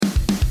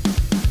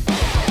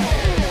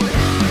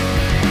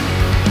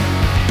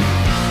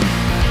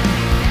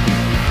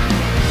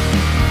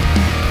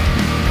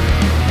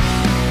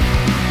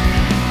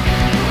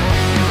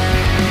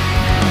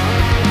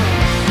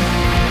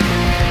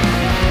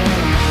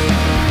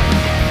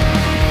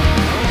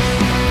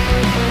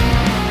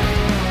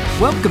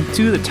Welcome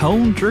to the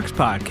Tone Jerks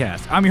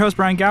Podcast. I'm your host,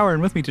 Brian Gower,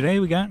 and with me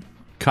today we got...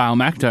 Kyle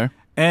McIntyre.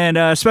 And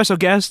a special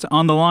guest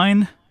on the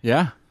line.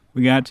 Yeah.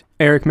 We got...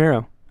 Eric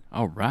Marrow.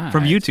 All right.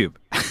 From YouTube.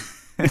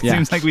 It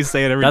seems like we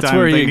say it every time. That's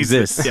where he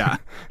exists. Yeah.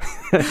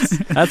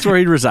 That's where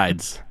he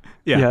resides.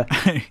 Yeah.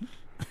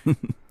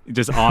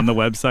 Just on the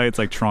website. It's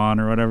like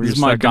Tron or whatever. He's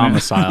my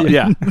domicile.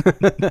 Yeah.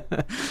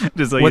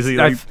 Just like you see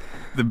like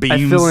the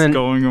beams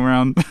going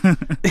around.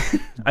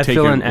 I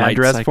fill in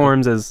address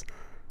forms as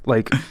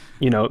like,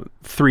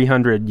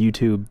 300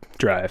 YouTube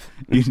drive.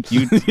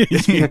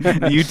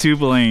 YouTube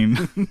lane.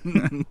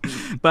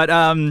 But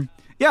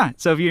yeah,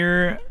 so if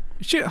you're...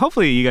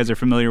 hopefully you guys are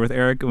familiar with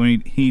Eric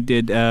when he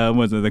did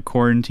the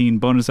quarantine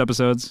bonus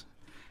episodes.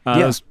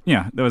 That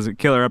was a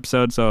killer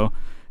episode. So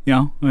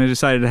I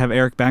decided to have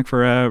Eric back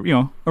for a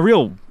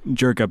real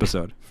jerk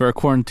episode, for a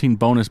quarantine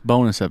bonus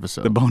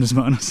episode. The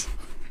bonus.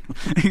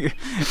 If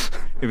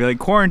you're like,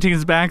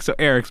 quarantine's back, so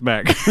Eric's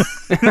back.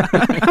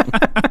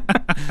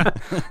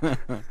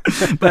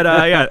 But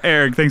yeah,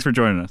 Eric, thanks for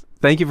joining us.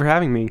 Thank you for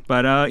having me.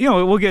 But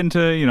we'll get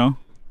into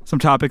some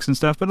topics and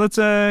stuff, but let's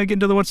get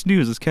into what's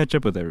news. Let's catch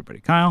up with everybody.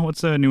 Kyle,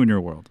 what's new in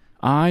your world?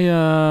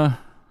 I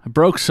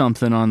broke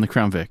something on the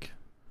Crown Vic.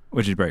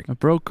 What'd you break? I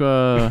broke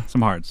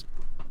some hearts.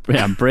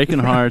 Yeah, I'm breaking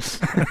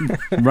hearts,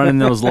 running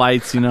those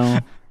lights,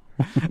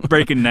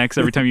 breaking necks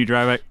every time you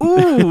drive. Like,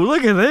 ooh,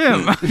 look at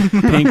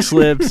them. Pink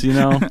slips,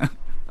 No,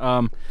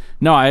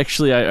 I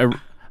actually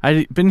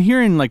I've been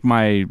hearing like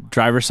my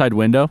driver's side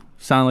window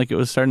sound like it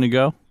was starting to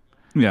go.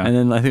 Yeah, and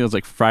then I think it was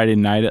like Friday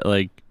night at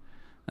like,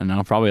 I don't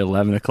know, probably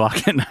 11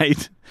 o'clock at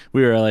night.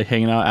 We were like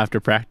hanging out after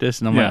practice,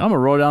 and I'm like, I'm gonna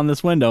roll down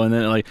this window, and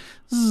then it like,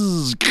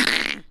 zzz,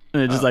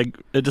 and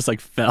it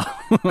just fell.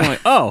 I'm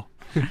like, oh,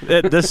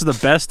 this is the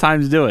best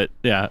time to do it.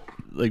 Yeah,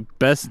 like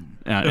best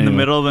in the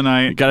middle of the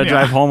night. Got to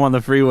drive home on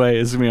the freeway.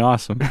 It's gonna be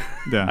awesome.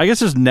 Yeah, I guess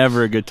there's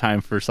never a good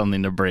time for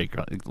something to break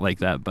like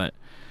that. But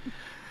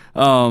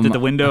did the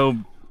window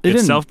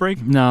itself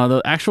break? No,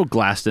 the actual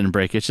glass didn't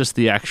break. It's just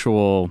the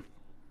actual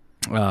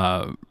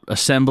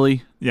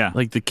assembly. Yeah,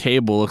 like the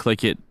cable looked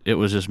like it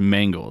was just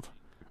mangled.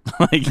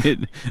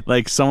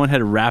 like someone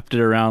had wrapped it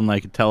around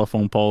like a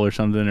telephone pole or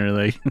something, or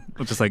like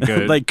just like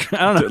a, like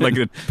I don't know, like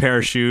a pair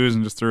of shoes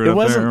and just threw it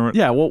up there.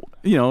 Yeah, well,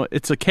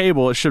 it's a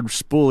cable. It should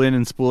spool in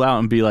and spool out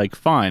and be like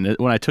fine.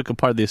 When I took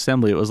apart the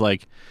assembly, it was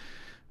like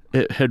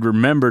it had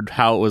remembered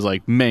how it was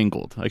like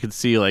mangled. I could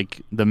see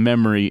like the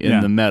memory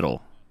in the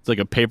metal. It's like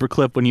a paper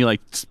clip when you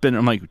like spin it.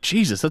 I'm like,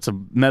 Jesus, that's a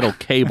metal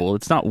cable.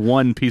 It's not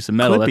one piece of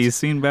metal. Clippy's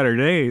seen better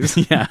days.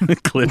 Yeah,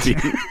 Clippy.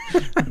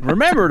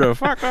 Remember to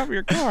fuck up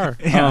your car.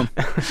 Yeah.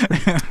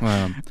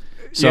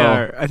 So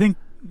yeah, I think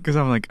because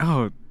I'm like,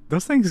 oh,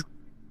 those things,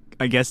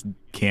 I guess,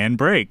 can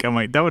break. I'm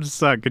like, that would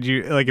suck. Could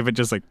you, like, if it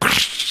just like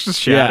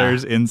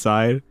shatters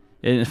inside?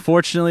 And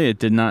fortunately, it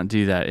did not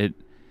do that.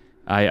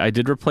 I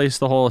did replace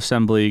the whole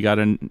assembly. Got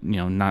in,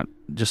 not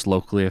just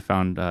locally. I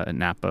found at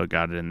Napa,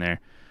 got it in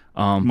there.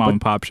 Mom and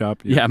pop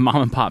shop. Yeah,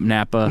 mom and pop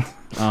Napa.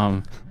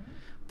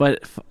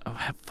 But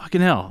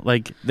fucking hell,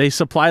 like they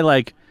supply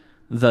like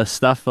the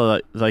stuff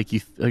like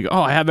you like.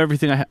 Oh, I have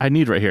everything I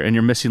need right here, and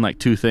you're missing like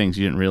two things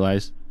you didn't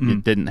realize you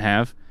didn't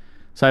have.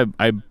 So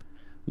I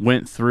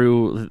went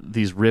through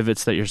these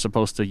rivets that you're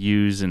supposed to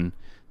use, and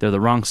they're the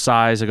wrong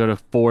size. I go to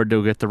Ford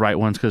to get the right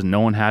ones because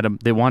no one had them.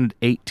 They wanted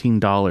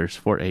 $18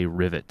 for a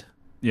rivet.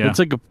 Yeah, it's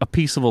like a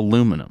piece of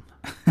aluminum.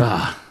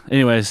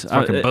 Anyways,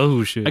 fucking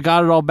bullshit. I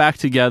got it all back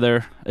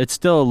together. It's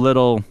still a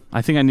little.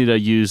 I think I need to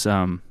use.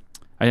 I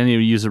need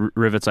to use the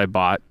rivets I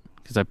bought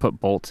because I put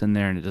bolts in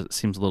there, and it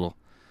seems a little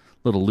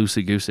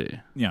loosey goosey.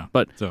 Yeah,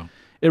 but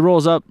it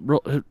rolls up.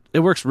 It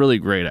works really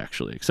great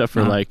actually, except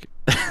for like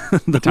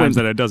the times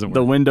that it doesn't work.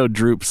 The window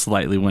droops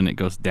slightly when it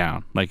goes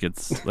down. Like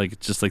it's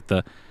just like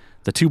the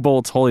two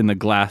bolts holding the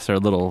glass are a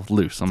little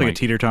loose. It's like a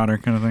teeter-totter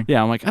kind of thing.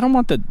 Yeah, I'm like, I don't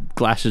want the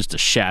glasses to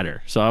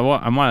shatter, so I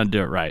want to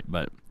do it right.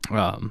 But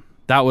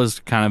that was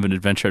kind of an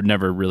adventure. I've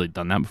never really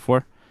done that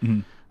before.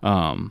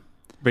 Mm-hmm.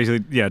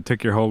 Basically, yeah,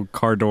 took your whole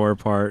car door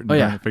apart and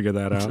trying to figure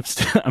that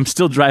out. I'm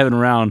still driving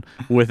around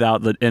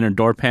without the inner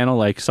door panel.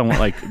 Like someone,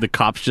 like the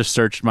cops just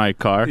searched my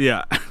car.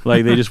 Yeah,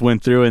 like they just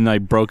went through and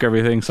like broke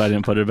everything, so I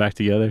didn't put it back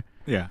together.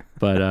 Yeah,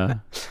 but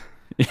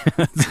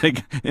it's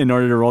like in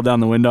order to roll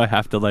down the window, I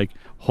have to like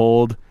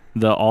hold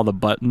all the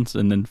buttons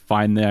and then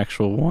find the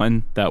actual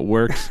one that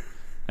works.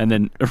 And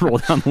then roll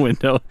down the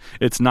window.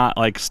 It's not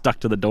like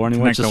stuck to the door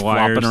anymore. Connect it's just the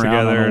wires flopping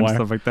around together on the and wire.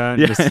 stuff like that.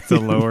 Yeah. Just to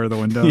lower the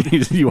window.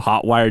 You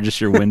hot wire just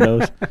your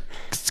windows.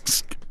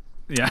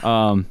 Yeah.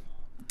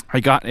 I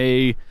got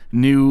a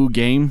new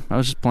game I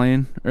was just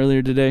playing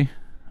earlier today.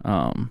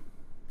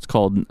 It's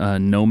called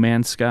No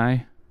Man's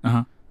Sky.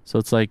 So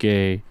it's like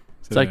a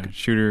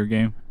shooter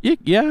game.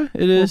 Yeah,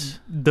 it is.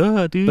 Well,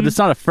 duh, dude. But it's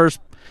not a first.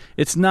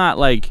 It's not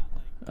like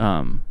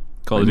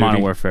Call of Duty, Modern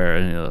Duty. Warfare,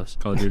 any of those.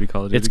 Call of Duty.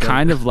 It's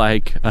kind of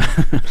like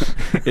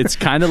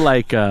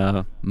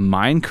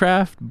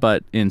Minecraft,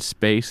 but in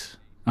space.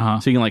 So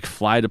you can like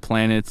fly to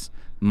planets,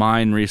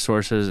 mine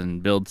resources,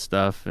 and build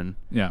stuff. And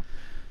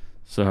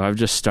so I've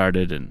just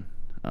started and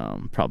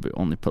probably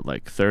only put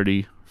like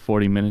 30,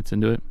 40 minutes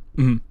into it.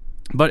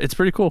 But it's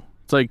pretty cool.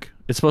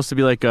 It's supposed to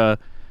be like a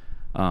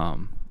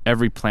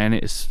every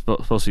planet is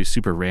supposed to be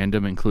super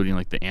random, including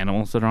like the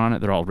animals that are on it.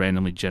 They're all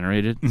randomly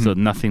generated, so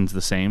nothing's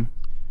the same.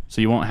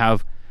 So you won't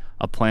have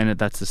a planet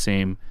that's the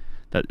same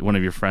that one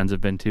of your friends have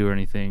been to or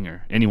anything,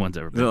 or anyone's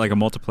ever been. Is it like a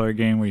multiplayer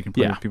game where you can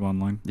play with people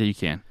online? Yeah, you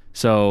can.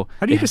 So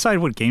how do you decide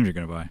what games you're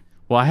going to buy?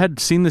 Well, I had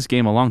seen this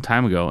game a long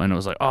time ago, and it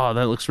was like, oh,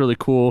 that looks really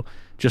cool,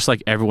 just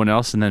like everyone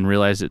else, and then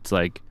realized it's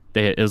like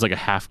it was like a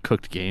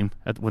half-cooked game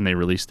when they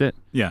released it.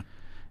 Yeah.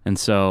 And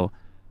so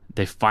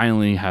they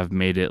finally have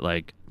made it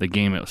like the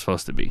game it was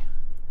supposed to be.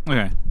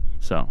 Okay.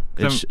 So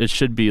it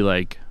should be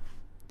like,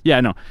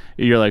 yeah, no.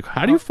 You're like,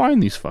 how do you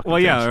find these fucking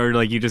things? Yeah, or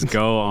like you just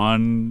go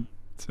on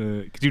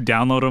to, could you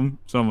download them?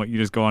 So you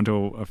just go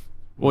onto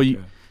you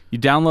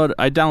download,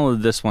 I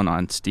downloaded this one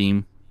on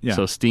Steam. Yeah.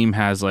 So Steam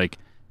has like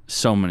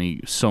so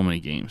many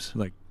games.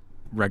 Like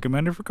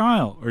recommended for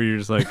Kyle, or you're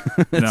just like,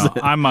 no,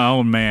 I'm my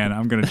own man.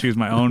 I'm going to choose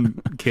my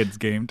own kid's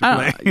game to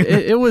play.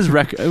 It was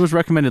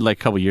recommended like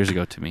a couple years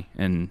ago to me,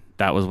 and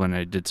that was when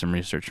I did some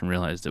research and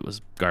realized it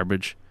was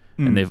garbage.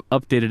 And they've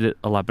updated it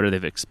a lot better.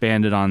 They've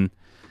expanded on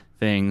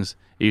things.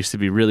 It used to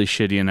be really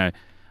shitty, and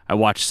I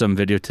watched some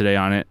video today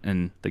on it,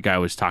 and the guy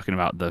was talking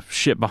about the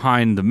shit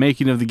behind the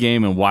making of the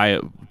game and why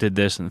it did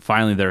this, and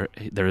finally they're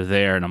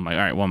there, and I'm like,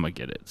 all right, well, I'm gonna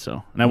get it.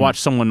 So, and I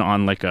watched someone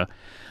on like a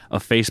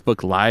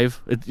Facebook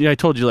Live. I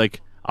told you,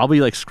 like, I'll be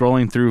like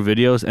scrolling through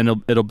videos,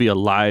 and it'll be a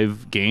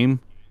live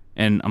game,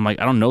 and I'm like,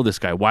 I don't know this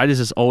guy. Why does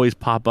this always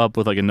pop up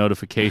with like a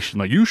notification,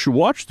 like you should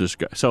watch this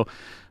guy? So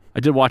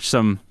I did watch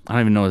some. I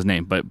don't even know his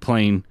name, but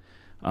playing,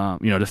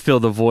 to fill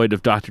the void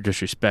of Dr.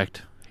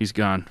 Disrespect. He's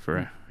gone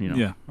for,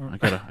 Yeah. I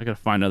gotta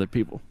find other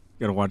people.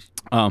 Gotta watch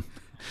some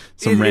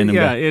random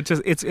guy.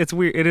 It's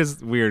weird. It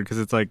is weird because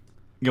it's like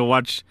I don't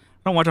watch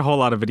a whole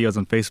lot of videos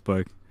on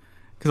Facebook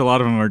because a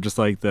lot of them are just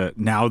like the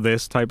now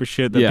this type of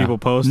shit that people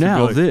post.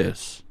 Now like,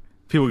 this.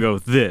 People go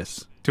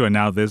this to a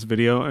now this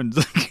video, and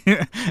it's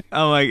like,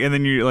 I'm like, and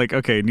then you're like,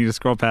 okay, you need to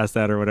scroll past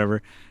that or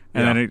whatever,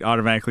 and then it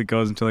automatically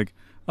goes into like,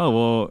 oh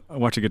well, I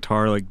watch a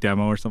guitar like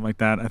demo or something like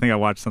that. I think I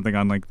watched something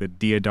on like the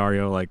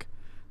Diodario, like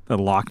the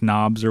lock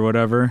knobs or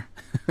whatever.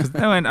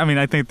 I mean,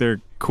 I think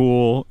they're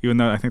cool, even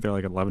though I think they're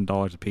like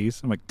 $11 a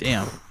piece. I'm like,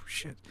 damn,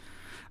 shit.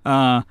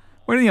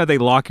 They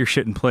lock your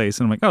shit in place,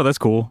 and I'm like, oh, that's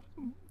cool,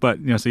 but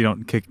so you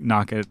don't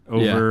knock it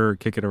over or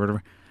kick it or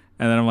whatever.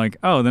 And then I'm like,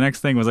 oh, the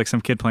next thing was like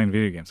some kid playing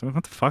video games. I'm like,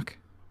 what the fuck?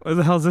 What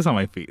the hell is this on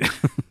my feet?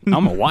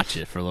 I'm gonna watch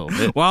it for a little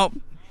bit. Well,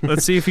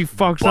 let's see if he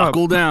fucks up.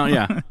 Buckle down,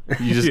 yeah.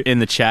 You just in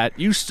the chat,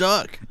 you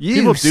suck.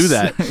 People do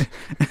that.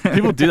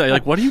 People do that. You're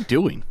like, what are you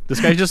doing?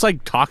 This guy's just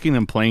like talking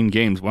and playing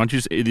games. Why don't you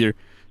just either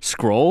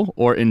scroll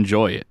or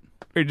enjoy it?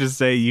 Or just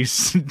say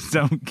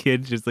some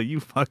kid just like, you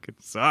fucking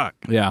suck.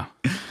 Yeah.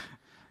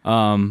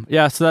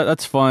 So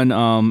that's fun.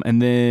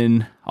 And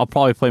then I'll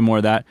probably play more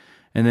of that.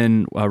 And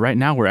then right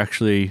now this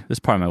is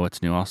part of my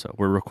what's new also.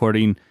 We're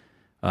recording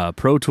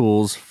Pro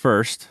Tools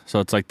first.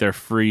 So it's like their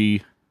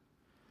free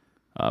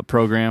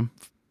program.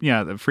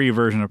 Yeah, the free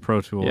version of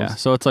Pro Tools. Yeah,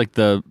 so it's like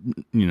the,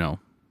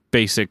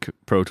 basic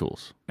Pro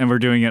Tools. And we're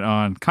doing it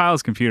on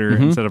Kyle's computer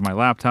instead of my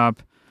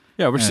laptop.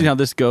 Yeah, we're seeing how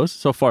this goes.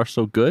 So far,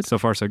 so good. So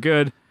far, so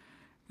good.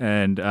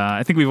 And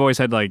I think we've always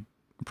had like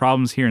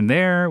problems here and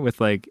there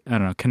with like, I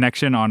don't know,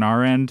 connection on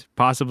our end,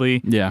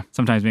 possibly. Yeah.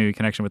 Sometimes maybe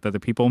connection with other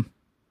people.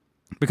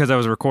 Because I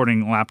was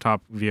recording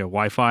laptop via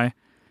Wi-Fi,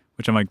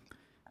 which I'm like,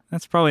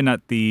 that's probably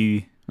not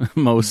the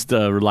most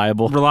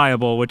reliable,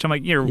 which I'm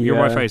like, your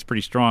Wi-Fi is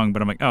pretty strong,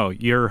 but I'm like, oh,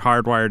 you're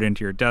hardwired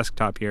into your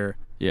desktop here.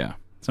 Yeah.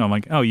 So I'm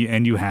like, oh,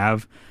 you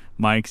have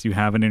mics, you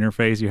have an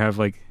interface, you have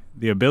like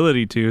the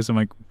ability to. So I'm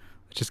like,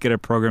 let's just get a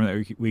program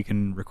that we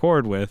can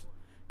record with,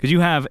 because you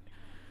have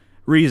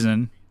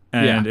Reason,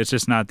 and it's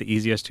just not the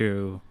easiest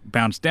to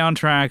bounce down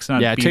tracks.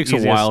 It takes a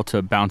while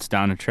to bounce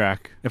down a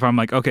track. If I'm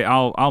like, okay,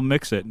 I'll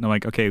mix it, and I'm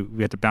like, okay,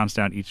 we have to bounce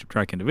down each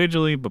track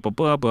individually, blah blah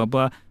blah blah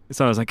blah.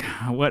 So I was like,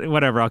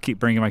 whatever, I'll keep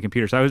bringing my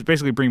computer. So I was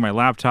basically bringing my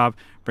laptop,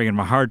 bringing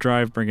my hard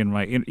drive, bringing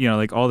my,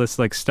 like all this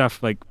like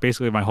stuff, like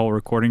basically my whole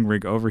recording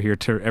rig over here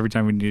to every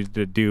time we needed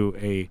to do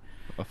a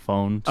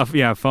phone.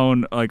 A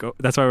phone. Like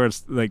that's why I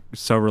was like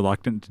so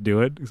reluctant to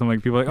do it. Because I'm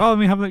like, people are like, oh, let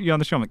me have you on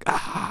the show. I'm like,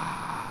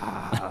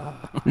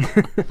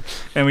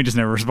 and we just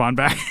never respond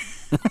back.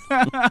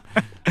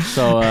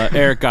 So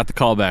Eric got the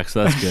call back,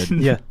 so that's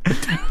good. Yeah.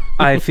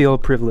 I feel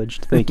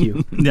privileged. Thank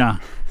you. Yeah.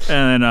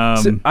 And then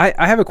so I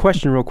have a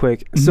question real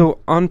quick. Mm-hmm. So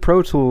on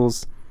Pro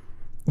Tools,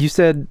 you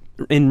said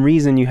in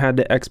Reason you had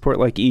to export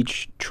like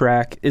each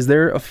track. Is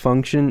there a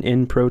function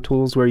in Pro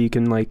Tools where you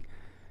can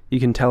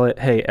tell it,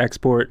 hey,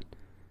 export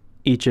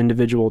each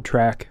individual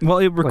track? Well,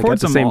 it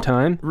records at the same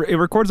time. It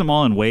records them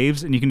all in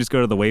waves, and you can just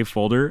go to the wave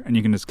folder and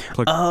you can just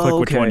click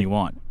which one you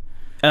want.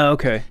 Oh,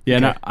 okay. Yeah,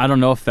 okay. And I don't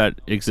know if that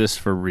exists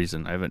for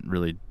Reason.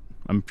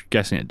 I'm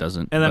guessing it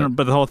doesn't. And then,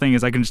 but the whole thing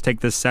is, I can just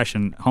take this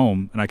session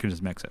home and I can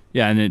just mix it.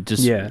 Yeah, and it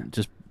just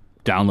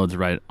downloads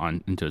right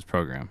on into his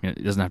program.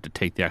 It doesn't have to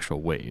take the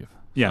actual wave.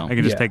 Yeah, so. I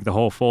can just take the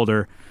whole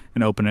folder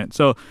and open it.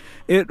 So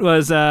it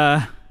was,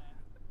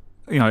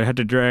 I had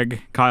to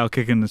drag Kyle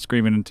kicking and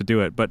screaming to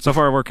do it, but so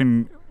far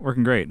working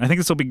great. I think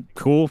this will be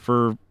cool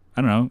for,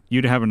 I don't know,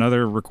 you to have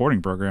another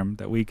recording program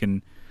that we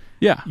can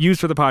use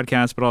for the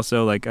podcast, but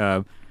also like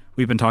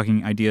we've been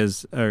talking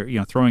ideas, or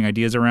throwing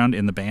ideas around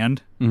in the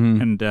band,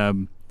 and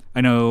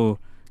I know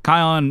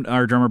Kyle and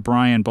our drummer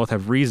Brian both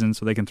have Reason,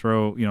 so they can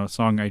throw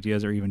song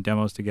ideas or even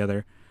demos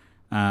together.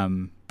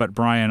 But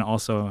Brian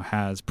also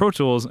has Pro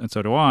Tools, and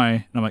so do I.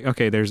 And I'm like,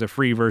 okay, there's a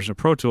free version of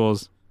Pro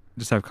Tools.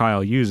 Just have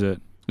Kyle use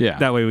it. Yeah.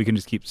 That way we can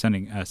just keep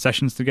sending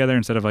sessions together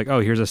instead of like, oh,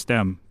 here's a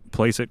stem,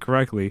 place it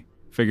correctly,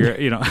 figure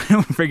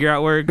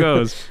out where it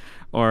goes,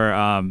 or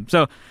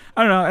so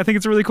I don't know. I think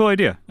it's a really cool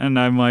idea, and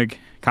I'm like,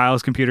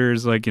 Kyle's computer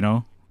is like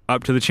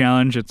up to the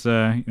challenge. It's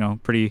a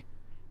pretty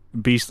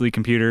beastly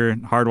computer,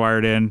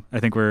 hardwired in. I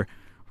think we're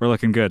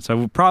looking good. So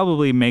we'll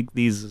probably make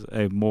these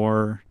a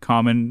more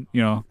common,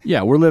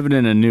 Yeah, we're living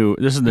in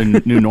this is the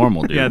new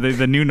normal, dude. Yeah,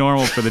 the new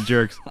normal for the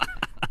jerks.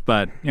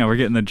 But, we're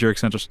getting the Jerk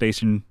Central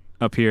Station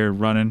up here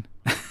running.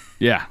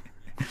 Yeah.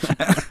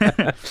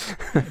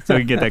 So we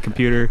can get that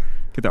computer,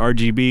 get the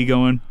RGB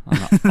going. On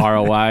the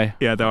ROI.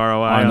 Yeah, the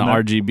ROI. On the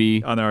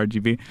RGB. On the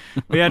RGB.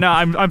 But yeah, no,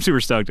 I'm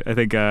super stoked. I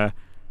think,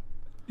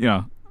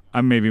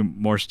 I'm maybe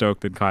more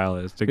stoked than Kyle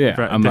is to get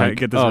this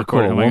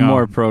recorded. Cool. One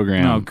more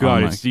program. Oh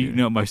God, it's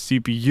eating up my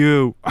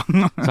CPU.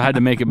 So I had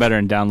to make it better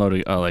and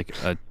download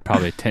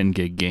probably a 10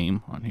 gig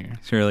game on here.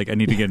 Sure, like I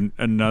need to get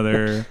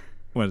another.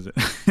 What is it?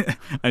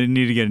 I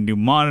need to get a new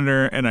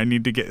monitor, and I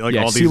need to get all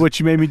these. See what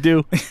you made me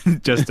do?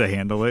 Just to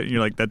handle it. And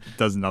you're like, that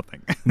does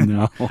nothing.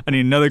 No. I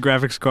need another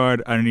graphics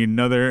card. I need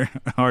another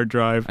hard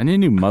drive. I need a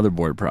new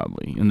motherboard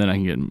probably, and then I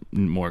can get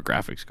more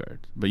graphics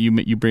cards. But you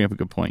bring up a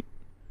good point.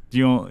 Do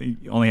you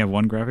only have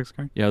one graphics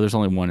card? Yeah, there's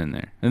only one in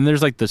there, and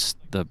there's like the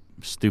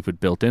stupid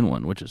built-in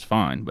one, which is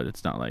fine, but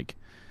it's not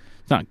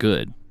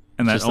good.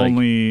 And that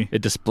only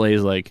it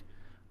displays like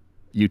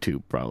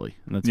YouTube probably,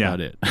 and that's about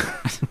it.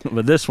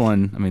 But this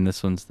one's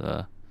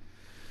an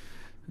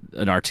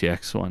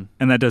RTX one,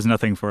 and that does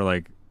nothing for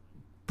like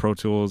Pro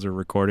Tools or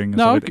recording.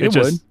 No,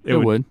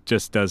 it would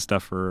just does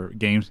stuff for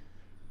games.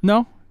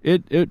 No,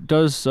 it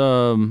does.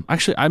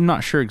 Actually, I'm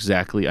not sure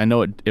exactly. I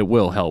know it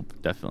will help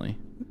definitely.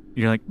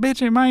 You're like,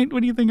 bitch, I might.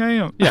 What do you think I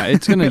am? Yeah,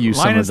 it's gonna use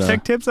some of the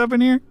Tech Tips up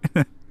in here.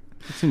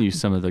 It's gonna use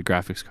some of the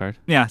graphics card.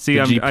 Yeah, see,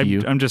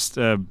 GPU. I'm just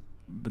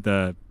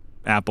the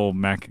Apple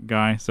Mac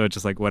guy, so it's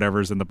just like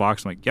whatever's in the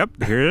box. I'm like, yep,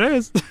 here it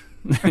is.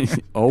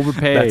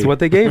 Overpaid. That's what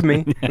they gave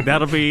me.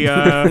 That'll be.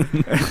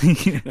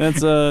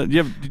 That's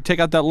you take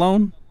out that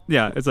loan?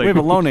 Yeah, it's like we have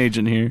a loan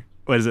agent here.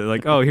 What is it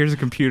like? Oh, here's a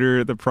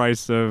computer, the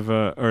price of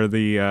or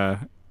the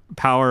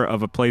power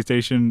of a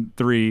PlayStation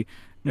 3.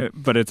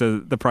 But it's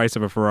the price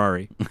of a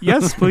Ferrari.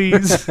 Yes,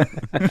 please.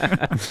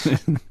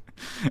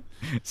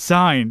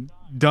 Sign.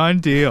 Done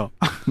deal.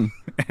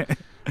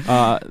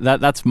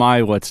 That's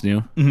my what's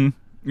new. Mm-hmm.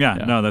 Yeah,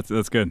 no,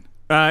 that's good.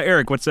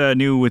 Eric, what's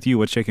new with you?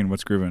 What's shaking?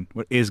 What's grooving?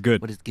 What is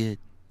good? What is good?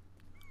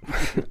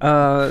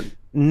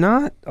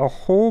 Not a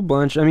whole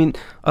bunch. I mean,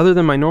 other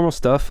than my normal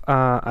stuff,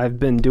 I've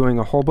been doing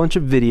a whole bunch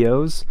of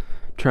videos,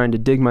 trying to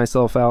dig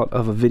myself out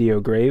of a video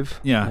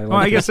grave. Yeah.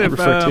 I guess if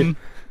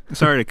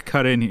sorry to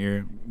cut in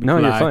here. No,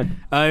 you're fine.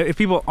 If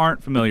people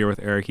aren't familiar with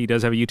Eric, he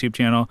does have a YouTube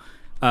channel.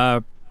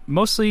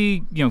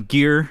 Mostly,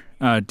 gear,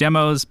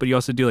 demos, but you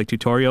also do like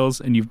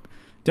tutorials, and you've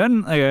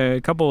done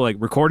a couple like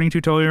recording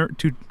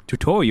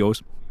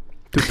tutorials,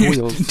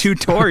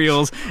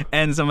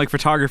 and some like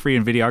photography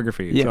and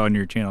videography on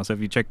your channel. So if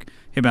you check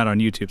him out on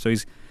YouTube, so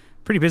he's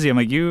pretty busy. I'm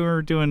like, you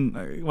are doing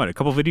a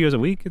couple videos a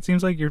week? It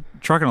seems like you're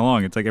trucking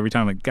along. It's like every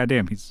time, like,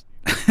 goddamn, he's.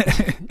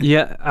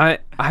 Yeah,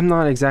 I'm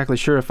not exactly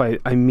sure if I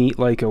meet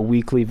like a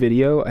weekly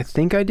video. I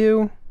think I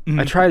do. Mm-hmm.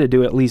 I try to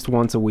do at least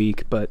once a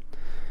week, but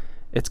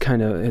it's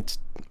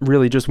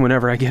really just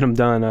whenever I get them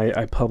done,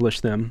 I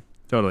publish them.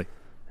 Totally.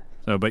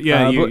 So, but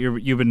yeah,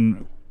 you've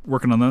been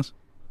working on those?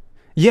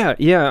 Yeah.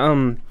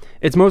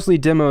 It's mostly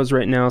demos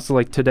right now. So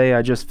like today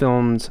I just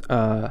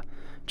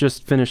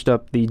finished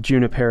up the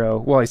Junipero.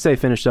 Well, I say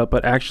finished up,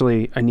 but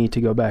actually I need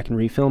to go back and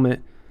refilm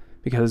it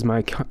because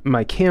my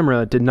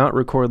camera did not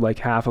record like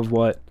half of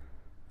what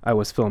I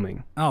was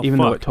filming. Oh, even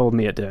though it told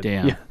me it did.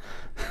 Damn. Yeah.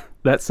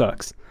 That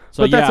sucks.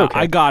 So but that's okay.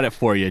 I got it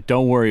for you.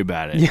 Don't worry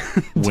about it. Yeah,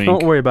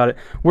 don't worry about it.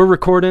 We're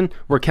recording.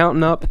 We're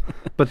counting up.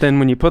 But then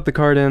when you put the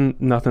card in,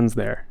 nothing's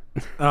there.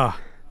 Oh.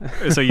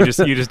 So you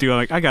just do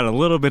like, I got a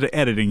little bit of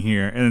editing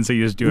here, and then so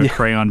you just do a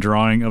crayon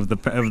drawing of the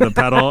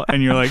pedal,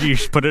 and you're like, you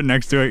should put it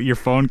next to your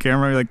phone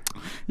camera. You're like,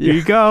 here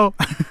you go.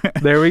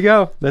 There we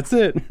go. That's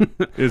it.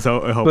 Is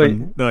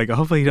hoping they're like,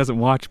 hopefully he doesn't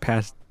watch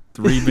past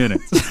 3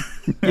 minutes.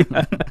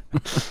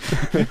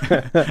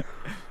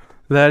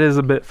 That is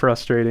a bit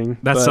frustrating.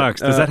 That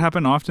sucks. Does that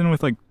happen often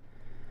with like?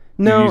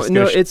 No,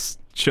 it's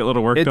shitload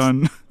of work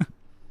done.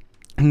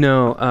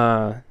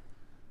 No,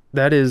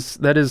 that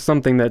is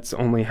something that's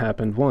only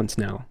happened once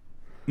now.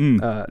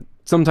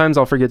 Sometimes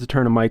I'll forget to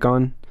turn a mic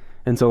on,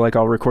 and so like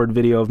I'll record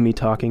video of me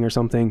talking or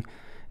something,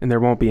 and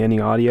there won't be any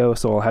audio,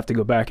 so I'll have to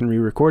go back and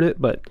re-record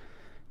it. But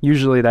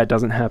usually that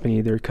doesn't happen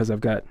either because I've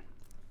got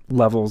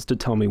levels to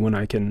tell me when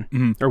I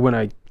can or when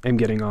I am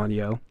getting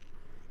audio.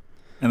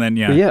 And then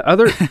But yeah,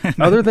 other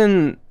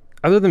than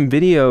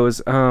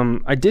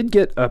videos, I did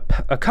get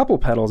a couple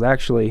pedals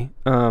actually.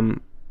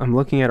 I'm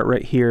looking at it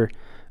right here.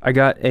 I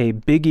got a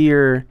Big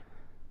Ear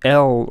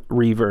L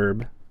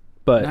reverb,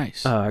 but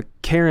Nice.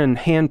 Karen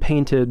hand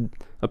painted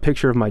a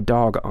picture of my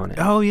dog on it.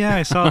 Oh yeah,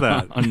 I saw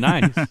that. Oh,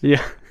 nice.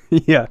 Yeah,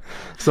 yeah.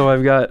 So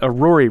I've got a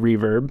Rory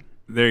reverb,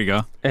 There you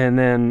go. and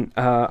then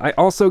I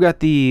also got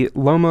the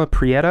Loma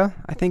Prieta,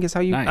 I think is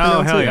how you Nice. pronounce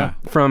Oh, hell it, yeah.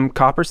 from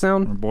Copper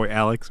Sound. Our boy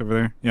Alex over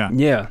there. Yeah.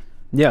 Yeah,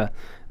 yeah.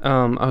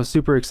 I was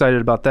super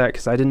excited about that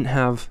because I don't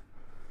have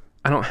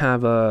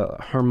a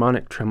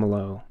harmonic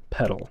tremolo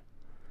pedal,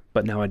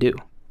 but now I do.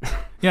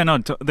 Yeah, no,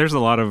 there's a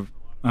lot of,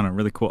 I don't know,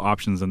 really cool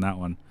options in that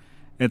one.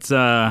 It's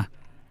Yeah,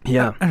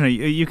 I don't know,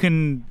 you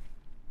can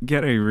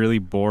get a really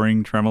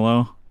boring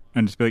tremolo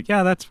and just be like,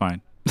 yeah, that's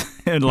fine.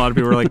 And a lot of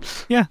people are like,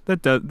 yeah,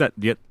 that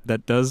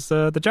does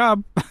the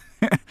job.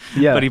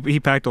 yeah, But he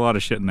packed a lot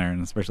of shit in there,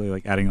 and especially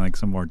like adding like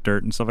some more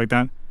dirt and stuff like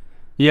that.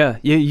 yeah.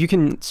 You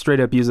can straight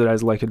up use it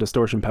as like a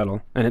distortion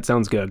pedal, and it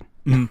sounds good,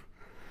 That's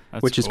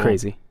which is cool.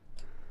 crazy.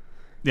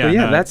 Yeah, But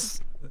yeah,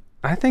 no,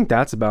 I think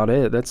that's about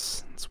it.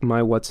 That's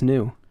my what's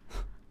new.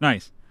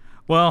 nice.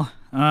 Well,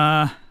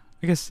 I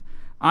guess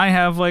I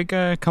have like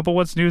a couple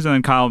what's news, and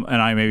then Kyle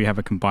and I maybe have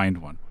a combined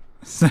one.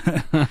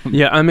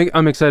 Yeah,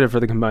 I'm excited for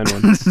the combined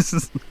one.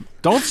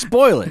 Don't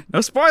spoil it. No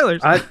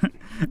spoilers. I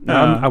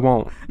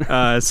won't.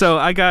 So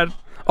I got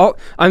Oh,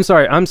 I'm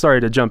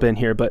sorry to jump in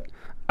here, but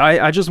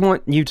I just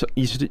want you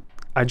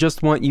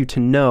to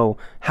know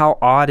how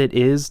odd it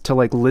is to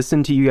like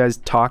listen to you guys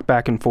talk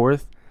back and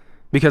forth,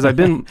 because I've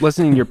been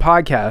listening to your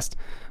podcast,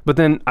 but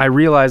then I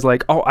realized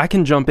like, oh, I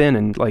can jump in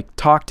and like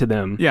talk to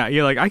them. Yeah,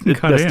 you're like, I can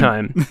cut this in.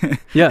 time.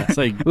 Yeah, It's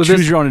like Well, choose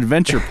this- your own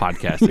adventure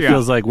podcast. It Yeah.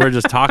 feels like we're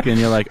just talking.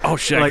 And you're like, oh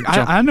shit. Like, I can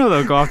jump. I know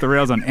they'll go off the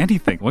rails on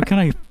anything. What can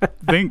I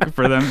think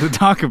for them to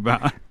talk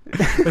about?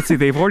 Let's see,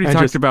 they've already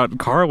talked about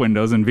car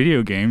windows and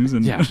video games.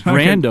 And Yeah,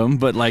 random,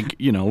 but like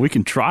we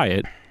can try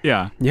it.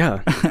 Yeah.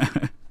 yeah.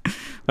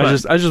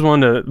 But- I just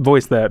wanted to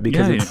voice that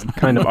because Yeah, it's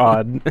kind of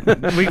odd.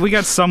 we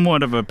got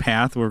somewhat of a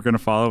path we're going to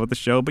follow with the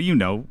show, but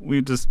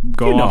we just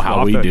go You know off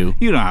how we do.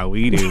 You know how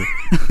we do.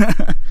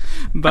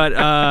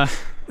 But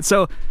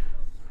so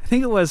I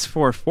think it was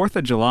for 4th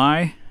of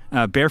July,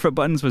 Barefoot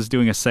Buttons was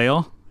doing a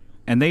sale,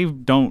 and they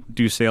don't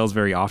do sales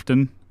very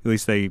often. At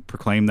least they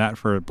proclaim that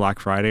for Black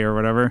Friday or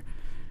whatever.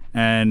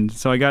 And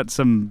so I got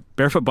some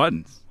Barefoot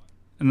Buttons,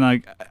 and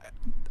like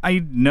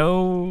I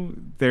know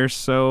they're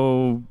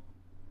so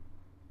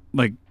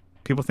like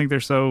people think they're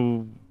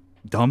so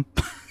dumb.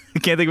 I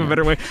can't think of a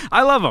better way.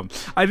 I love them.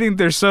 I think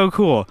they're so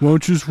cool. Why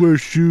don't you just wear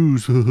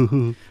shoes?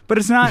 But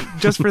it's not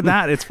just for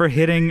that. It's for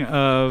hitting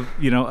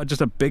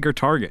just a bigger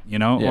target,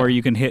 Yeah. or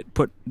you can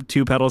put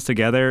two pedals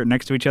together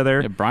next to each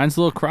other. Yeah, Brian's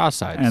a little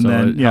cross-eyed, And so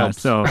then it yeah,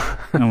 helps. so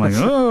I'm like,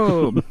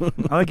 oh,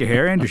 I like your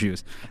hair and your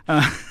shoes.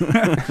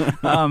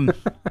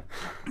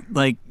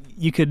 Like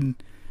you could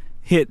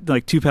hit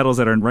like two pedals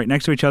that are right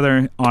next to each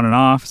other, on and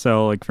off.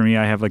 So like for me,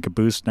 I have like a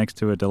boost next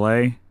to a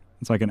delay,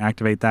 so I can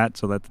activate that.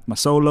 So that's my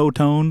solo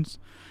tones,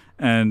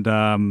 and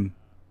I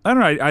don't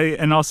know.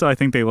 And also I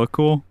think they look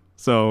cool,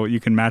 so you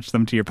can match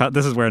them to your pedal.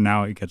 This is where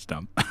now it gets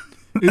dumb.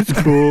 It's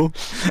cool.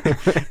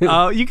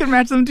 You can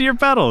match them to your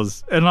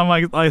pedals, and I'm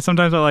like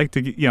sometimes I like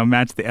to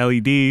match the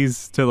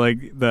LEDs to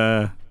like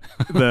the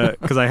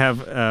because I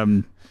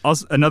have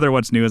also another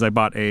what's new is I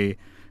bought a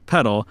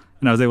pedal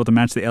and I was able to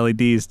match the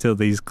LEDs to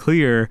these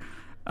clear.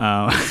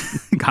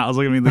 Kyle's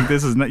looking at me like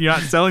you're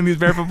not selling these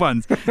Barefoot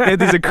Buttons. They have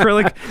these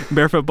acrylic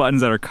Barefoot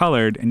Buttons that are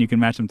colored, and you can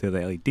match them to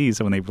the LEDs.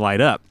 So when they light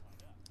up,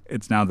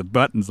 it's now the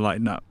buttons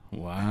lighting up.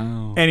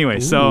 Wow. Anyway,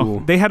 so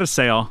Ooh. they had a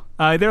sale.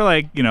 They're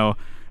like,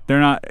 they're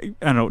not, I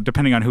don't know,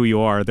 depending on who you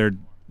are, they're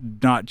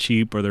not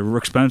cheap or they're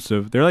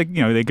expensive. They're like,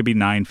 they could be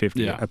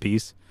 $9.50 a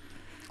piece.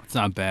 It's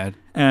not bad.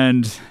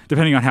 And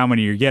depending on how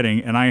many you're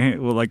getting, and I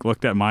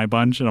looked at my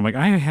bunch and I'm like,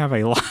 I have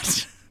a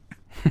lot.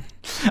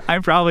 I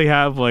probably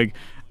have like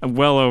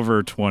well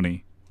over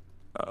 20,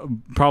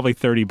 probably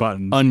 30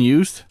 buttons.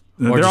 Unused?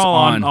 Or They're just all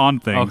on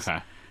things. Okay.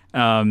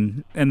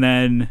 And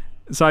then,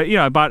 so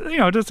I bought,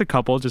 just a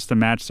couple just to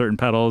match certain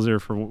pedals or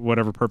for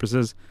whatever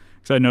purposes.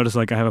 So I noticed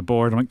like I have a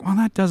board. I'm like, well,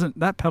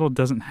 that pedal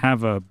doesn't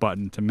have a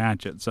button to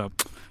match it. So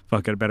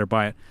fuck it, I better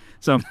buy it.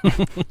 So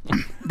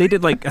they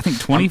did like, I think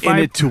 25,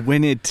 In it to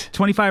win it.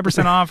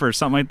 25% off or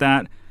something like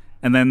that.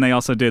 And then they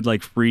also did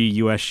like free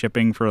US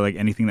shipping for like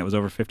anything that was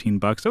over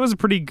 $15. So it was a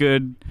pretty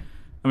good,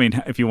 I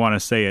mean, if you want to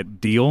say it,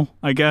 deal,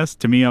 I guess.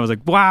 To me, I was like,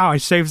 wow, I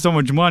saved so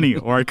much money.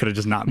 Or I could have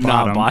just not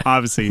bought them,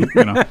 obviously,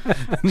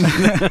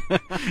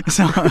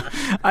 So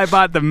I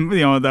bought them,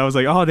 that was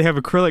like, oh, they have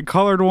acrylic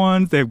colored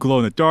ones. They have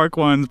glow-in-the-dark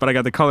ones, but I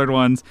got the colored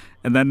ones.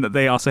 And then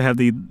they also have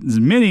these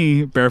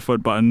mini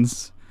Barefoot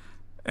Buttons.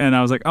 And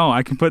I was like, oh,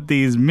 I can put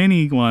these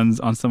mini ones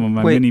on some of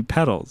my mini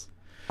pedals.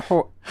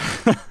 Oh,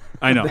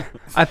 I know.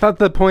 I thought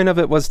the point of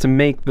it was to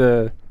make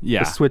the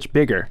Yeah. switch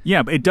bigger.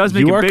 Yeah, but it does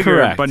make You it are bigger,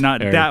 correct, but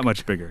not Eric. that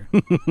much bigger.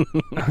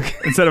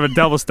 Instead of a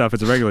double stuff,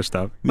 it's a regular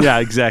stuff. Yeah,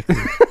 exactly.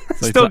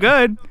 Still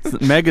good.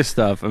 It's mega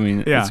stuff. I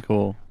mean, Yeah. it's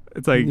cool.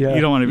 It's like Yeah.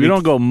 you don't want to be. You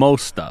don't go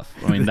most stuff.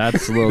 I mean,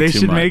 that's a little They too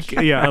should much.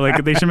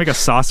 make they should make a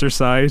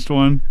saucer-sized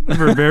one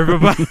for barefoot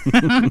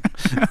buttons.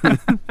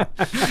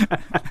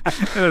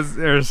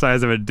 They're the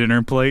size of a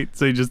dinner plate,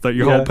 so you just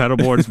your whole pedal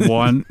board's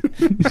one.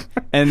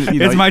 And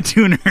It's my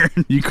tuner.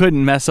 you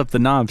couldn't mess up the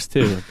knobs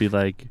too. It'd be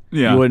like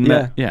Yeah. you wouldn't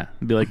Yeah.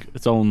 it'd be like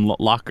its own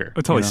locker.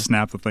 I'll totally you know?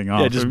 snap the thing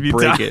off. Yeah, just if you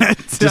break die. it.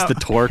 Just the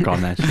torque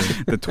on that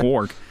shit. The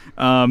torque.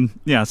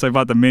 Yeah, so I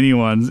bought the mini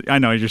ones. I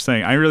know what you're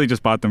saying. I really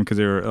just bought them because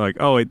they were like,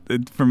 oh,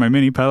 for my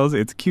mini pedals,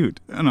 it's cute.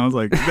 And I was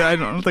like, I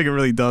don't think it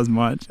really does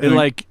much.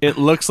 It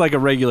looks like a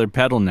regular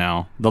pedal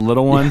now. The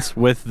little ones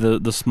with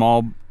the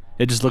small.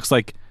 It just looks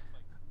like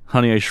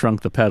Honey I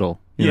Shrunk the Pedal.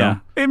 You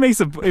know? it makes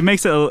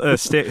it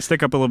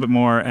stick up a little bit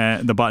more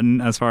at the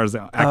button as far as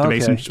the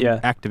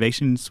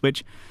activation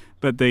switch,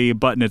 but the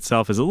button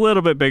itself is a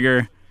little bit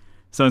bigger.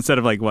 So instead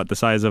of the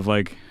size of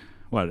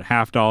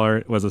 $half,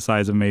 it was the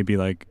size of maybe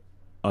like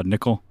a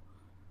nickel.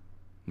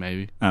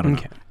 Maybe. I don't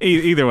know.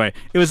 Either way,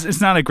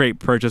 it's not a great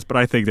purchase, but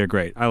I think they're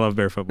great. I love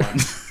barefoot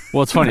buttons.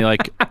 Well, it's funny.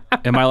 Like,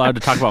 am I allowed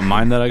to talk about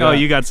mine that I got? Oh,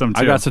 you got some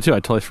too. I got some too.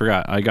 I totally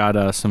forgot. I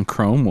got some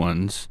chrome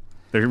ones.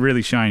 They're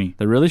really shiny.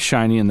 They're really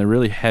shiny and they're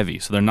really heavy.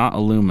 So they're not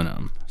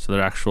aluminum. So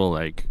they're actual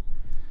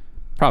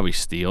probably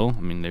steel.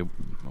 I mean, they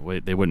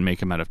wouldn't make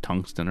them out of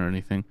tungsten or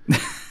anything.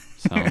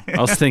 So I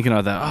was thinking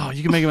of that. Oh,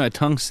 you can make them out of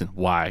tungsten.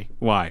 Why?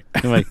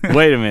 I'm like,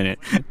 wait a minute.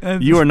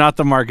 You are not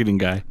the marketing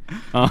guy.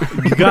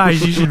 You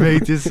guys, you should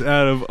make this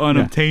out of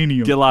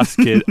unobtainium. Get lost,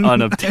 kid.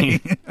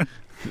 Unobtainium.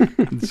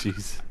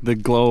 Jeez. The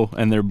glow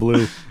and they're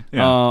blue.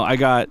 Yeah. I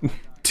got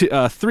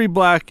 3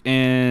 black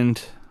and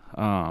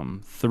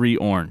 3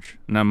 orange.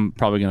 And I'm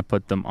probably going to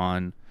put them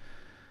on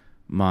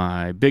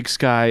my Big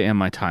Sky and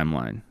my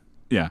Timeline.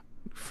 Yeah.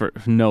 For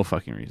no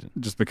fucking reason.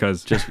 Just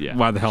because. Yeah.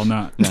 Why the hell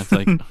not? Yeah, it's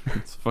like,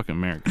 it's fucking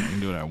America. I can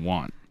do what I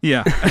want.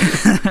 Yeah.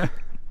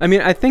 I mean,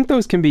 I think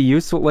those can be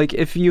useful. Like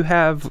if you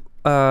have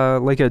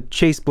like a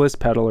Chase Bliss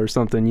pedal or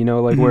something, you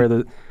know, like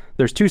where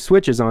there's 2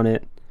 switches on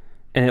it,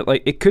 and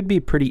it could be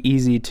pretty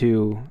easy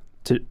to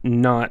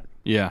not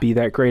be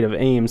that great of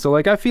aim. So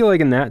like I feel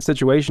like in that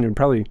situation it'd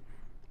probably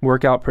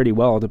work out pretty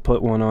well to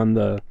put one on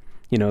the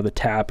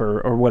tap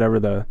or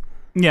whatever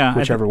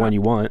whichever one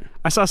you want.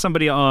 I saw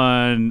somebody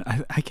on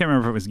I can't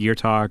remember if it was Gear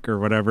Talk or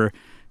whatever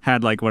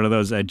had like one of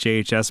those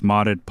JHS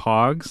modded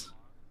Pogs.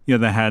 You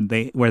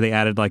know, where they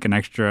added like an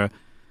extra,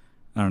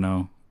 I don't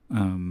know,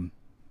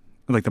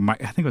 like I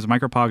think it was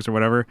Micro Pogs or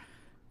whatever,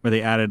 where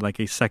they added like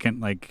a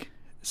second like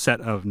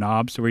set of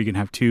knobs where you can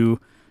have 2,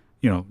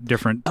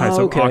 different types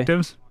of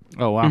octaves.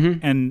 Oh wow!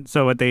 Mm-hmm. And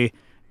so what they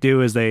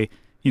do is they,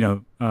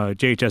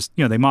 JHS,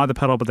 they mod the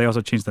pedal, but they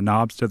also change the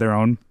knobs to their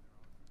own.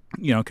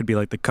 It could be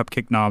like the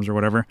cupcake knobs or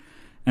whatever.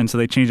 And so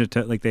they changed it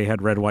to like they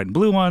had red, white, and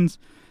blue ones.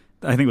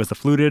 I think it was the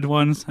fluted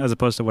ones as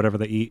opposed to whatever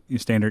the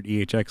standard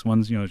EHX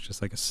ones. It's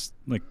just like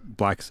a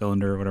black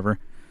cylinder or whatever.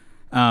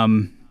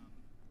 And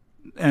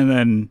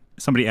then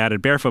somebody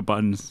added barefoot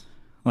buttons.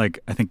 Like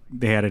I think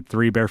they added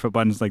 3 barefoot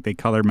buttons. Like they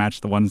color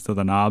matched the ones to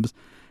the knobs.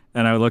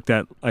 And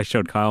I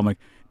showed Kyle. I'm like,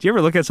 do you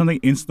ever look at something,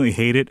 instantly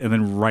hate it, and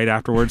then right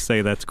afterwards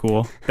say that's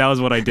cool? That was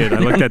what I did. I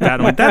looked at that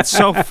and I'm like, that's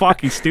so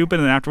fucking stupid.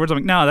 And then afterwards I'm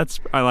like, no,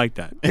 I like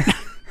that.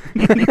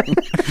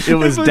 It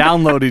was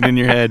downloading in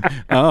your head.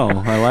 Oh,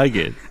 I like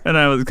it. And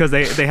I was because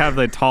they have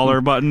the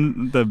taller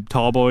button, the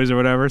tall boys or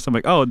whatever. So I'm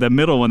like, oh, the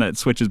middle one that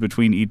switches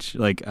between each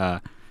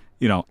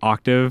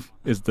octave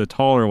is the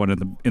taller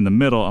one in the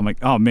middle. I'm like,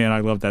 oh man,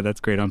 I love that. That's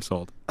great. I'm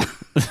sold.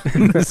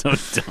 So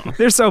dumb.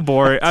 They're so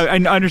boring. I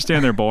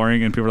understand they're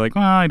boring, and people are like,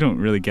 well, I don't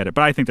really get it,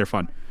 but I think they're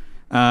fun.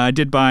 I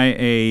did buy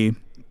a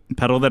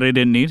pedal that I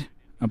didn't need.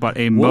 I bought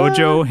a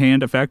Mojo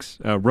Hand Effects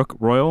Rook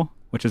Royal,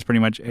 which is pretty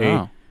much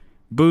a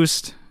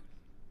boost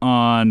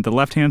on the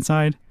left-hand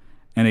side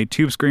and a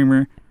tube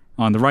screamer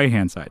on the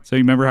right-hand side. So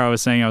you remember how I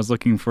was saying I was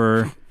looking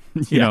for, a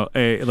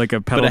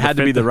pedal, but it had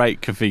to be the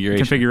right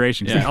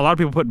configuration. Yeah. A lot of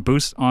people put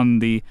boost on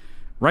the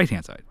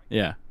right-hand side.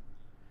 Yeah.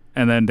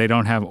 And then they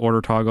don't have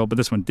order toggle, but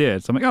this one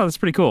did. So I'm like, oh, that's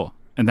pretty cool.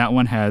 And that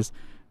one has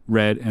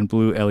red and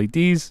blue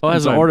LEDs. Oh, it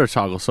has an order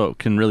toggle, so it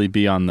can really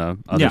be on the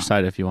other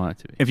side if you want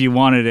it to be. If you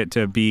wanted it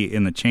to be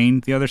in the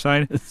chain, the other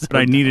side, but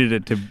I needed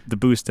it the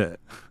boost to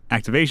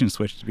activation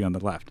switch to be on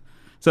the left.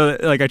 So,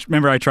 like, I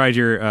remember I tried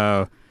your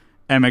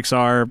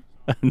MXR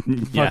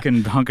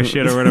fucking hunk of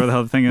shit or whatever the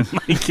hell the thing is.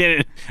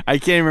 I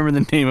can't remember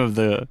the name of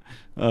the.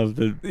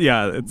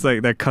 Yeah, it's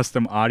like that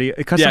custom audio.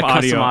 Custom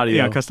audio.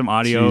 Yeah, custom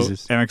audio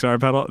Jesus. MXR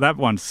pedal. That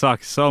one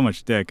sucks so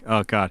much dick.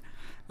 Oh god.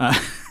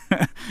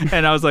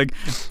 And I was like,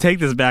 take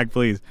this back,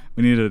 please.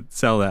 We need to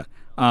sell that.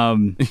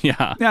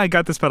 Yeah, I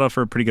got this pedal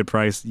for a pretty good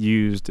price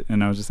used,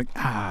 and I was just like,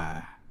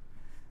 I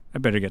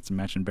better get some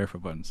matching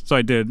barefoot buttons. So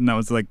I did, and that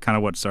was like kind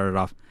of what started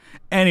off.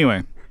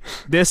 Anyway,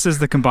 this is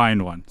the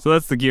combined one. So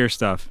that's the gear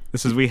stuff.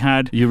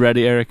 You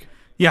ready, Eric?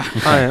 Yeah.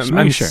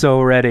 I'm sure.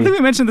 so ready. I think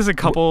we mentioned this a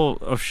couple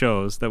of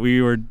shows that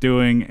we were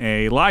doing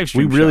a live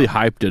stream. We really show.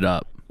 hyped it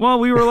up. Well,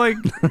 we were like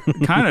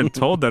kind of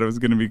told that it was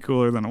going to be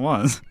cooler than it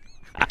was.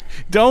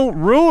 Don't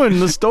ruin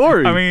the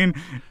story. I mean,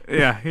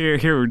 yeah, here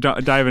we're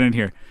diving in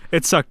here.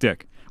 It sucked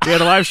dick. We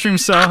had a live stream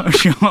show.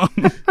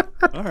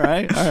 All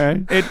right.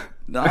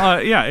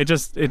 It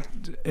just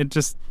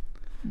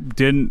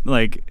didn't,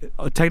 like,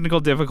 technical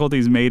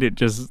difficulties made it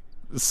just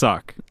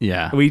suck.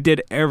 Yeah. We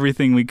did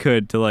everything we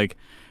could to, like,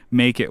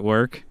 make it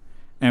work.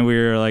 And we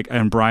were like,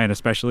 and Brian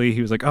especially,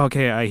 he was like, oh,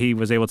 okay, he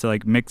was able to,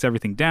 like, mix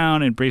everything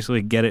down and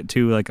basically get it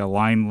to, like, a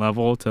line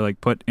level to,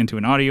 like, put into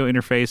an audio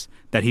interface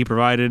that he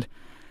provided.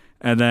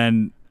 And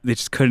then they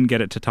just couldn't get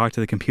it to talk to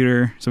the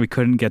computer, so we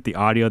couldn't get the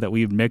audio that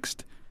we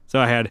mixed. So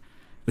I had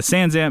the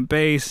SansAmp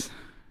bass,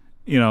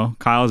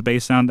 Kyle's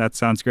bass sound, that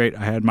sounds great.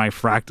 I had my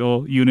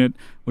Fractal unit,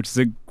 which is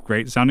a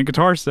great sounding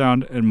guitar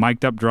sound, and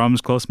mic'd up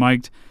drums, close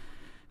mic'd.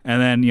 And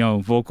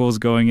then, vocals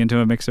going into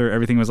a mixer.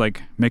 Everything was,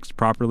 like, mixed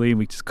properly.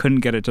 We just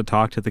couldn't get it to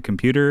talk to the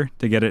computer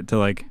to get it to,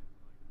 like,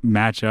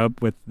 match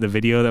up with the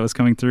video that was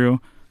coming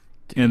through.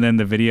 And then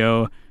the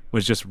video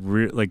was just,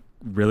 really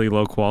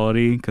low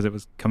quality because it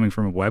was coming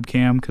from a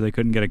webcam because they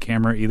couldn't get a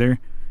camera either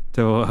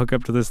to hook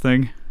up to this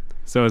thing.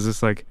 So it was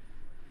just, like,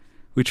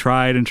 we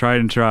tried and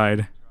tried and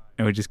tried,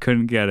 and we just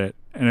couldn't get it.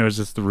 And it was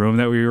just the room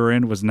that we were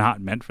in was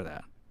not meant for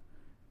that.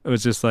 It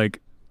was just,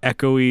 like,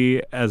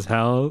 echoey as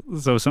hell.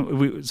 So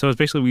it's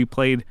basically we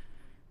played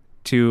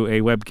to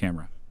a web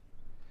camera.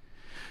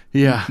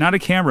 Yeah. Not a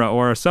camera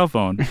or a cell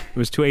phone. It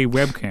was to a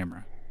web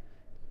camera.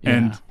 Yeah.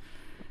 And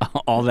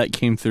all that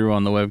came through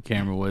on the web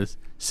camera was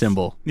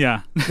symbol.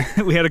 Yeah.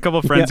 We had a couple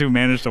of friends who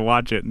managed to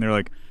watch it, and they're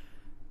like,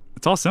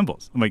 it's all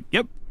symbols. I'm like,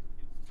 yep.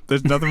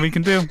 There's nothing we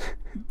can do.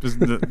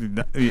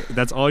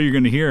 That's all you're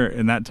going to hear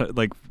in that,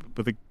 like,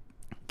 with a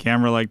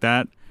camera like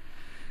that.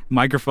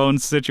 Microphone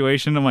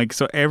situation. I'm like,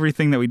 so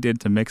everything that we did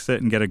to mix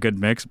it and get a good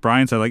mix,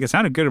 Brian said, like, it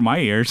sounded good in my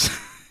ears.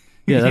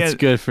 Yeah, that's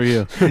good for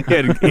you. He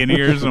had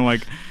in-ears, and I'm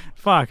like,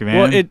 fuck,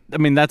 man.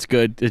 Well, that's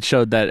good. It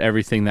showed that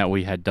everything that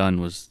we had done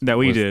was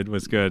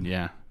good.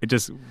 Yeah. It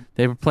just,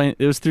 they were playing,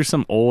 it was through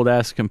some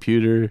old-ass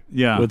computer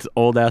with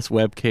old-ass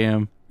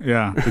webcam.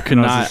 Yeah. We could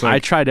not, I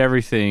tried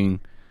everything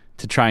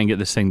to try and get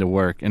this thing to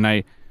work, and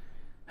I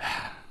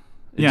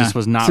just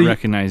was not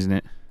recognizing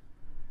it.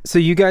 So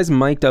you guys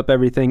mic'd up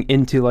everything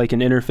into, like,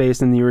 an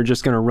interface, and you were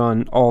just going to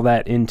run all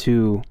that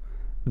into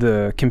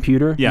the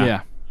computer?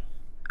 Yeah.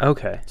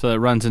 Okay. So that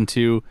runs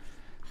into,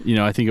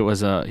 I think it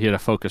was he had a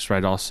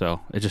Focusrite also.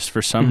 It just,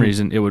 for some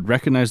reason, it would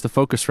recognize the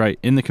Focusrite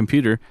in the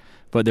computer,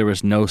 but there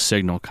was no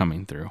signal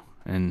coming through.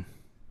 And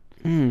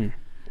it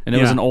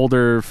was an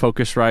older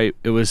Focusrite.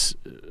 It was...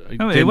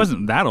 it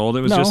wasn't that old.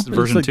 It was just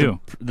version 2.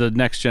 The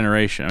next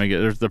generation. I mean,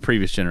 there's the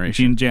previous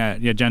generation.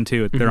 Gen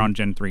 2. They're on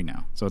Gen 3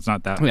 now. So it's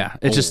not that Yeah,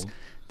 it's old. just...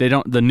 They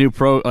don't, the new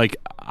Pro, like,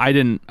 I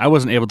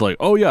wasn't able to, like,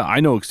 oh yeah, I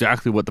know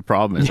exactly what the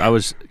problem is.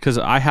 Because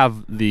I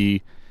have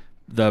the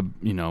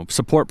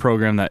support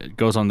program that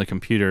goes on the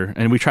computer,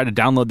 and we tried to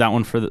download that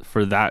one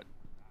for that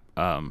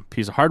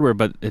piece of hardware,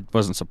 but it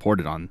wasn't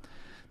supported on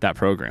that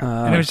program.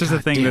 And it was just a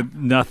thing that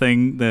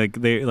nothing, they're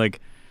like,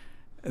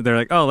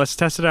 oh, let's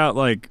test it out,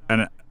 like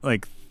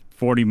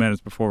 40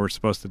 minutes before we're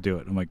supposed to do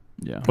it. I'm like,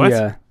 what?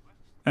 Yeah.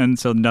 And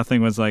so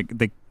nothing was like,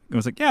 it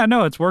was like, yeah,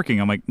 no, it's working.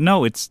 I'm like,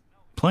 no, it's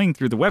playing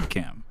through the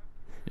webcam.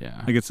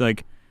 Yeah. Like, it's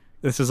like,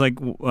 this is like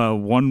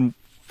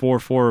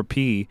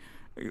 144p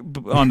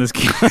on this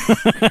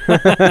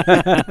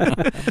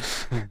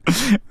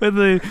with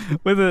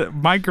the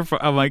microphone.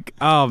 I'm like,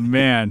 oh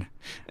man.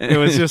 It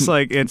was just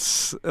like,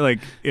 it's like,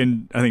 I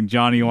think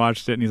Johnny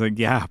watched it and he's like,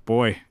 yeah,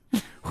 boy.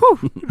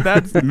 Whew,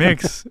 that's the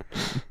mix.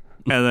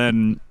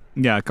 And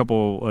then, a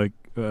couple, like,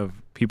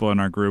 people in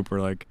our group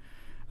were like,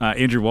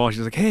 Andrew Walsh,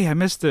 he's like, hey, I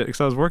missed it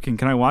because I was working.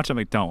 Can I watch it? I'm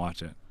like, don't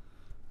watch it.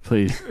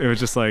 Please. It was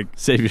just like,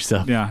 save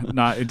yourself. Yeah,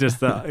 it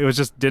just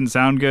didn't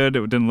sound good.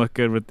 It didn't look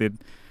good with the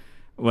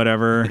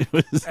whatever.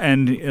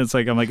 And it's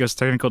like, I'm like, it's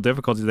technical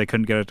difficulties. They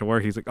couldn't get it to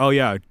work. He's like, oh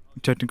yeah,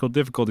 technical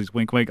difficulties.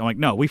 Wink, wink. I'm like,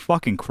 no, we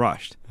fucking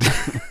crushed.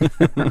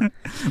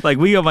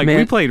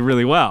 We played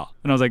really well.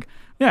 And I was like,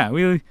 yeah,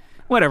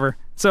 whatever.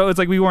 So it's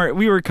like we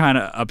were kind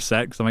of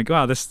upset because I'm like,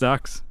 wow, this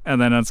sucks. And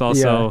then it's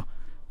also,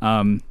 but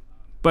I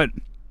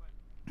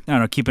don't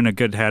know, keeping a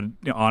good head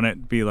on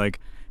it. Be like,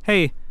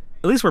 hey,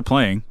 at least we're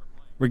playing.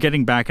 We're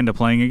getting back into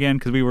playing again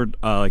because we were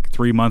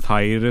 3-month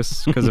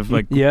hiatus because of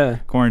like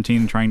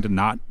quarantine, trying to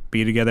not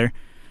be together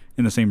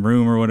in the same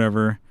room or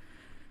whatever.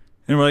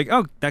 And we're like,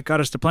 oh, that got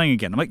us to playing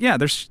again. I'm like, yeah,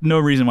 there's no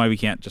reason why we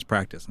can't just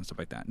practice and stuff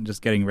like that and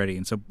just getting ready.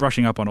 And so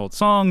brushing up on old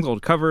songs,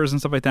 old covers and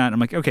stuff like that. And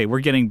I'm like, okay, we're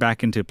getting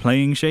back into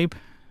playing shape.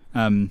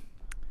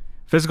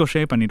 Physical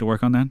shape, I need to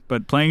work on that.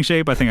 But playing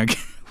shape, I think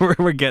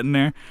we're getting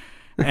there.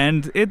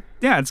 And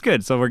it's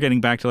good. So we're getting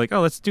back to like,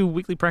 oh, let's do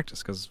weekly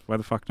practice because why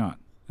the fuck not?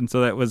 And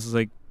so that was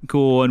like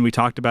cool. And we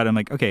talked about it. I'm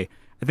like, okay,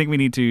 I think we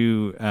need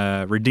to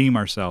redeem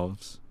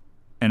ourselves.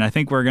 And I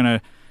think we're going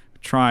to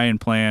try and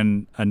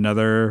plan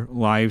another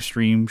live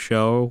stream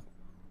show,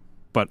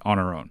 but on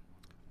our own.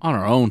 On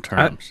our own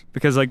terms.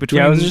 Because like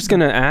between... Yeah, I was just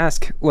going to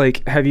ask,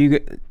 like, do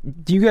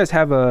you guys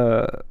have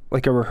a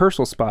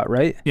rehearsal spot,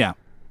 right? Yeah.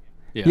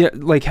 Yeah.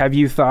 Like, have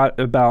you thought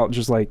about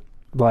just like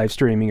live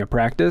streaming a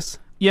practice?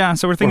 Yeah,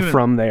 so we're thinking...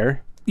 from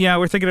there? Yeah,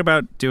 we're thinking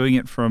about doing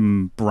it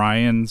from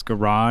Brian's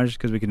garage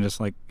because we can just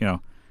like,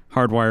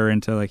 hardwire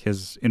into like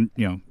his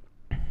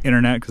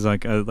internet because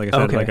like I said,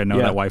 Okay, like I know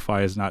yeah. that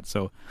Wi-Fi is not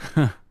so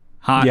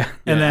hot. Yeah.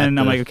 And then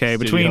at I'm the like, okay, studio.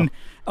 between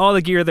all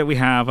the gear that we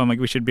have, I'm like,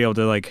 we should be able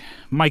to like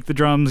mic the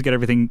drums, get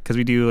everything, because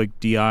we do like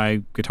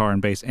DI, guitar,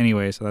 and bass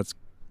anyway, so that's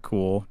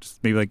cool.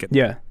 Just maybe like get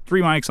Yeah.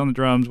 3 mics on the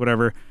drums,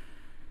 whatever.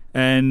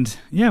 And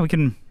yeah, we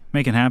can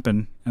make it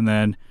happen. And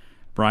then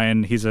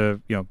Brian, he's a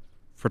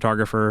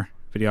photographer,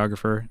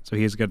 videographer, so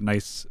he's got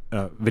nice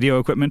video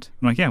equipment.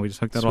 I'm like, yeah, we just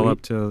hook that all Sweet.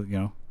 up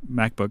to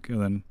MacBook,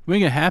 and then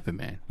Make it happen,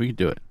 man. We can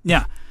do it.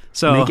 yeah.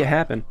 So Make it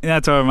happen.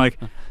 that's why I'm like,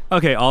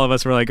 okay, all of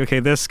us were like, okay,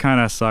 this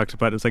kind of sucked,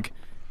 but it's like,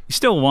 you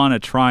still want to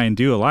try and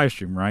do a live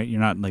stream, right? You're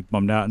not like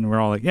bummed out, and we're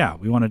all like, yeah,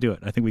 we want to do it.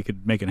 I think we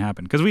could make it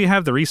happen because we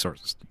have the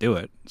resources to do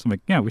it. So I'm like,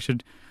 yeah, we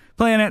should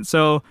plan it.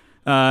 So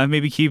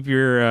maybe keep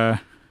your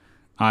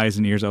eyes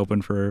and ears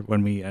open for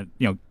when we,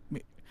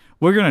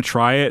 we're going to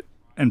try it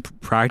and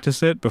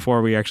practice it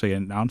before we actually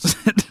announce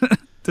it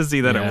to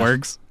see that it Yeah.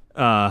 works.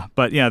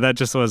 But yeah, that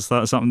just was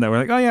something that we're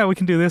like, oh yeah, we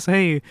can do this.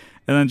 Hey.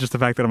 And then just the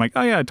fact that I'm like,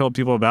 oh yeah, I told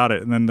people about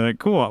it. And then they're like,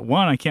 cool.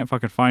 One, I can't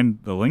fucking find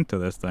the link to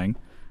this thing.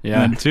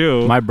 Yeah. And then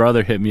two, My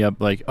brother hit me up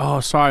like,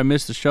 "Oh, sorry, I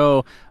missed the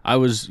show. I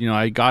was,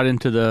 I got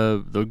into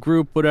the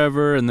group,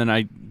 whatever, and then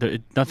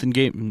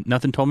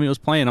nothing told me it was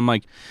playing." I'm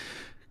like,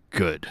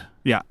 "Good,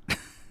 yeah.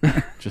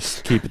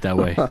 just keep it that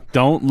way.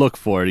 Don't look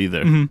for it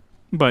either." Mhm.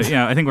 But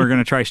yeah, I think we're going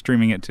to try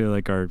streaming it to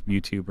like our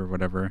YouTube or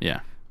whatever.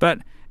 Yeah, But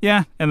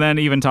yeah, and then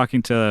even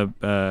talking to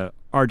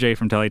RJ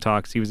from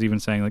Teletalks, he was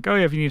even saying like, oh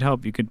yeah, if you need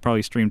help, you could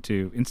probably stream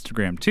to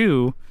Instagram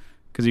too,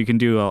 because you can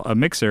do a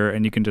mixer,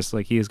 and you can just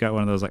like, he's got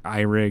one of those like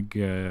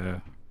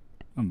iRig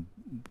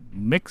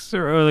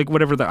mixer or like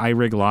whatever the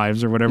iRig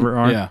lives or whatever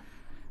are. yeah.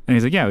 And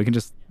he's like, yeah, we can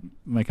just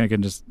like, I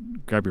can just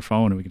grab your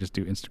phone and we can just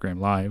do Instagram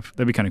live.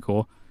 That'd be kind of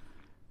cool.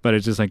 But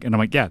it's just like, and I'm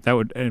like, yeah, that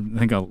would, I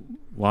think a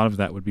lot of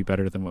that would be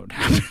better than what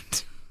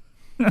happened.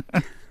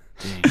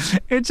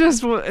 It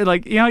just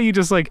like, you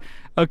just like,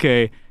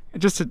 okay,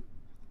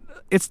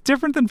 it's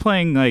different than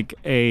playing like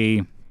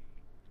I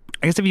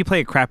guess if you play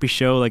a crappy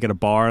show like at a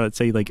bar, let's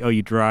say like, oh,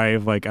 you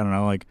drive like, I don't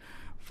know, like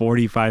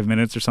 45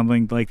 minutes or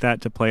something like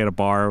that to play at a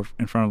bar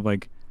in front of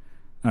like,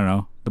 I don't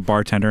know, the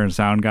bartender and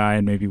sound guy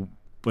and maybe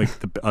like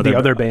the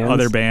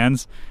other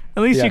bands.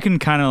 At least Yeah. you can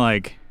kind of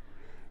like,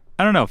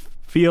 I don't know,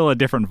 feel a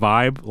different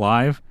vibe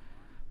live.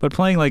 But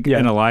playing like Yeah.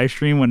 in a live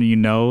stream when you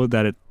know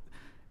that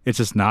it's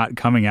just not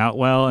coming out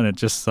well and it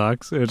just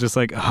sucks. It was just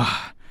like,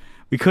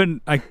 we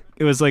couldn't.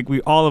 It was like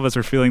all of us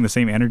are feeling the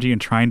same energy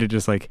and trying to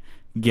just like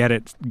get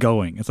it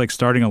going. It's like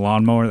starting a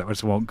lawnmower that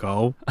just won't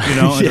go.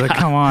 It's like,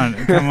 come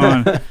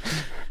on.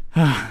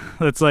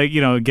 Let's like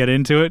get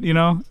into it.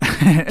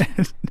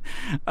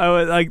 I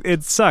was like,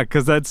 it sucked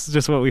because that's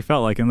just what we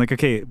felt like. And like,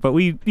 okay, but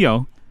we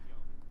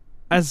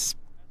as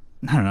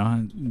I don't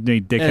know,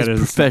 dickhead As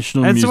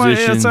professional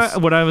musicians. That's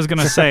what I was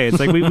gonna say. It's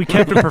like we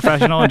kept it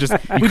professional and just You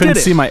we couldn't did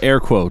it. see my air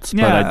quotes,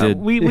 but I did.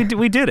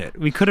 We did it.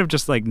 We could have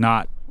just like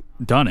not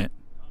done it.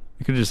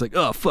 We could have just like,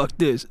 oh fuck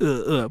this,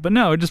 but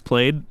no, we just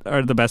played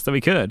the best that we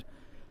could.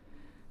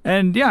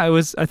 And yeah, it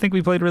was. I think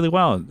we played really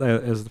well.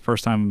 It was the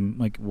first time,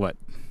 like what,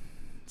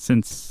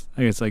 since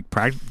I guess like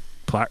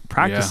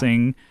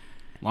practicing.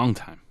 Long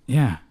time.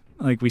 Yeah,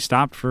 like we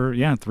stopped for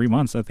 3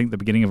 months. I think the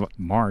beginning of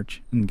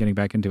March and getting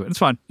back into it. It's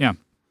fun. Yeah.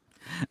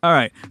 All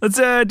right, let's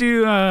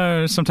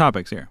do some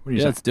topics here. What do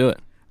you say? Let's do it.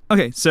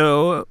 Okay,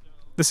 so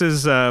this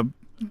is kind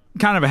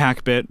of a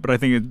hack bit, but I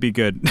think it'd be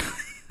good.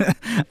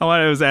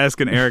 I was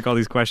asking Eric all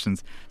these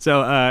questions.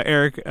 So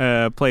Eric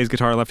plays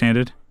guitar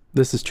left-handed,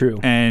 This is true.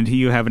 and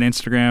you have an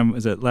Instagram.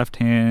 Is it Left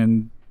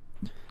Hand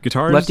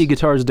Guitars? Lefty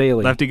Guitars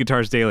Daily. Lefty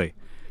Guitars Daily.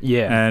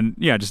 Yeah. And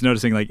yeah, just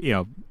noticing like,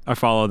 I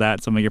follow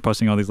that. So you're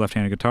posting all these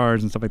left-handed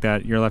guitars and stuff like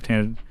that. You're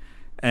left-handed.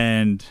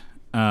 And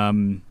so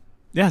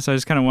I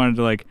just kind of wanted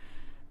to like,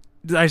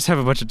 I just have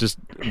a bunch of just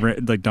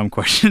like dumb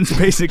questions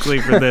basically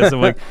for this.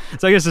 I'm like,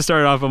 so I guess to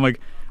start off, I'm like,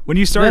 when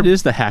you start, That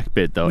is the hack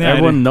bit, though. Yeah,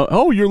 Everyone knows.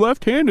 Oh, you're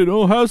left-handed.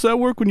 Oh, how's that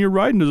work when you're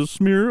riding as a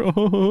smear?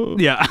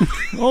 yeah,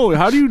 Oh,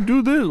 how do you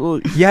do this? Well,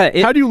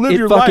 yeah. how do you live it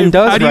your fucking life?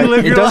 Does how do you right.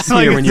 live it your does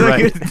life? smear when you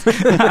Like,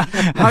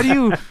 write. how do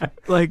you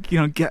like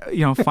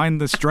get find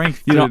the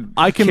strength to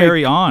I can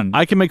carry on?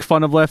 I can make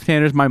fun of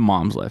left-handers. My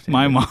mom's left-handed.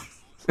 My mom.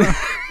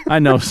 I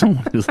know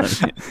someone who's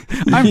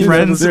left-handed. I'm You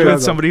friends know,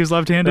 with somebody who's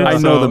left-handed. I so-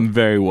 know them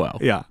very well.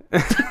 Yeah,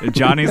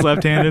 Johnny's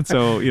left-handed,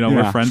 so we're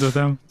Yeah. friends with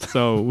him.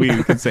 So we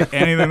can say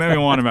anything that we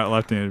want about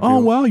left-handed. Oh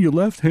people. wow, you're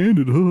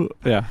left-handed. Huh.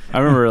 Yeah, I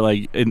remember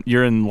like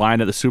you're in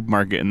line at the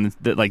supermarket, and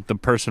the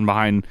person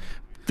behind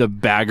the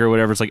bag or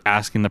whatever is like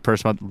asking the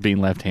person about being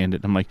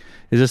left-handed. I'm like,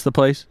 is this the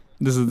place?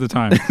 This is the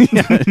time.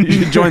 Yeah, you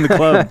should join the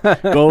club.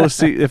 Go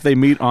see if they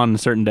meet on a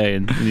certain day,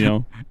 and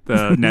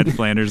The Ned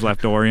Flanders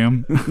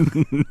leftorium.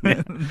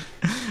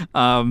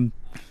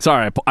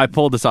 Sorry, I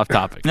pulled this off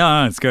topic.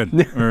 No, it's good.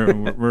 We're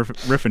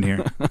riffing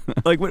here.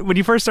 Like when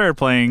you first started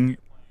playing,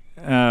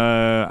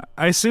 I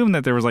assume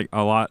that there was like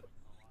a lot,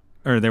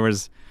 or there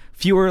was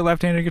fewer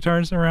left-handed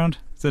guitars around.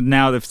 So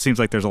now it seems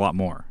like there's a lot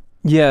more.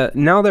 Yeah,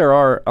 now there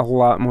are a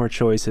lot more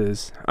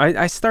choices.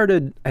 I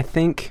started, I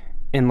think,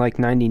 in like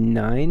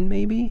 99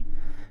 maybe,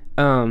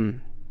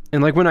 And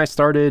like when I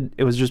started,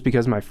 it was just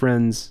because my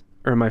friends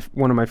or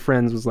one of my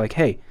friends was like,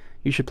 "Hey,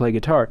 you should play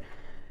guitar,"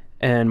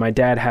 and my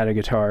dad had a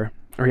guitar,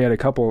 or he had a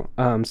couple.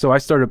 So I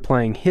started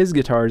playing his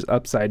guitars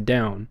upside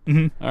down.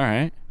 Mm-hmm. All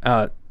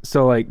right.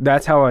 So like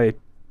that's how I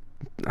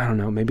don't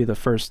know, maybe the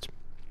first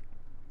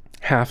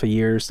half a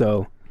year or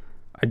so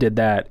I did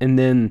that, and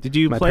then Did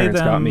you my play parents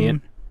them got me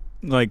in.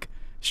 like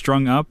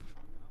strung up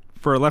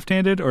for a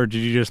left-handed, or did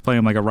you just play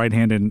them like a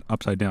right-handed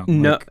upside down?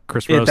 No, like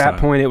Chris Rowe at that style?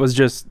 point it was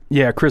just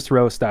Chris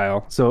Rowe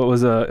style. So it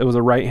was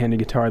a right-handed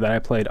guitar that I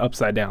played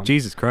upside down.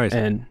 Jesus Christ,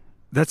 And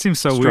that seems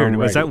so strung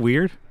weird. Is right. that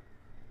weird?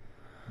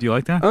 Do you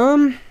like that?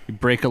 You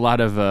break a lot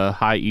of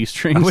high E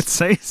strings. I would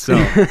say so.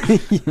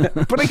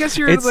 But I guess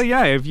you're It's- like,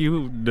 if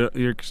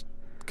your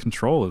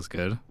control is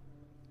good.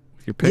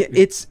 Your pick,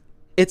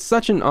 it's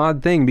such an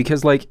odd thing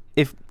because like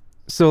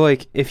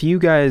if you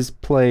guys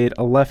played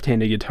a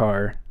left-handed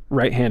guitar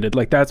right-handed,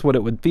 like that's what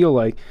it would feel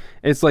like.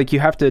 It's like you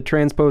have to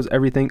transpose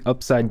everything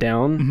upside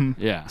down. Mhm.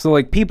 Yeah. So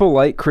like people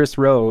like Chris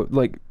Rowe,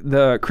 like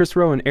the Chris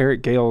Rowe and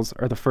Eric Gales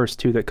are the first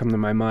two that come to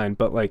my mind,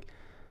 but like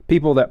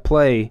people that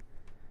play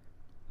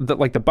the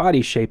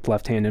body shaped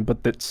left-handed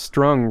but that's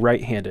strung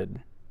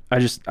right-handed,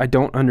 I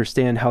don't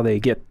understand how they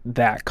get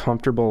that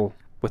comfortable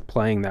with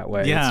playing that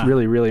way. Yeah. It's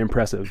really, really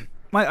impressive.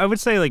 I would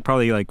say like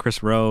probably like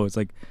Chris Rowe. It's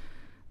like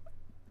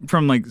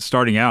from like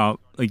starting out,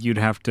 like you'd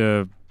have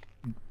to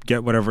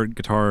get whatever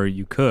guitar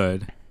you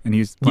could, and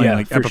he's playing Yeah,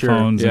 like for sure.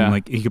 Epiphones, Yeah. and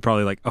like he could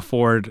probably like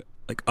afford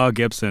like a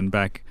Gibson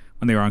back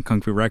when they were on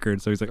Kung Fu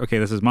Records. So he's like, okay,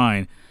 this is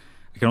mine.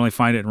 I can only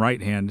find it in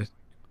right hand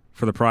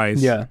for the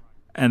price. Yeah.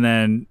 And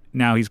then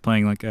now he's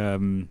playing like I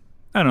don't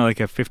know, like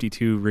a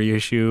 52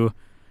 reissue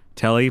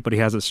Telly, but he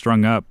has it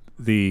strung up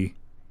the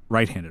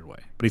right-handed way.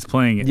 But he's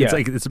playing it. Yeah. It's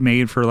like it's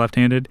made for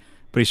left-handed,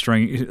 but he's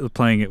playing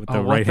it with the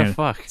Oh, what right the hand.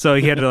 fuck? So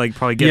he had to like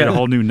probably get Yeah. a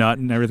whole new nut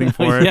and everything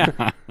for it.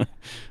 Yeah.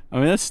 I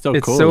mean, that's still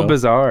It's cool. so though.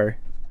 bizarre.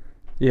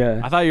 Yeah.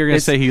 I thought you were gonna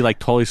It's- say he like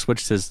totally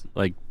switched his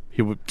like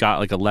got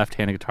like a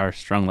left-handed guitar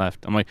strung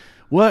left. I'm like,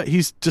 what?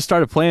 He's just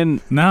started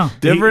playing. No,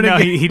 Different He, no,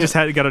 again. he just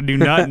got a new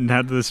nut and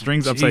had the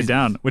strings upside Jesus.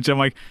 down, which I'm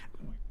like,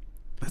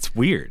 that's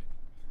weird.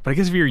 But I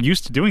guess if you're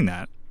used to doing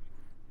that,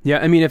 Yeah,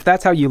 I mean, if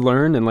that's how you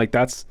learn and like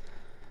that's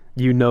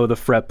the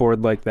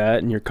fretboard like that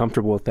and you're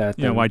comfortable with that,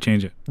 yeah, then why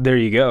change it? there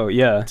you go.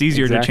 Yeah, It's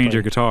easier to change exactly.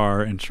 your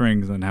guitar and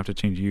strings than have to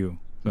change you.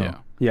 So. Yeah.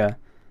 Yeah,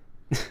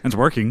 It's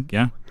working,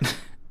 yeah,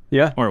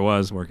 yeah, or it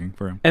was working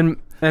for him.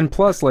 and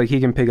plus, like he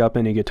can pick up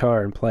any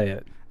guitar and play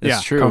it It's Yeah.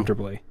 true.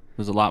 comfortably.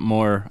 There's a lot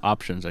more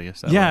options, I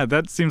guess. That Yeah, way.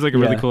 that seems like a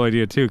really Yeah. cool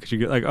idea too, because you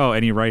get like, oh,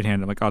 any right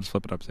hand, I'm like, I'll just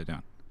flip it upside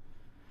down.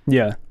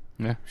 Yeah,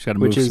 Yeah. Just got to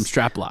move Which some is-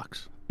 strap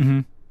locks.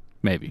 Mm-hmm.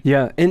 Maybe.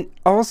 yeah, and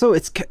also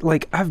it's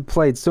like I've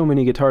played so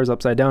many guitars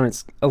upside down.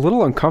 It's a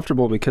little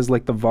uncomfortable because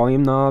like the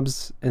volume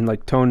knobs and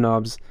like tone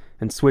knobs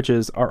and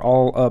switches are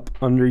all up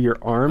under your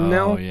arm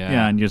now. Oh yeah.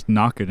 Yeah, and you're just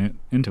knocking it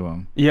into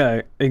them.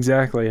 Yeah,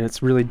 exactly. And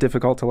it's really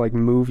difficult to like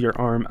move your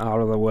arm out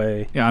of the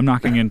way. Yeah, I'm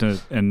knocking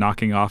into and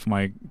knocking off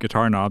my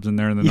guitar knobs, and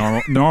they're in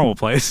the normal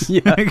place.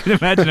 Yeah. I can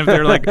imagine if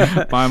they're like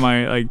by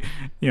my like,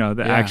 the Yeah,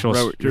 actual.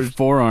 right, your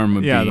forearm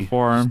would Yeah, be the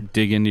forearm. just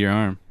dig into your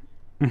arm.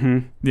 Mm-hmm.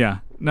 Yeah,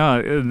 no,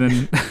 and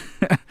then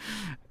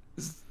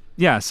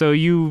yeah. So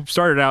you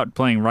started out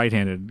playing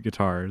right-handed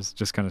guitars,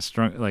 just kind of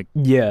strung like,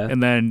 Yeah.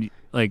 and then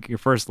like your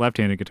first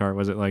left-handed guitar,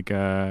 was it like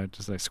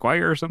just like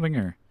Squire or something,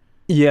 or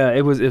Yeah,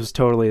 it was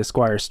totally a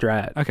Squire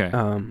Strat. Okay.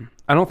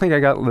 I don't think I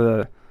got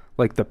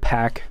the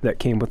pack that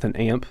came with an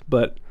amp,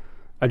 but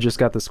I just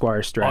got the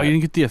Squire Strat. Oh, you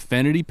didn't get the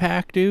Affinity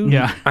pack, dude?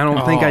 yeah? I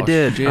don't think I Oh,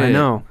 did. I shit.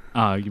 know.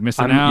 You're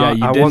missing I'm- out. Yeah,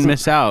 you I did wasn't-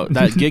 miss out.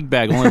 That gig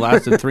bag only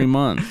lasted 3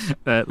 months.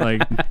 that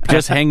like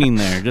Just hanging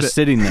there, just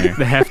sitting there.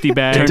 the hefty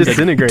bag. Turned to-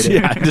 Disintegrated.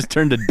 Yeah, it just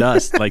turned to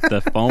dust, like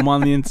the foam on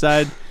the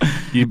inside.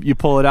 You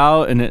pull it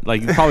out, and it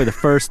like probably the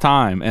first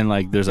time, and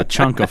like there's a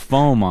chunk of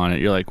foam on it.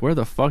 You're like, where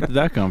the fuck did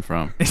that come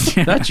from?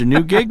 That's your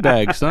new gig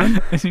bag,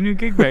 son. It's a new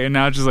gig bag, and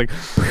now it's just like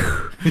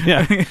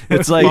Yeah,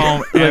 it's like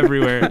foam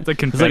everywhere. It's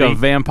like it's confetti. like a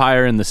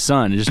vampire in the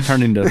sun. It just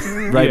turned into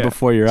right Yeah.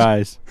 before your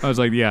eyes. I was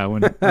like, yeah,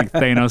 when like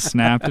Thanos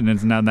snapped, and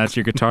it's now that's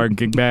your guitar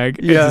gig bag.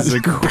 Yeah. It's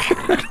just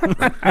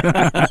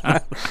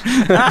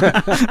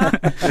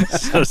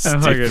So like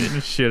stupid.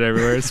 fucking shit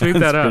everywhere. Sweep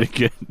that That's up.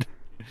 pretty good.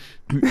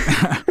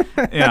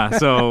 Yeah.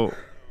 So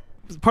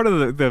part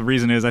of the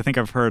reason is I think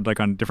I've heard like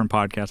on different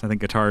podcasts. I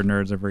think guitar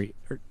nerds are very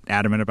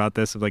adamant about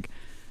this. Of like,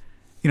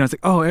 it's like,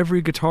 oh,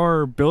 every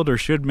guitar builder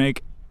should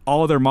make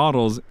all their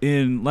models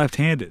in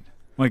left-handed.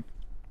 Like,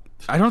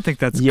 I don't think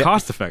that's Yeah.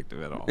 cost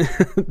effective at all.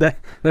 that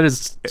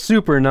is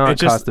super not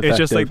cost effective. It's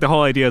just like the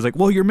whole idea is like,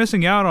 well, you're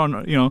missing out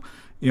on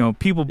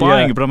people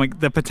buying Yeah. it, but I'm like,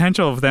 the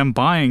potential of them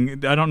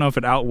buying, I don't know if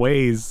it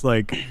outweighs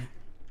like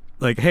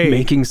hey,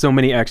 making so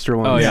many extra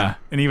ones. oh yeah,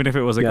 and even if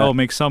it was like, Yeah. oh,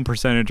 make some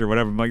percentage or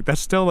whatever, I'm like, that's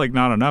still like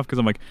not enough, because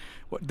I'm like,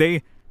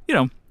 they,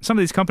 some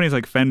of these companies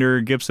like Fender,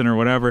 Gibson, or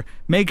whatever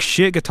make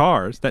shit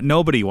guitars that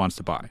nobody wants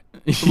to buy,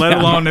 let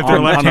alone if they're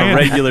on a left-handed.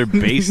 regular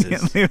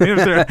basis.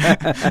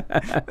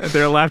 if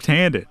they're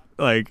left-handed.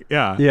 Like,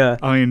 yeah. Yeah.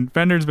 I mean,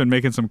 Fender's been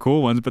making some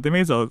cool ones, but they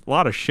made a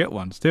lot of shit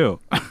ones too.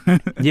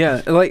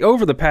 Yeah, like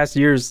over the past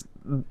years,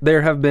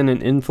 there have been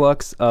an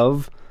influx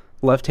of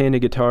left-handed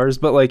guitars,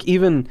 but like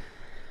even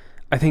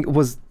I think it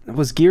was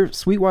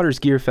Sweetwater's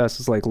Gear Fest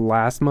was like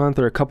last month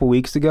or a couple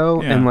weeks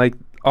ago, Yeah. and like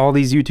all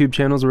these YouTube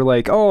channels were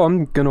like, oh,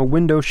 I'm gonna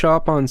window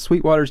shop on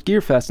Sweetwater's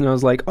Gear Fest, and I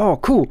was like, oh,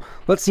 cool,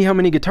 let's see how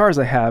many guitars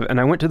I have, and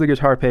I went to the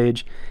guitar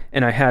page,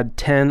 and I had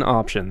 10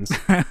 options.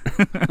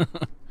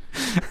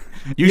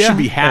 You should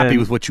be happy and-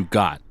 with what you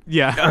got.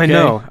 Yeah. I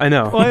know.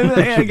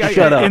 Well,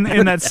 Shut up.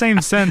 In that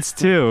same sense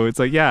too, it's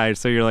like, yeah.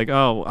 So you're like,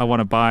 oh, I want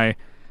to buy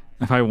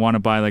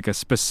like a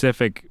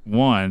specific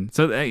one.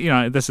 So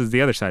this is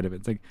the other side of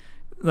it. It's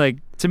like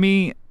to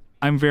me,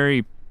 I'm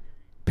very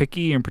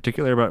picky in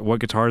particular about what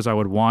guitars I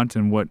would want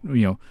and what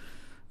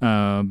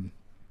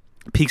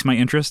piques my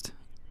interest.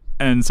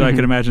 And so I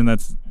could imagine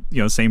that's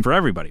same for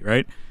everybody,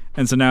 right?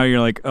 And so now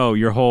you're like, oh,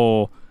 your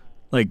whole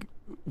like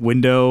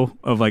window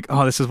of like,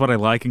 oh, this is what I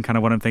like and kind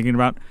of what I'm thinking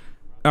about.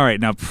 All right,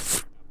 now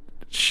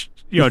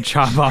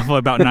chop off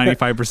about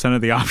 95%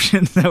 of the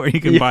options that where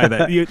you can buy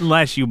that,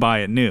 unless you buy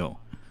it new.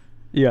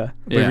 Yeah.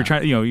 But if you're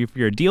trying, if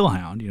you're a deal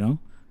hound, you're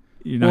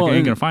not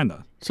going to find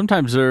those.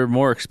 Sometimes they're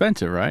more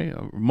expensive, right?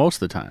 Most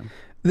of the time.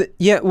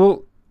 Yeah,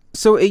 well,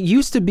 so it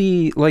used to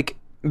be like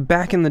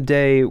back in the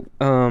day,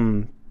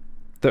 the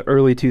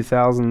early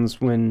 2000s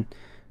when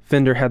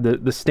Fender had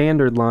the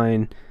standard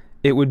line,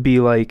 it would be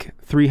like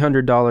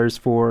 $300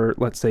 for,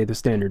 let's say, the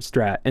standard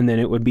Strat, and then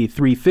it would be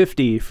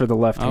 $350 for the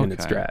left-handed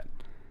Okay.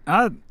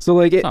 Strat. So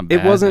like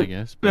it wasn't. I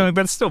guess, But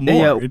it's still more.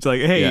 Yeah. It's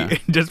like, hey, Yeah.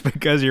 just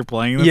because you're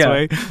playing this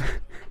way,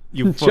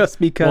 you just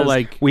because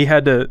like- we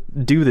had to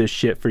do this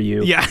shit for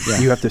you, Yeah.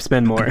 you have to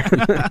spend more.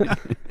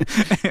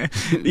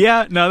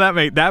 yeah, no,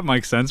 that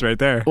makes sense right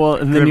there. Well,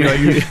 and then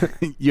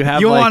you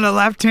have you like, want a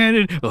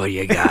left-handed? Oh,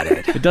 you got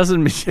it. it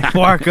doesn't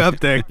Bark up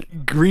the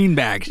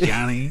greenbacks,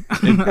 Johnny.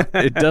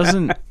 it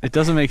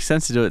doesn't make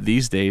sense to do it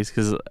these days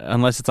because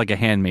unless it's like a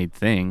handmade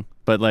thing.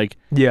 But like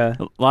Yeah.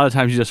 a lot of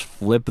times you just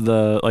flip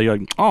you're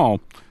like, oh,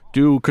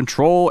 do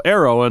control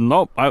arrow and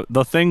nope,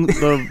 the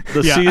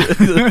Yeah.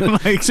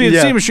 Like,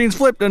 CNC machine's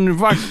flipped and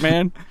fuck,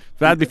 man,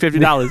 that'd be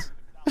 $50.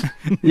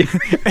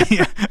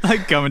 yeah,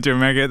 like Coming to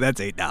America,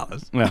 that's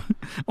 $8. Yeah,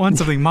 Want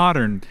something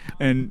modern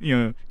and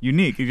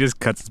unique? He just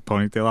cuts his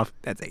ponytail off.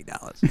 That's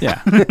 $8.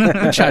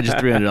 yeah, charges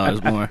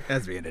 $300 more.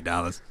 That's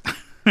 $300.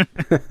 I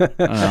don't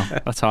know.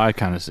 That's how I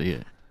kind of see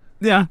it.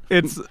 Yeah,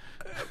 it's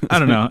I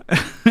don't know.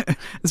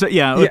 So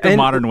like the and-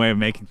 modern way of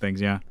making things.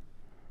 Yeah,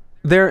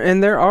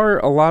 There are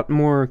a lot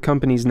more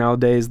companies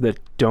nowadays that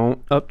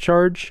don't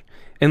upcharge,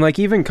 and like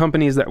even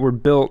companies that were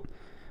built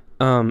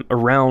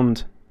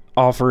around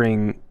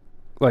offering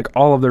like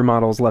all of their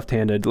models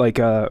left-handed, like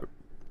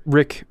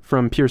Rick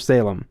from Pure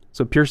Salem.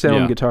 So Pure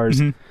Salem Yeah.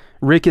 Guitars,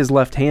 Rick is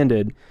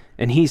left-handed,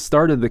 and he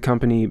started the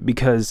company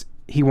because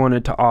he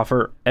wanted to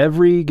offer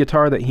every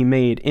guitar that he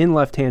made in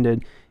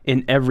left-handed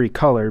in every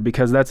color,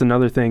 because that's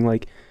another thing.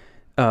 Like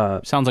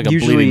Sounds like a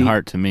usually- bleeding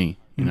heart to me.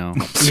 Yeah.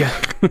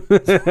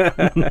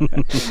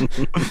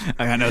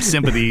 I got no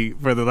sympathy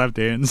for the left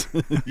hands,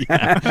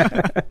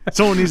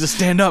 Someone needs to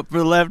stand up for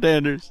the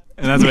left-handers.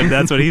 and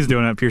that's what he's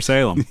doing at Pure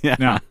Salem.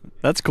 Yeah,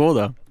 that's cool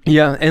though.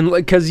 Yeah, and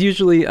like, cause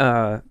usually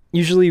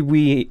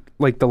we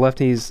like the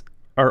lefties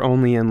are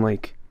only in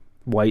like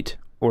white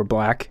or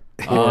black.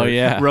 Oh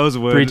yeah,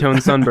 Rosewood,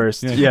 Three-tone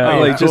sunburst. Yeah, Oh,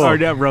 like just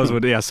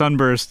Rosewood. Yeah,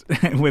 sunburst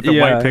with the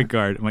Yeah. white pick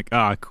guard. I'm like,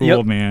 cool,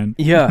 Yep. man.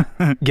 yeah.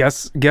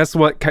 Guess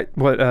what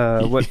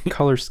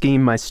color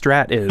scheme my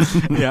Strat is?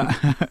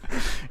 Yeah,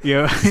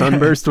 yeah,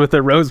 Sunburst with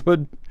a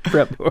rosewood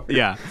fretboard.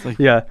 yeah.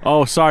 Yeah.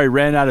 Oh, sorry,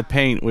 ran out of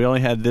paint. We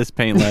only had this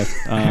paint left.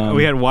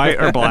 We had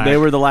white or black. They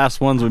were the last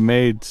ones we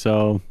made,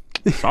 so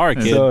sorry,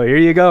 kid. So here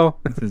you go.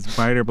 This is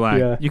white or black.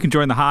 Yeah. You can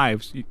join the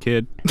hives, you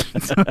kid.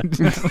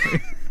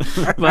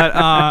 But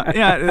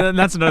yeah,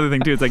 that's another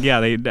thing too. It's like,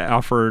 they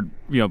offer,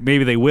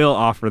 maybe they will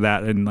offer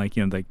that in like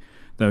like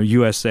the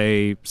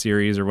USA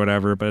series or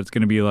whatever, but it's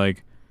going to be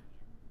like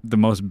the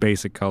most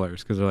basic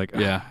colors because they're like,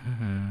 Yeah.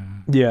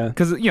 Yeah.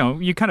 because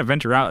you kind of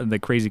venture out in the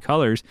crazy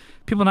colors,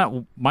 people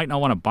might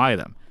not want to buy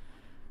them.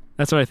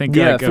 That's what I think.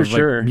 Yeah, like, for of, like,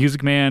 sure.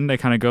 Music Man, they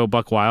kind of go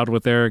buck wild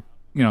with their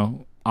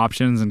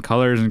options and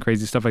colors and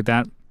crazy stuff like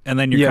that, and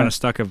then you're Yeah. kind of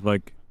stuck of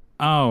like,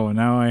 oh,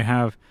 now I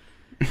have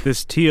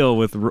this teal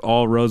with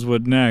all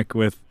rosewood neck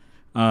with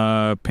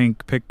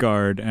pink pick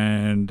guard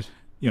and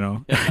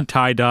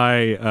tie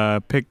dye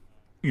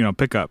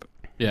pickup.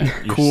 Yeah,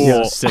 you're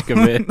Cool. so sick of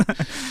it.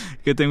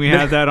 Good thing we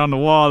had that on the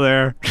wall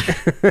there.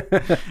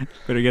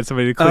 Better get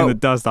somebody to clean the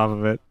dust off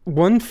of it.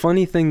 One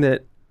funny thing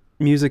that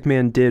Music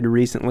Man did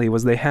recently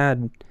was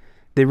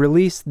they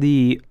released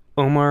the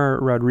Omar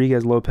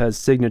Rodriguez Lopez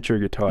signature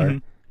guitar,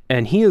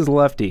 and he is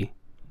lefty,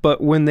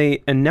 but when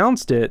they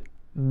announced it,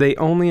 they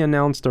only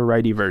announced a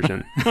righty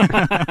version.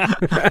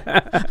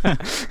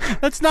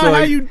 That's not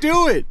how you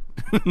do it.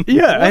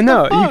 Yeah, I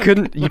know.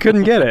 You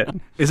couldn't get it.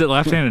 Is it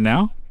left-handed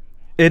now?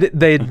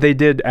 They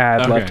did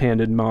add Okay.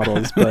 left-handed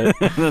models, but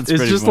That's it's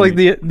pretty just funny.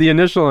 like the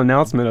initial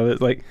announcement of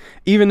it. Like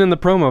even in the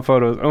promo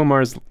photos,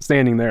 Omar's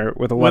standing there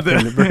with a With the-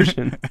 left-handed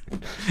version.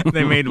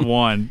 They made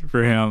one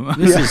for him.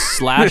 This is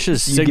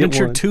Slash's You get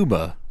signature one.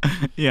 tuba.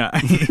 Yeah.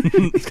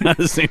 It's kind of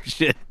the same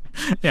shit.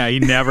 Yeah, he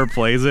never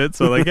plays it.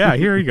 So like, yeah,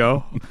 here you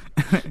go.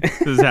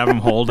 Just have him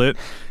hold it.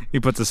 He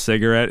puts a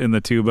cigarette in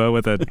the tuba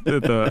with a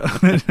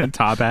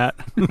top hat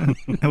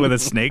with a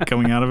snake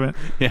coming out of it.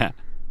 Yeah.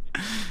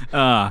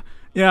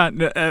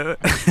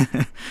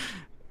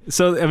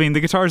 So I mean, the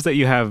guitars that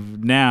you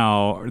have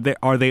now,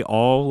 are they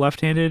all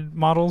left-handed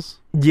models?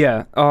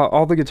 Yeah,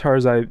 all the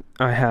guitars I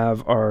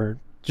have are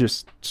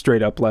just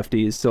straight up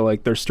lefties. So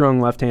like they're strung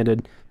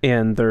left-handed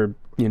and they're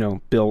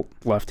built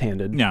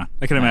left-handed. Yeah,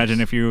 I can Nice.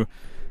 imagine if you,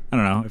 I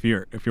don't know, if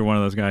you're one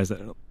of those guys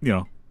that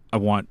I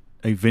want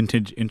a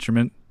vintage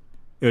instrument,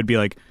 it would be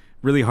like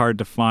really hard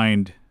to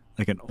find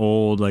like an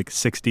old like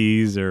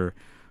 60s or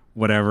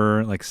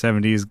whatever, like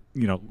 70s,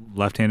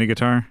 left-handed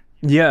guitar.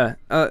 Yeah.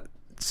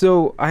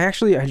 So I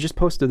just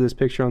posted this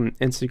picture on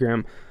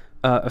Instagram.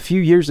 A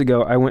few years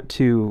ago, I went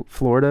to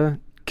Florida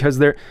because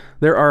there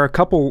are a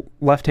couple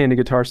left-handed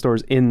guitar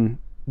stores in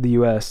the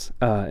U.S.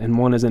 And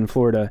one is in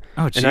Florida.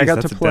 Oh, geez, and I got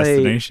that's to a play.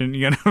 destination.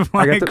 You gotta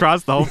fly got to-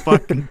 across the whole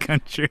fucking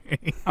country.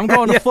 I'm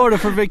going to Florida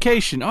for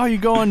vacation. Oh, you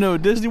going to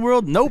Disney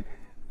World? Nope.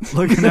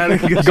 Looking at a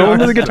guitar, Going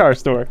to the guitar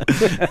store.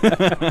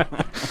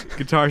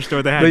 guitar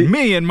store that had They-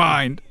 me in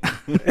mind.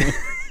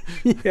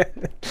 Yeah.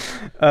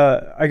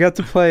 I got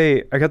to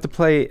play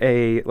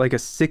a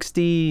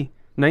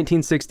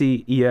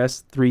 1960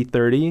 ES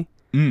 330.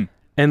 Mm.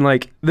 And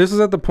like this is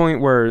at the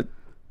point where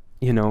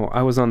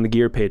I was on the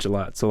gear page a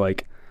lot, so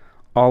like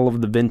all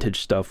of the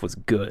vintage stuff was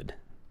good.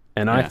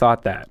 And I Yeah.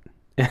 thought that.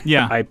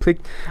 Yeah. I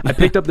picked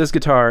up this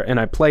guitar and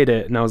I played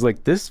it and I was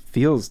like, this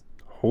feels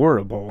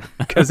horrible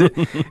because it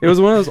was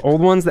one of those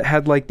old ones that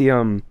had like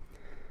the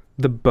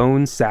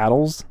bone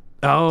saddles.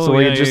 Oh, So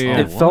like yeah, it just yeah,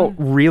 yeah. it felt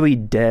really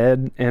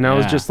dead, and I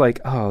was Yeah. just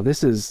like, oh,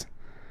 this is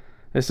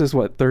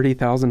what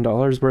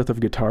 $30,000 worth of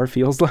guitar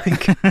feels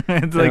like. It's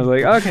And I was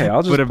like, okay,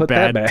 I'll just put a put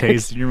bad that back.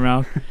 taste in your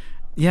mouth.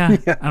 Yeah,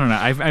 I don't know.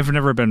 I've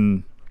never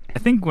been. I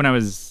think when I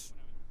was,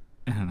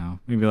 I don't know,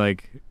 maybe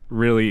like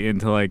really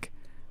into like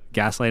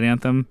Gaslight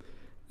Anthem,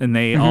 and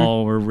they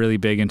all were really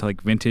big into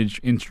like vintage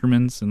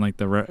instruments and like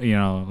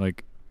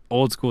like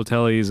old school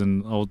tellies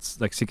and old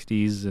like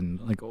 60s and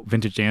like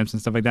vintage amps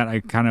and stuff like that. I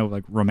kind of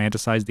like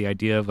romanticized the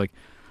idea of like,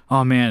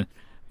 oh man,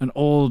 an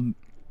old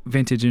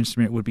vintage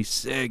instrument would be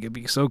sick. It'd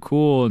be so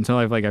cool until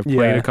I've played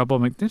Yeah. a couple.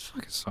 I'm like, this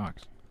fucking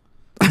sucks.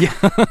 Yeah.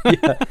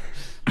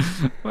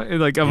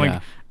 Like I'm Yeah.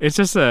 like, it's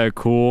just a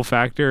cool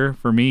factor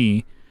for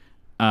me.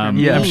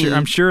 Yeah.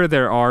 I'm sure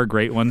there are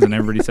great ones, and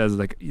everybody says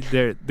like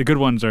the good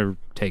ones are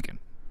taken.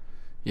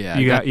 Yeah.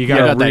 You got you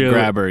gotta got that really-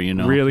 grabber,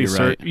 Really You're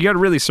search. right. You got to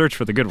really search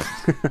for the good ones.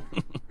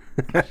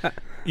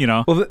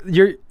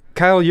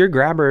 Well, your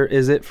grabber,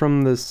 is it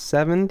from the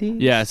 70s?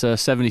 Yeah, it's a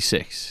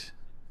 76.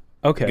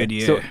 Okay. Good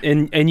year. So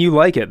and you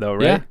like it though,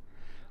 right?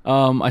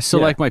 Yeah. I still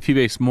Yeah. like my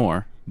P-Bass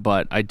more,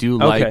 but I do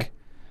Okay. like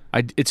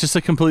it's just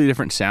a completely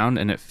different sound,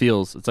 and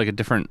it's like a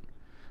different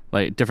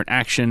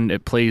action.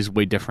 It plays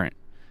way different.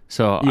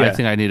 So I Yeah.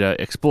 think I need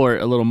to explore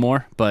it a little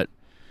more, but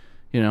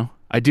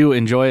I do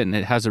enjoy it, and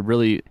it has a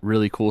really,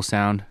 really cool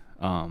sound.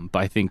 But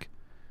I think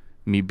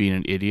me being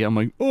an idiot, I'm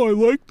like, oh, I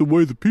like the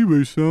way the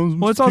P-Bass sounds.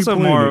 Well, it's Keep also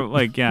playing more it.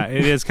 like, yeah,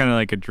 it is kind of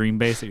like a dream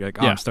bass that you're like,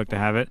 oh, Yeah. I'm stoked to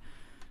have it.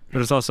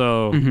 But it's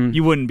also, Mhm.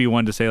 you wouldn't be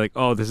one to say like,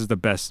 oh, this is the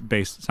best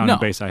sounding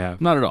bass I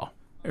have. Not at all.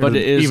 Or But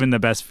it is even the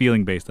best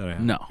feeling bass that I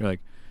have. No. You're like,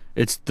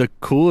 It's the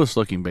coolest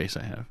looking bass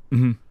I have,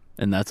 mhm.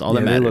 and that's all Yeah,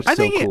 that they matters. look I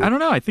so think cool. I don't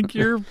know. I think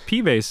your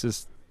P bass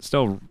is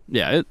still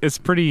Yeah, it's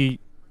pretty.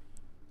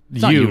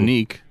 it's not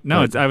unique. No,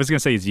 but- it's, I was gonna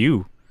say it's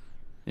you,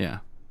 yeah.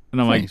 and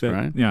I'm Thanks, like,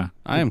 Brian. yeah,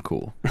 I am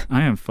cool.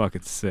 I am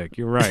fucking sick.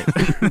 You're right.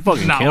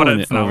 Fucking not killing what it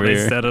it's not over what they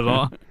here. said at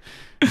all.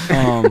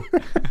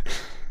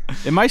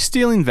 Am I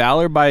stealing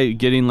valor by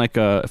getting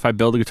if I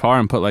build a guitar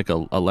and put like a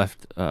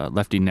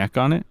lefty neck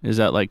on it? Is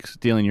that like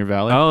stealing your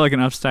valor? Oh, like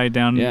an upside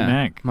down yeah.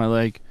 neck. Am I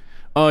like,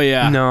 oh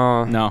yeah.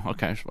 No. No.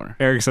 Okay, I just wonder.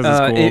 Eric says it's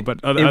cool, It, but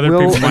it other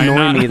will people might annoy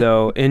not. me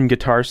though in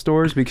guitar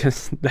stores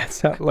because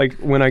that's how, like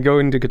when I go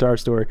into guitar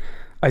store,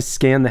 I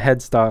scan the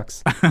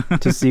headstocks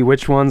to see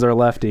which ones are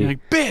lefty. You're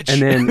like, bitch.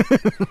 And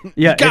then,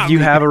 yeah, got if you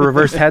me. have a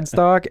reverse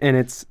headstock and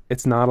it's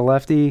not a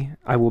lefty,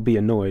 I will be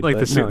annoyed. Like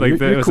but the no, like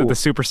you're was cool. it the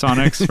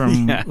Supersonics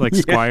from Yeah. like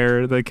Yeah.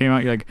 Squire that came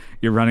out?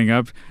 You're running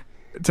up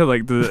to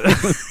like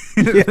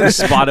the You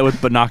spot it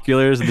with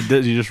binoculars, and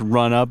you just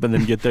run up and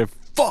then get there.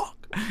 Fuck.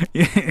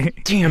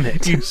 Damn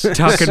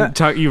it!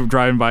 tuck. You're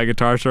driving by a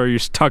guitar store. You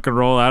just tuck and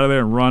roll out of there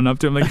and run up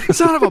to him like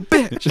son of a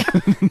bitch.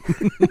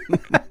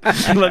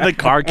 Let the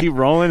car keep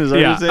rolling. Is that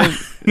Yeah. what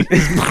you're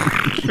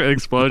saying?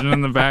 Explosion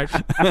in the back.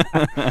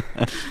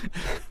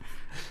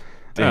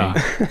 Dang.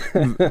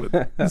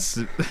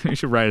 You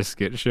should write a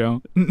skit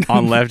show.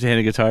 On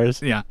left-handed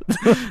guitars. Yeah.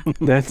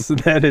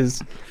 That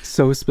is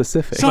so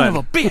specific. Son of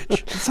a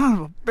bitch. Son of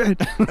a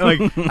bitch.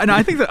 Like, and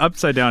I think the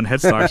upside down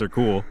headstocks are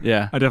cool.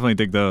 Yeah. I definitely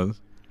dig those.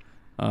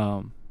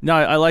 No,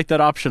 I like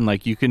that option.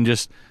 Like you can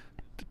just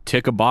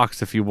tick a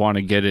box if you want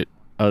to get it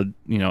a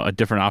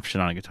different option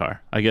on a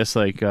guitar. I guess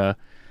like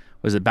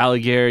was it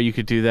Balaguer? You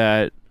could do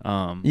that.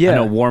 I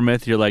know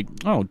Warmouth. You're like,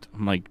 oh,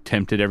 I'm like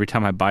tempted every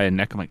time I buy a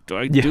neck. I'm like, do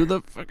I do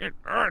the fucking?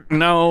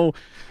 No,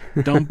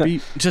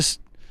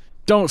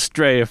 don't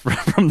stray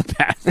from the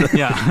path.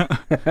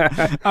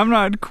 Yeah, I'm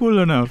not cool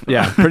enough.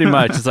 Yeah, pretty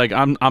much. It's like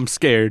I'm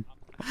scared.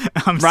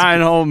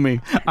 Ryan, hold me.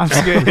 I'm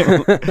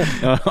scared.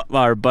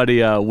 Our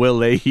buddy Will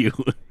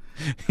Lehue.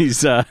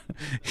 He's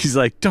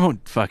like,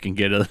 don't fucking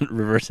get a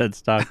reverse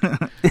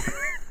headstock.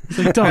 He's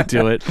like, don't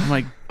do it. I'm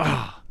like,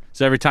 oh.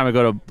 So every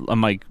time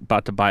I'm like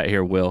about to buy it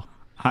here, Will.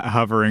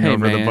 Hovering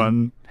over the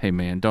button. Hey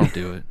man, don't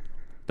do it.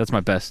 That's my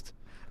best.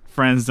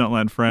 Friends don't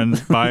let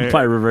friends buy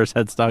buy reverse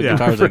headstock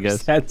guitars, I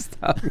guess.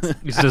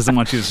 Headstocks. He just doesn't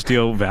want you to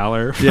steal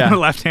Valor. Yeah.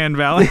 Left-hand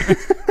Valor.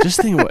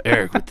 Just think what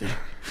Eric would think.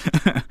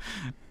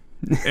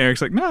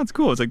 Eric's like, no, it's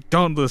cool. It's like,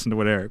 don't listen to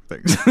what Eric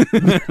thinks. I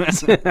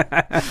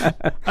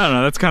don't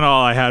know. That's kind of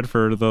all I had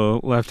for the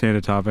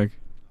left-handed topic.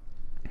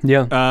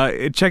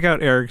 Yeah. Check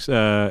out Eric's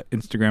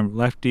Instagram,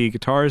 Lefty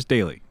Guitars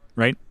Daily,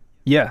 right?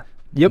 Yeah.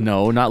 Yep.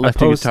 No, not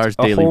Lefty Guitars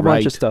Daily. A whole right.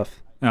 bunch of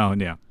stuff. Oh,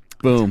 yeah.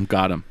 Boom,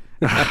 got him.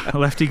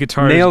 Lefty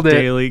Guitars Nailed it.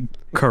 Daily,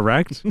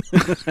 correct? You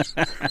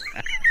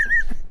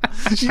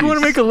want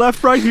to make a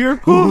left right here?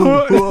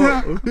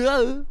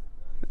 You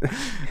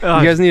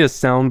guys need a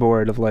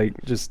soundboard of like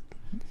just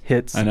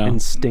hits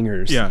and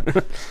stingers. Yeah.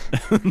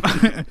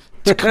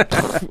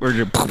 Or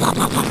just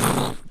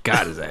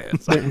got his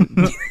ass.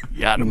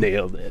 Got him.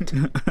 Nailed it.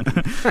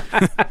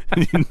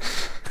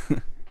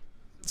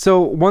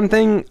 So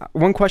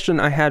one question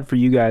I had for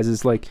you guys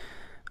is like,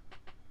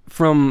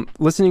 from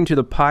listening to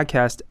the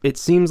podcast, it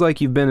seems like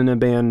you've been in a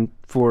band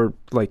for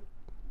like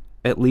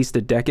at least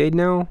a decade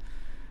now.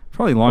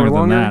 Probably longer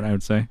than that, I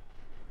would say.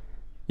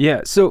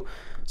 Yeah. So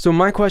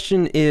my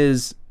question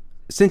is,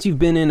 since you've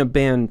been in a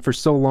band for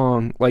so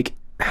long, like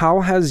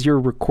how has your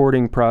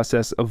recording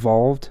process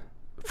evolved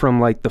from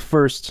like the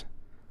first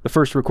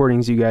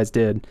recordings you guys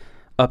did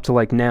up to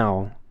like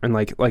now, and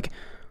like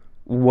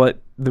what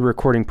the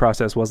recording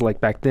process was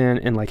like back then,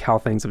 and like how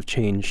things have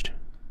changed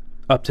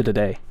up to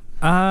today?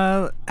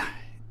 I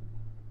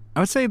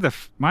would say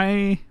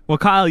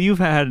Kyle, you've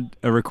had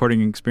a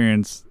recording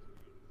experience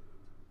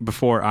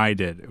before I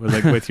did. It was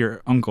like with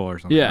your uncle or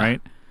something,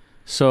 right?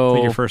 So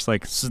like your first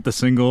the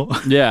single.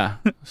 Yeah.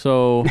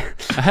 So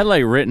I had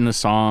like written a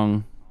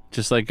song,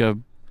 just like I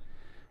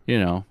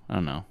don't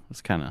know.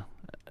 It's kind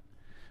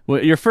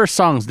of your first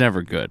song's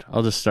never good.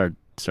 I'll just start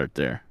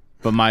there.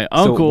 But my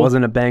uncle, so it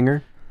wasn't a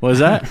banger. Was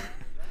that?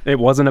 It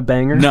wasn't a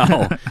banger.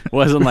 No, it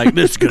wasn't like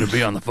this is gonna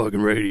be on the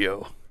fucking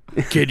radio.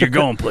 Kid, you're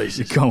going places.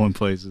 You're going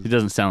places. It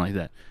doesn't sound like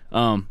that.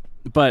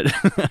 But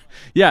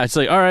yeah, it's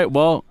like, all right,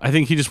 well, I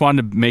think he just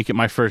wanted to make it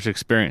my first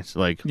experience.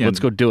 Like, let's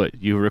go do it.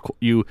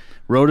 You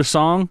wrote a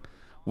song.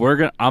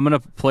 I'm gonna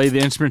play the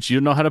instruments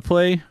you know how to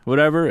play,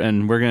 whatever,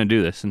 and we're gonna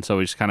do this. And so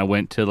we just kind of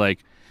went to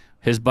like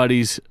his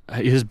buddy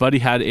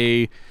had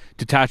a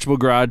detachable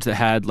garage that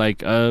had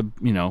like a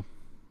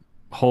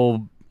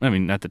whole. I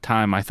mean, at the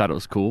time, I thought it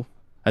was cool.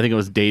 I think it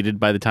was dated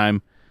by the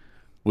time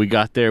we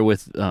got there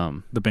with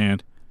the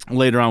band.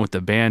 Later on with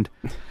the band.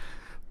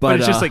 But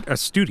it's just like a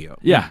studio.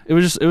 Yeah, it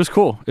was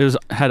cool. It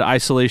had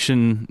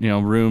isolation,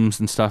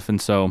 rooms and stuff,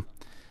 and so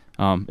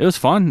it was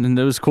fun, and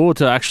it was cool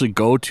to actually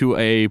go to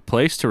a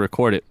place to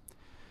record it.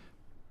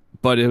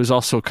 But it was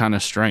also kind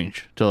of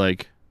strange to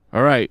like,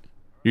 all right,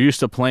 you're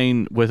used to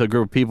playing with a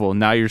group of people, and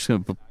now you're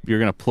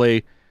gonna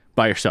play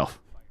by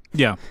yourself.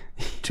 Yeah.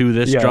 To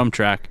this drum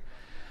track.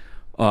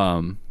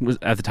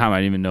 At the time I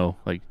didn't even know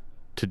like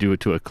to do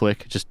it to a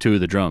click, just two of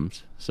the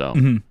drums. So.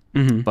 Mm-hmm.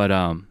 Mm-hmm. But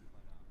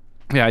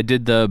yeah, I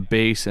did the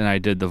bass and I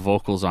did the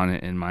vocals on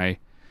it, and my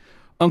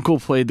uncle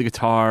played the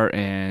guitar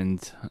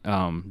and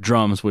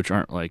drums, which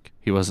aren't like,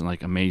 he wasn't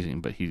like amazing,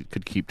 but he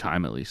could keep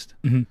time at least.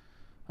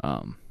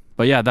 Mm-hmm.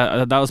 But yeah,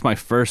 that was my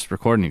first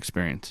recording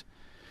experience,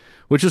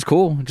 which was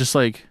cool. Just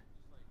like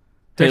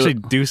to actually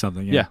do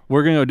something. Yeah,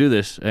 we're gonna go do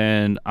this,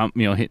 and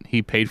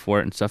he paid for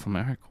it and stuff. I'm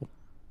like, all right, cool.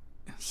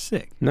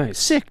 Sick. Nice.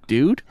 Sick,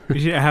 dude. We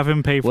should have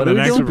him pay for What the are we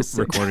next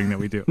doing? recording that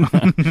we do.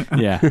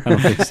 Yeah, I don't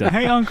think so.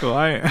 Hey, uncle,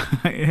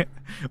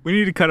 we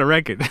need to cut a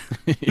record.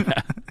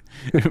 Yeah.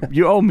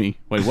 You owe me.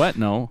 Wait, what?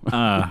 No.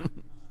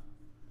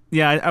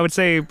 Yeah, I would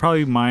say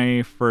probably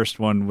my first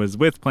one was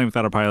with Playing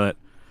Without a Pilot.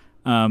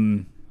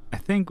 I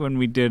think when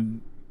we did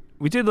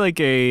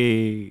like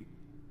I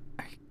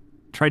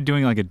tried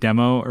doing like a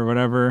demo or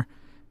whatever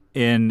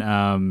in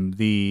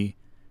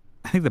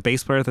I think the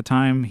bass player at the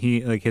time,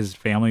 his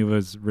family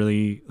was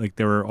really like,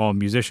 they were all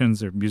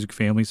musicians or music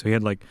family, so he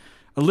had like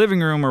a living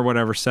room or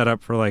whatever set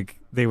up for like,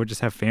 they would just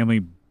have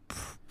family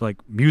like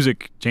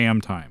music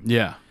jam time.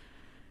 Yeah.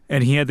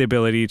 And he had the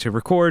ability to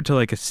record to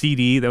like a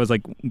CD. That was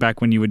like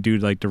back when you would do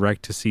like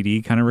direct to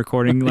CD kind of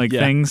recording like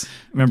things.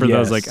 Remember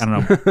those like, I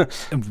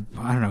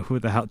don't know who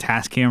the hell,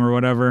 Tascam or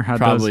whatever had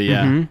probably those.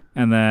 Yeah. Mm-hmm.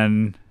 And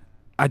then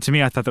to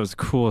me, I thought that was the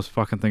coolest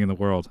fucking thing in the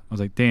world. I was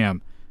like,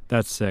 damn,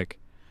 that's sick.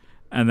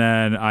 And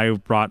then I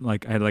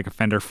had like a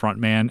Fender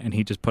Frontman, and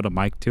he just put a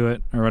mic to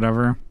it or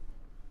whatever.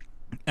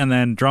 And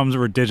then drums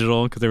were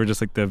digital because they were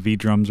just like the V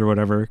drums or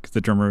whatever, because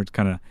the drummer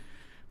kind of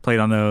played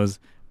on those.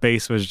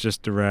 Bass was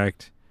just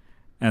direct.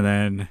 And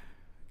then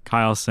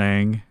Kyle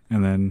sang,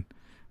 and then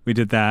we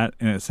did that,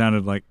 and it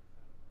sounded like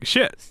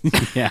shit.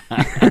 Yeah.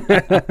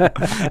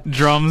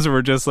 Drums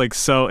were just like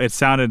it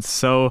sounded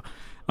so,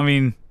 I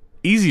mean,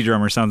 Easy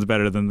Drummer sounds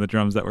better than the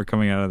drums that were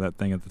coming out of that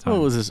thing at the time.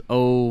 What was this,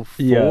 04?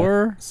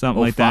 Yeah.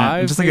 Something like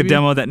that. Just like a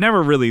demo that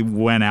never really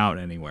went out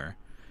anywhere,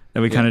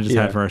 that we kind of just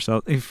had for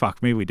ourselves. Hey,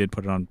 fuck, maybe we did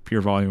put it on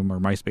Pure Volume or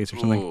MySpace or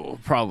something. Ooh,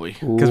 probably.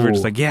 Because we're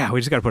just like, yeah, we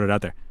just got to put it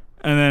out there.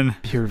 And then...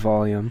 Pure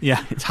Volume.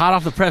 Yeah. It's hot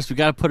off the press. We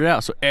got to put it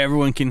out so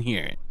everyone can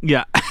hear it.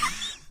 Yeah.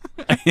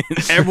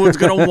 Everyone's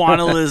going to want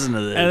to listen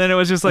to this. And then it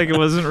was just like, it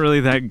wasn't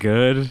really that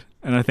good.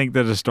 And I think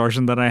the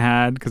distortion that I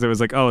had, because it was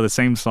like, oh, the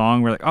same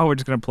song. We're like, oh, we're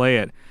just going to play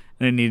it.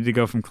 And it needed to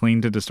go from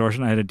clean to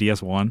distortion. I had a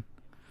DS1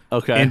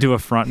 into a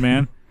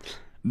Frontman.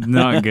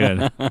 Not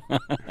good.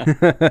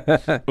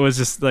 It was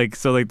just like,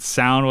 so like the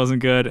sound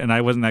wasn't good, and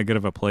I wasn't that good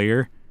of a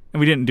player.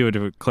 And we didn't do it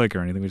to a click or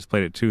anything. We just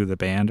played it to the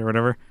band or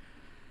whatever.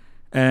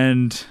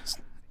 And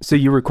so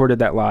you recorded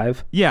that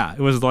live? Yeah, it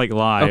was like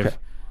live, okay.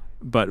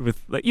 But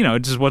with like, you know,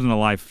 it just wasn't a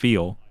live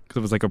feel because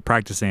it was like a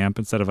practice amp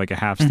instead of like a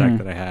half stack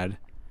that I had.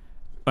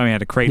 I mean, I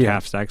had a crate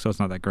half stack, so it's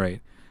not that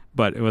great.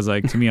 But it was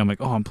like, to me, I'm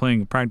like, oh, I'm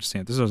playing a practice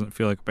amp. This doesn't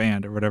feel like a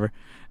band or whatever.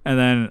 And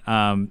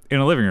then in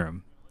a living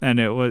room, and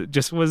it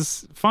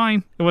was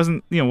fine. It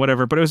wasn't, you know,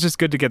 whatever, but it was just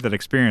good to get that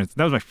experience.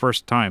 That was my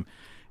first time.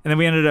 And then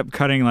we ended up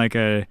cutting like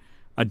a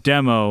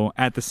demo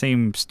at the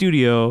same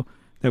studio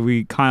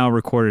that Kyle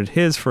recorded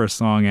his first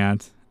song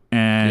at,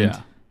 and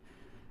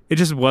it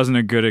just wasn't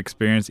a good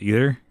experience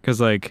either,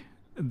 because like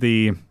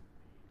the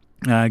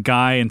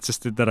guy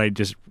insisted that I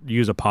just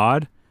use a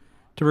pod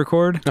to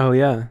record. Oh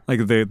yeah,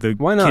 like the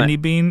kidney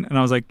bean, and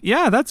I was like,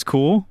 yeah, that's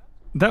cool,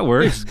 that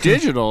works. It's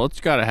digital. It's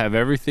got to have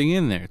everything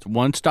in there. It's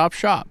one-stop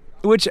shop.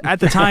 Which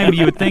at the time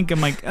you would think, I'm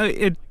like,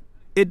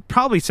 it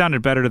probably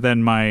sounded better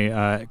than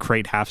my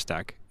crate half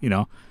stack, you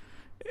know.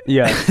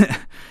 Yeah.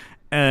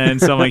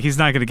 And so I'm like, he's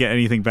not going to get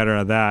anything better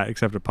out of that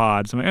except a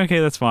pod. So I'm like, okay,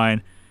 that's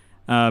fine.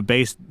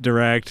 Bass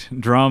direct,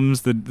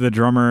 drums, the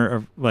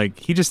drummer, like,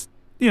 he just,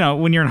 you know,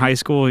 when you're in high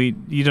school,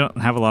 you don't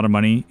have a lot of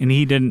money, and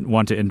he didn't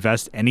want to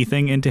invest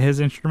anything into his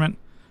instrument.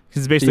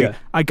 Because basically,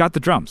 I got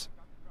the drums.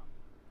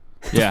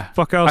 Yeah.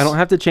 Fuck else. I don't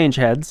have to change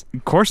heads.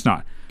 Of course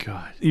not.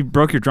 God. You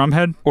broke your drum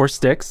head? Or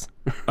sticks.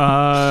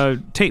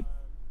 Tape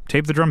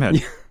the drum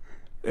head.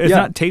 It's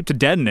not tape to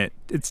deaden it.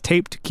 It's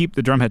tape to keep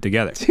the drum head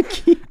together. To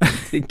keep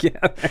it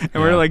together.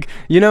 And we're like...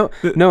 You know,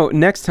 no,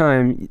 next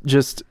time,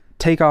 just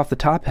take off the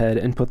top head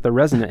and put the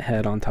resonant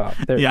head on top.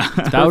 There. Yeah.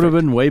 That would have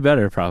been way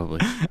better, probably.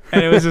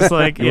 And it was just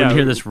like... You would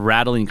hear this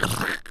rattling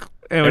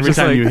every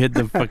time you hit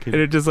the fucking...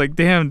 And it's just like,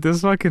 damn,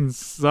 this fucking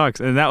sucks.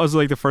 And that was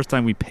like the first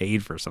time we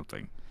paid for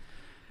something.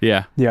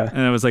 Yeah. Yeah.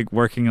 And I was like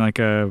working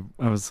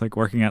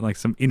at like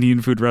some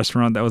Indian food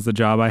restaurant. That was the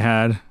job I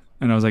had.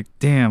 And I was like,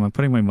 damn, I'm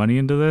putting my money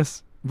into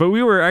this. But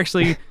we were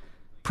actually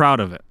proud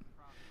of it.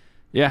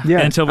 Yeah. Yeah.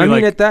 Until we I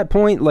mean, at that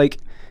point, like,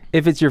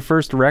 if it's your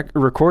first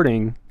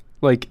recording,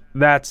 like,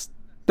 that's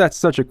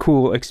such a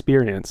cool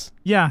experience.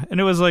 Yeah.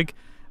 And it was like,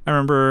 I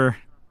remember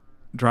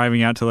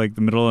driving out to like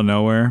the middle of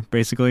nowhere,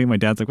 basically. My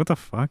dad's like, what the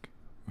fuck?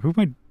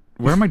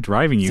 Where am I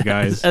driving you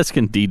guys? It's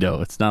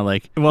Escondido. It's not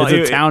like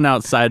it's a town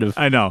outside of.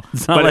 I know,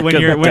 it's not but like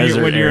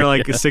when you're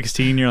like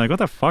 16, you're like, what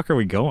the fuck are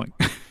we going?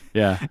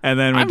 Yeah, and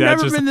then my I've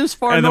dad's never just been this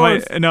far and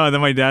north.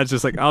 then my dad's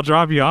just like, I'll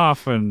drop you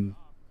off and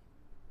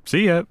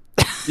see ya.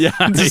 Yeah,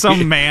 to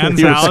some man's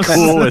he house. Was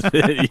cool with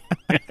it.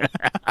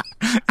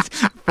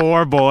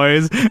 4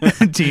 boys,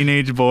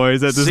 teenage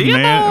boys at this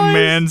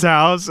man's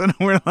house, and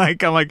I'm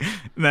like, he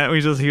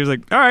was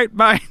like, all right,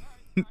 bye.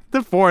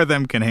 The 4 of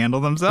them can handle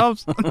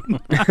themselves.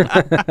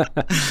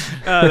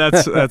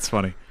 That's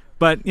funny.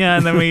 But yeah,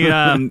 and then we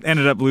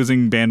ended up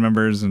losing band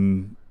members,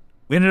 and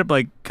we ended up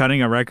like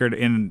cutting a record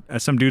in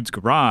some dude's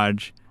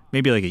garage,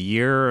 maybe like a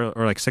year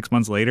or like 6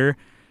 months later,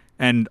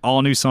 and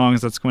all new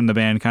songs. That's when the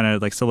band kind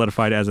of like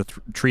solidified as a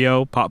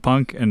trio, pop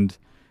punk, and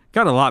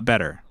got a lot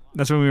better.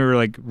 That's when we were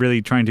like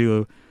really trying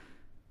to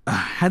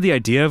had the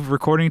idea of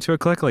recording to a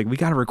click. Like, we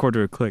got to record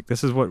to a click.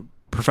 This is what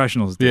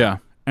professionals do. Yeah.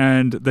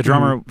 And the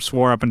drummer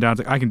swore up and down,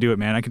 like, I can do it,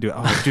 man. I can do it.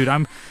 Oh, dude,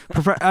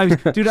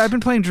 dude, I've been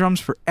playing drums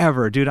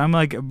forever, dude. I'm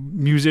like a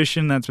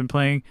musician that's been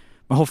playing.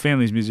 My whole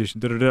family's musician.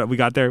 We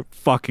got there,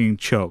 fucking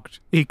choked.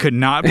 He could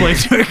not play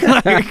to a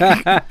click.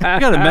 I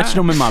got a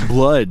metronome in my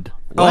blood.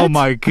 What? Oh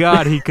my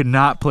God, he could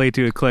not play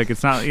to a click.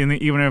 It's not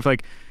even if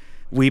like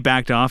we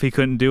backed off, he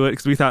couldn't do it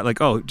because we thought like,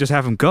 oh, just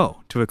have him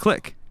go to a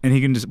click, and we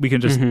can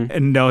just.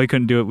 And no, he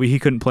couldn't do it. He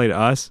couldn't play to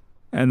us.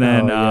 And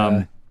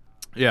then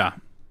yeah,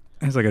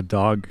 it's like a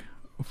dog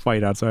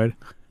fight outside.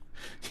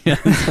 Yeah,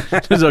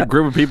 there's a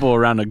group of people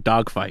around a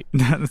dog fight.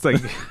 It's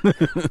like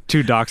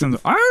 2 dachshunds.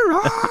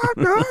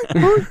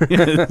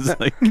 It's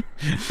like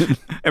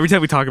every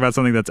time we talk about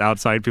something that's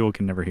outside, people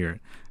can never hear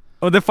it.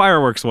 Oh, the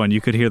fireworks one, you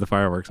could hear the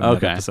fireworks on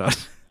that episode.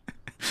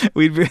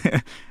 we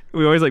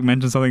always like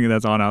mention something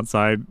that's on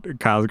outside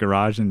Kyle's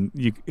garage, and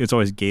it's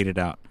always gated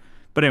out.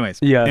 But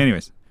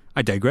anyways,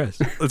 I digress.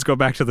 Let's go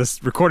back to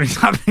this recording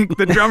topic.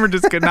 The drummer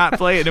just could not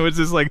play it. And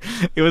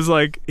it was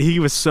like he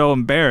was so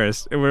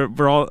embarrassed. And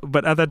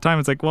but at that time,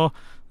 it's like, well,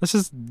 let's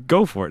just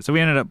go for it. So we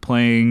ended up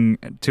playing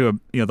to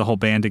the whole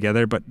band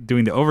together, but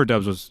doing the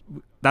overdubs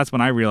that's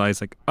when I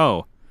realized like,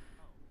 oh,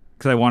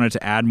 because I wanted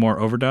to add more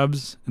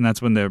overdubs. And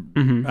that's when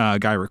the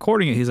guy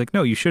recording it, he's like,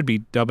 no, you should be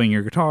dubbing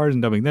your guitars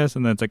and dubbing this.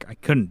 And then it's like, I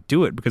couldn't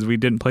do it because we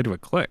didn't play to a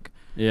click.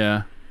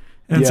 Yeah.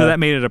 And so that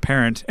made it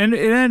apparent. And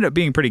it ended up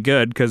being pretty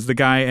good because the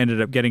guy ended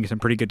up getting some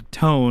pretty good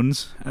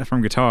tones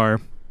from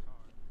guitar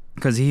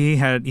because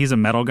he's a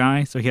metal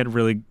guy, so he had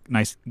really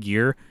nice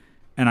gear.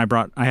 And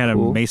I had a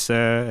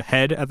Mesa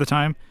head at the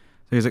time.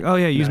 So he's like, oh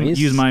yeah,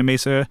 use my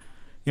Mesa,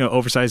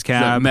 oversized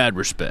cab. Like mad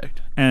respect.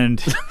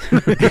 And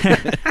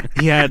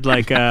he had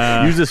like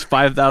use this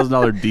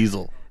 $5,000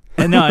 diesel.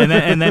 And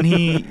then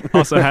he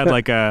also had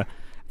like a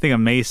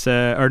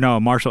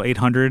Marshall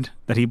 800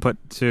 that he put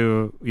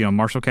to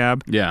Marshall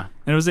cab. Yeah,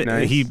 and it was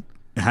nice. He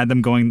had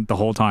them going the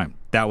whole time.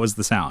 That was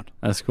the sound.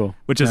 That's cool.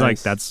 Which is like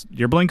that's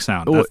your Blink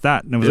sound. That's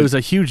that. And it was a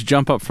huge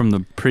jump up from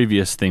the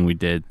previous thing we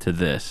did to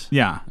this.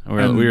 Yeah,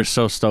 we were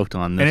so stoked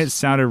on this, and it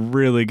sounded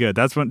really good.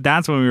 That's when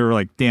we were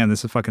like, damn,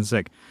 this is fucking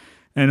sick.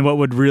 And what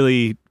would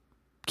really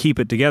keep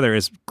it together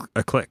is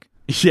a click.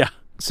 Yeah.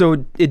 So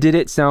did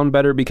it sound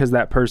better because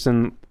that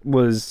person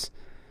was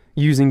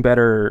using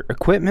better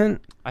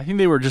equipment? I think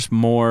they were just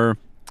more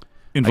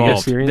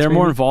involved. They're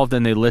more involved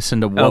and they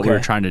listened to what we were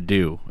trying to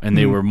do, and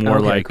they were more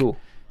like, cool.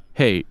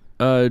 "Hey,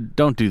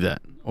 don't do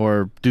that,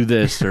 or do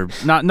this, or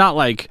not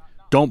like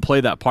don't play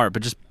that part,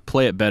 but just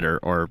play it better."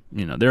 Or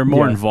they're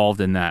more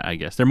involved in that. I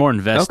guess they're more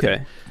invested.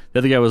 Okay. The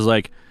other guy was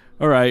like,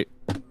 "All right,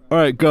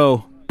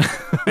 go."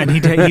 And he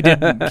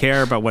didn't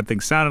care about what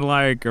things sounded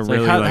like or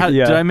really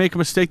did I make a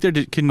mistake there?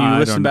 Can you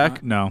listen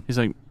back? No. He's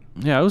like,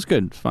 yeah, it was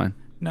good. It's fine.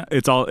 No,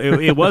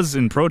 it was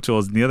in Pro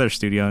Tools in the other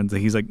studio, and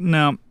he's like,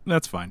 no,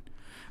 that's fine.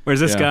 Whereas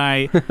this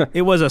guy,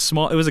 it was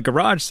a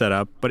garage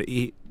setup, but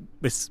he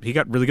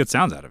got really good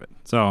sounds out of it.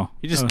 So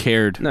he just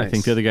cared. Nice. I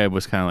think the other guy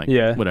was kind of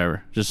like,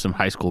 whatever, just some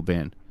high school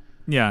band.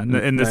 Yeah,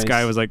 and this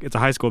guy was like, it's a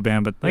high school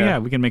band, but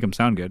we can make them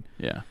sound good.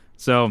 Yeah.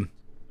 So,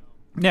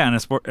 yeah, and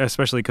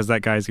especially because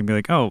that guy's gonna be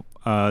like, oh,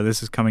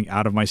 this is coming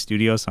out of my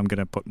studio, so I'm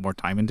gonna put more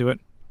time into it.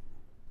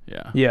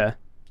 Yeah. Yeah.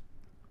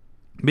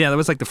 But yeah, that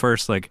was like the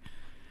first like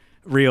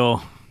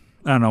real,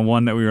 I don't know,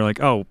 one that we were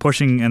like, oh,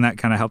 pushing, and that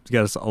kind of helped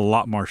get us a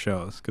lot more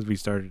shows because we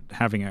started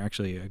having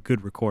actually a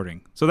good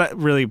recording. So that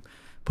really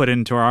put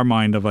into our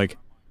mind of like,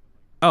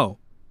 oh,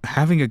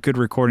 having a good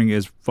recording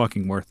is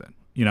fucking worth it,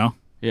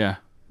 Yeah.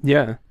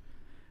 Yeah.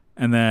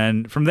 And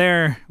then from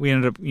there, we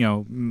ended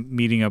up,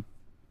 meeting up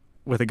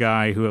with a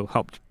guy who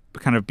helped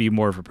kind of be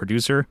more of a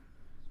producer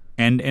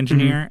and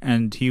engineer,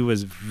 and he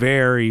was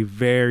very,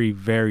 very,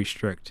 very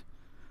strict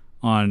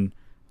on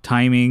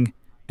timing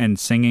and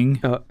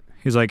singing.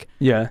 He's like,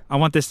 I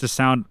want this to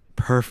sound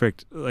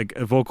perfect, like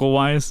vocal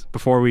wise,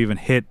 before we even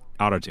hit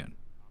autotune.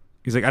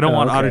 He's like, I don't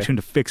want autotune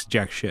to fix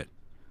jack shit.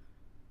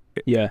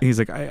 Yeah. He's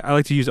like, I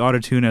like to use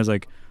autotune as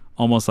like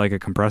almost like a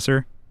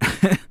compressor.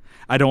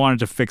 I don't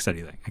want it to fix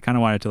anything. I kind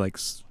of want it to like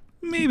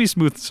maybe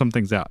smooth some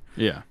things out.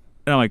 Yeah.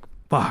 And I'm like,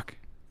 fuck.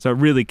 So it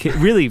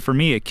really for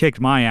me, it kicked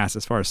my ass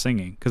as far as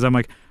singing, because I'm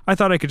like, I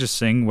thought I could just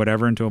sing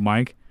whatever into a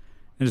mic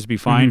and just be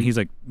fine. He's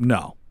like,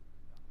 no.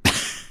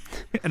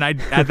 And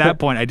at that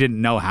point, I didn't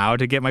know how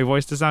to get my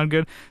voice to sound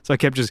good, so I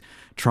kept just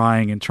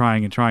trying and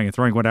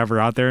throwing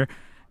whatever out there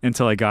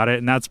until I got it.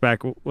 And that's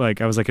back,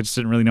 like, I was like, I just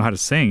didn't really know how to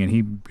sing, and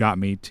he got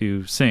me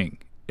to sing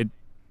it.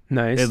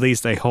 Nice. At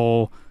least a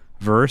whole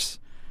verse.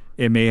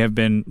 It may have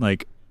been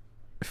like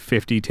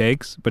 50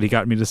 takes, but he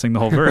got me to sing the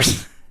whole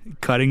verse,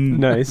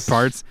 cutting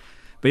parts.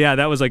 But yeah,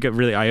 that was like a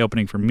really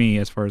eye-opening for me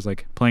as far as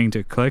like playing to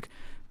a click.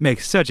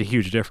 Makes such a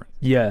huge difference.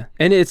 Yeah,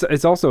 and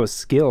it's also a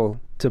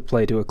skill to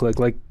play to a click,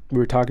 like we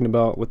were talking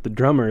about with the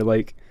drummer.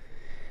 Like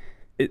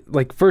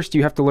first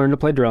you have to learn to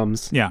play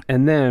drums. Yeah,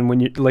 and then when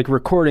you like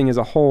recording is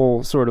a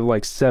whole sort of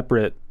like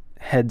separate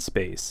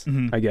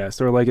headspace, I guess,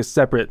 or like a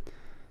separate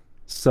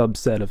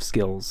subset of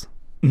skills.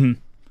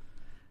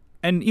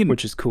 And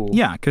which is cool.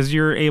 Yeah, because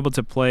you're able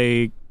to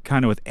play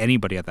kind of with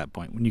anybody at that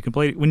point. When you can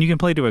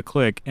play to a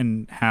click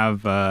and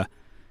have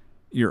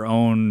your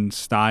own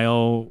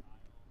style.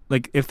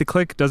 Like if the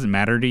click doesn't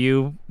matter to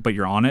you, but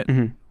you're on it,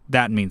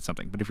 that means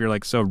something. But if you're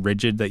like so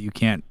rigid that you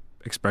can't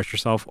express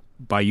yourself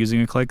by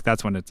using a click,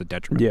 that's when it's a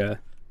detriment. Yeah,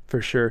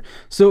 for sure.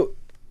 So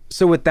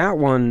with that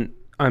one,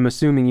 I'm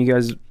assuming you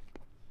guys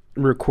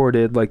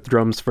recorded like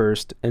drums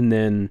first and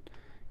then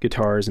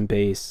guitars and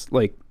bass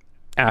like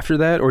after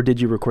that, or did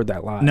you record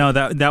that live? No,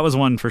 that was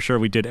one for sure.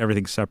 We did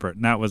everything separate,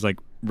 and that was like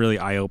really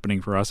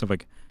eye-opening for us. Of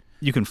like,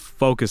 you can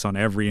focus on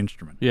every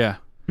instrument. Yeah,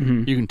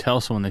 you can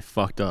tell someone they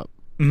fucked up.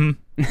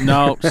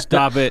 No,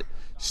 stop it.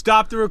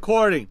 Stop the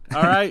recording.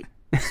 All right,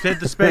 hit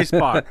the space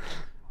bar.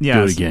 Yeah,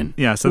 do it again.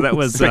 Yeah, so that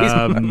was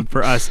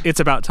for us. It's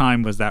About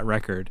Time was that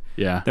record.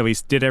 Yeah, that we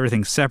did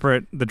everything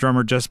separate. The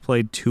drummer just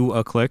played to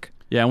a click.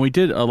 Yeah, and we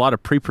did a lot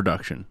of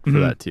pre-production for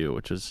that too,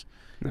 which is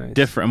Nice.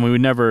 different. I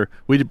mean,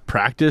 we did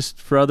practice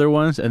for other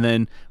ones, and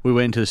then we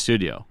went into the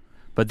studio.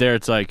 But there,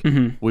 it's like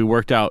we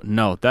worked out.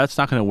 No, that's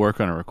not going to work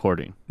on a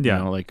recording. Yeah.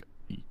 You know, like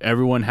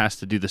everyone has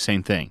to do the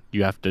same thing.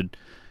 You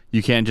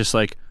can't just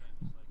like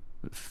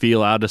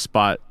feel out a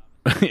spot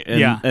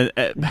and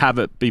have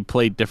it be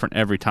played different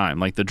every time.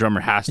 Like the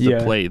drummer has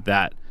to play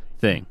that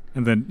thing.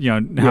 And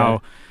then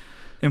how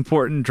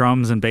important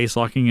drums and bass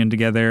locking in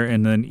together,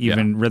 and then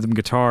even rhythm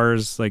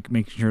guitars, like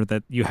making sure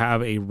that you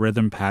have a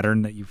rhythm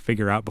pattern that you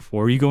figure out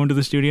before you go into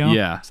the studio.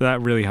 Yeah. So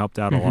that really helped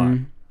out a lot.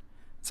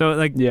 So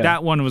like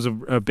that one was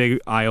a big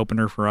eye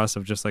opener for us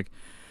of just like,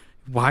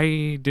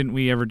 why didn't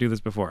we ever do this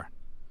before?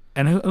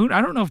 And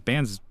I don't know if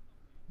bands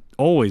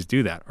always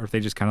do that, or if they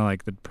just kind of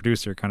like the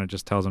producer kind of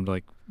just tells them to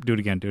like do it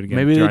again.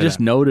 Maybe they just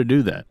know to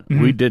do that.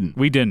 We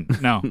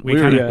didn't. No, we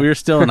were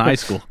still in high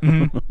school.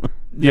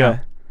 Yeah.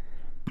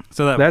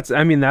 So that's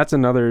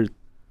another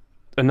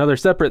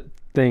separate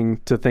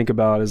thing to think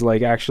about, is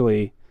like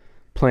actually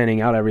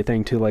planning out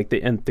everything to like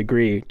the nth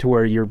degree to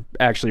where you're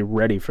actually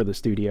ready for the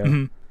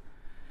studio.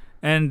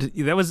 And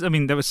that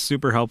was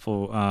super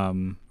helpful.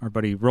 Our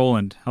buddy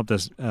Roland helped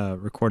us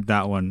record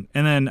that one,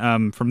 and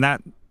then from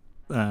that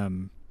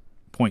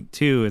point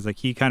too is like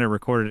he kind of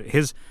recorded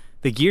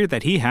the gear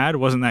that he had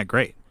wasn't that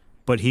great,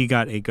 but he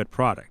got a good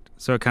product.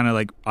 So it kind of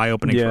like eye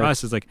opening for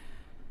us is like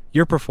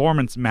your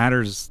performance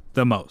matters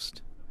the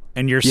most,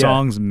 and your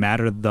songs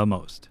matter the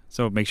most.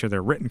 So make sure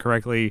they're written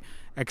correctly,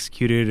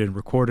 executed, and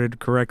recorded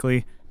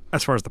correctly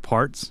as far as the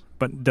parts,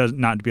 but does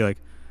not to be like,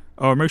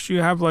 oh, make sure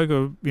you have like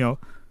a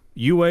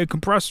UA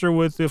compressor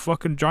with the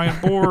fucking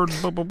giant board,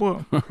 blah, blah,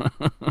 blah.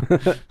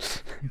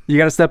 You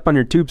got to step on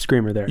your tube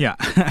screamer there. Yeah.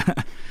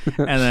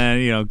 And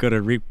then, go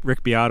to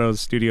Rick Beato's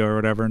studio or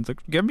whatever, and it's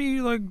like, give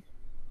me like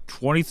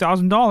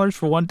 $20,000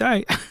 for one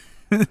day.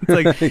 It's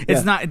like,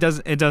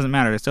 it doesn't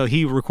matter. So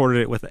he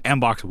recorded it with the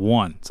MBox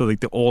 1. So like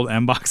the old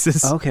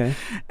MBoxes. Okay.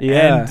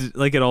 Yeah. And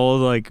like an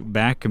old like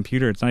Mac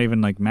computer. It's not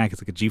even like Mac.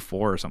 It's like a G4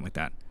 or something like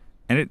that.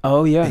 And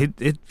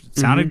it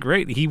sounded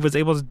great. He was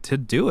able to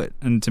do it.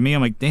 And to me,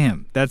 I'm like,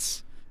 damn, I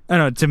don't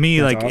know. To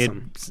me, like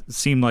awesome. It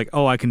seemed like,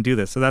 oh, I can do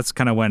this. So that's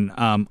kind of when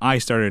I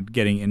started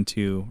getting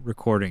into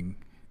recording.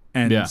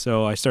 And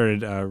so I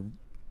started,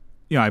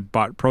 I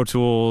bought Pro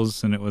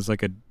Tools, and it was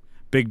like a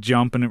big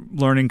jump and a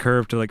learning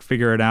curve to like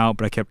figure it out.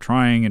 But I kept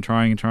trying.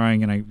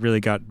 And I really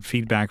got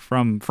feedback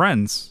from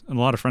friends, and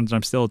a lot of friends. And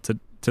I'm still to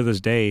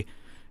this day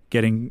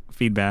getting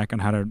feedback on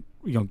how to,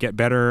 get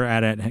better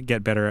at it,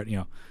 get better at,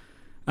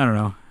 I don't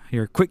know,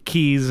 your quick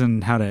keys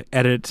and how to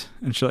edit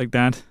and shit like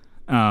that.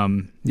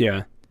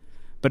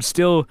 But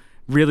still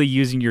really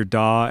using your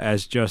DAW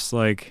as just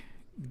like,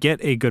 get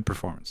a good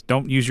performance.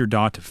 Don't use your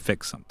DAW to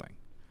fix something.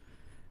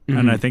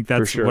 And I think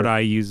that's what I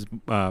use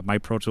my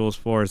Pro Tools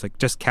for, is like,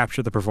 just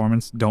capture the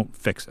performance. Don't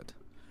fix it.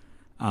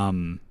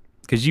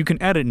 Because you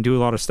can edit and do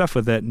a lot of stuff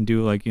with it and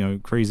do like,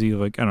 crazy,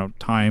 like, I don't know,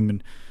 time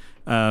and,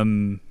 I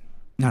don't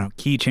know,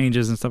 key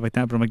changes and stuff like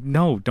that. But I'm like,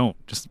 no, don't.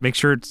 Just make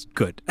sure it's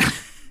good.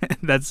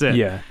 That's it.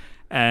 Yeah.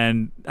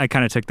 And I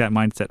kind of took that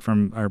mindset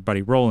from our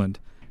buddy Roland,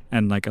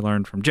 and like I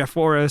learned from Jeff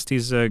Forrest.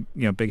 He's a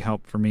big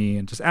help for me,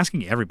 and just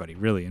asking everybody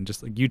really, and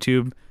just like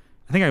YouTube.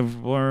 I think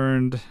I've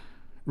learned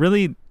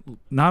really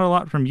not a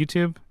lot from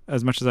YouTube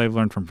as much as I've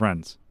learned from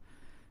friends,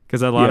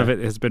 because a lot of it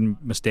has been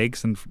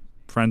mistakes, and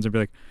friends would be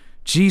like,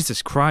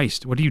 Jesus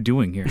Christ, what are you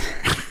doing here?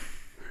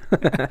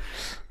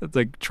 It's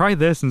like, try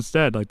this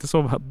instead. Like, this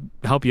will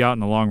help you out in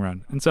the long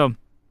run. And so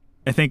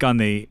I think on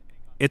the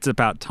It's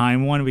About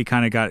Time one, we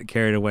kind of got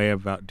carried away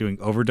about doing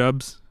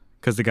overdubs,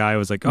 because the guy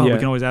was like, oh, we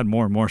can always add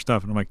more and more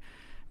stuff. And I'm like,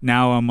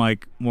 now I'm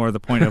like more of the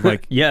point of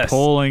like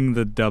pulling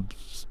the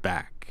dubs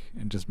back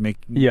and just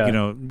making,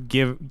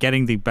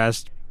 getting the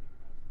best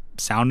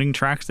sounding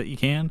tracks that you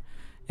can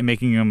and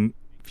making them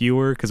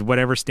fewer, because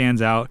whatever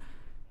stands out,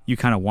 you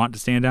kind of want to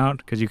stand out,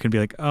 because you can be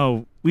like,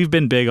 oh, we've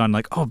been big on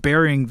like, oh,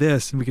 burying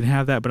this and we can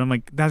have that. But I'm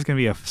like, that's going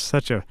to be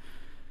such a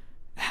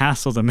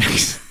hassle to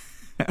mix.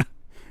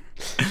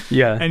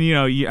 Yeah. And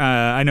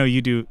I know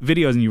you do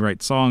videos and you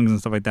write songs and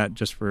stuff like that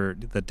just for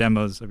the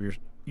demos of your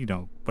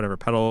whatever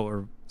pedal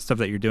or stuff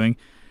that you're doing.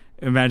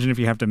 Imagine if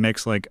you have to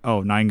mix like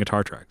 9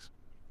 guitar tracks.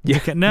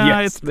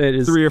 It's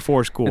 3 or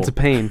 4 is cool. It's a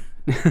pain.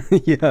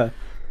 Yeah,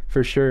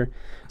 for sure.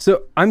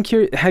 So I'm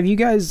curious, have you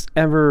guys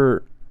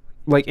ever,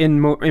 like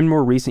in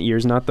more recent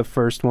years, not the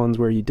first ones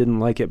where you didn't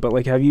like it, but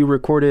like, have you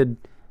recorded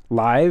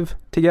live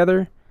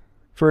together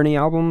for any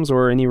albums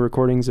or any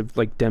recordings of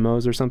like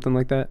demos or something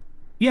like that?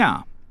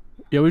 Yeah,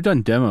 we've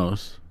done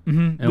demos.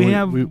 And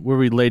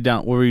we lay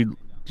down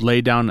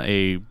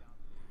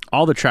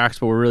all the tracks,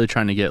 but we're really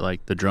trying to get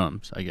like the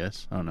drums, I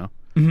guess. I don't know.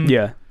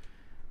 Mm-hmm.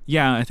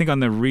 Yeah, I think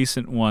on the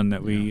recent one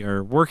that we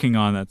are working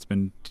on, that's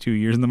been 2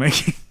 years in the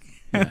making.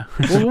 Yeah,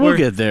 we'll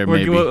get there.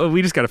 Maybe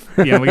we just gotta.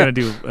 We gotta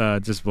do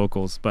just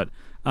vocals, but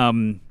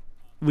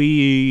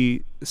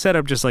we set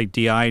up just like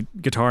DI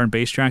guitar and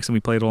bass tracks, and we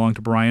played along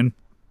to Brian,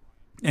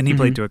 and he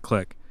played to a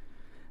click,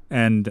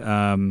 and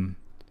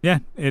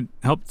it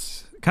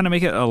helped kind of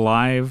make it a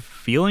live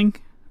feeling.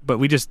 but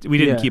we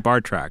didn't keep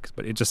our tracks,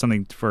 but it's just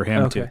something for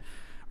him to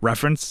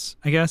reference,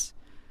 I guess.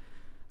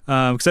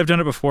 Because I've done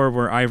it before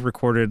where I've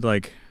recorded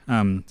like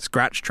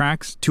scratch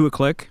tracks to a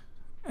click,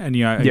 and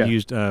I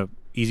used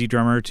Easy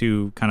Drummer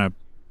to kind of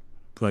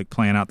like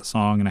plan out the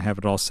song, and I have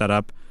it all set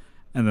up,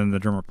 and then the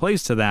drummer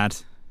plays to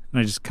that,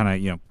 and I just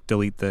kind of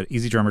delete the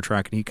Easy Drummer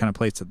track, and he kind of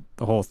plays to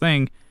the whole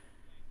thing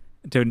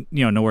to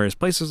know where his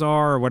places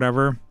are or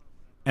whatever,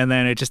 and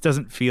then it just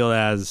doesn't feel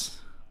as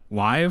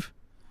live,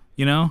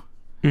 and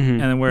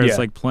then whereas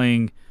like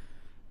playing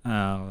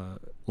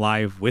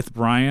live with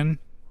Brian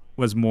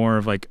was more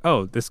of like,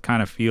 oh, this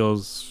kind of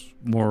feels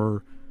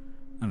more,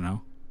 I don't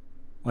know,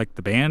 like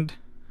the band,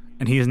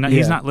 and he's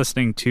not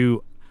listening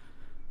to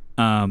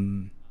I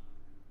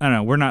don't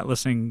know, we're not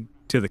listening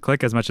to the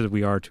click as much as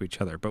we are to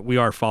each other, but we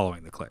are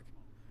following the click,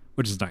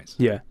 which is nice.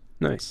 Yeah,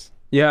 nice.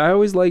 Yeah, I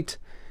always liked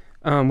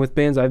with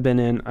bands I've been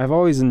in, I've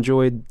always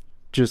enjoyed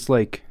just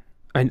like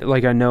I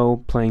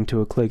know playing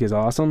to a click is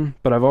awesome,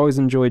 but I've always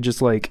enjoyed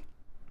just like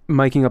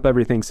miking up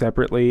everything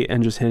separately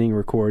and just hitting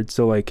record,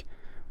 so like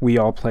we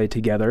all play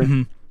together,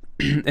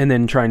 and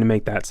then trying to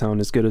make that sound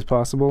as good as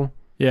possible.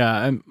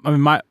 Yeah, I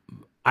mean,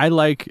 I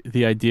like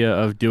the idea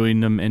of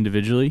doing them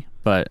individually,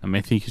 but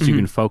I think you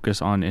can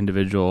focus on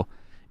individual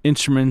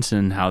instruments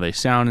and how they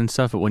sound and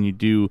stuff. But when you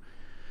do,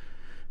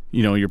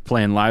 you're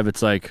playing live,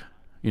 it's like,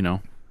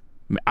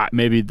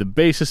 maybe the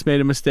bassist made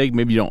a mistake.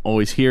 Maybe you don't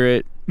always hear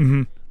it. I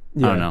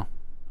don't know.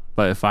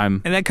 But if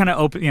I'm... And that kind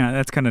of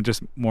that's kind of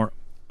just more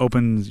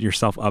opens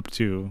yourself up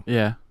to...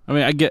 Yeah. I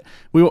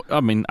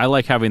mean, I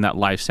like having that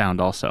live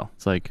sound also.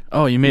 It's like,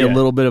 oh, you made a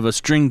little bit of a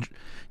string,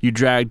 you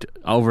dragged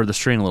over the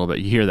string a little bit.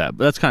 You hear that,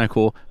 but that's kind of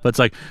cool. But it's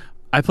like,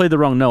 I played the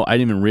wrong note. I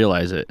didn't even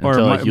realize it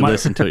until you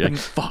listen to it. You're like,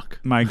 fuck.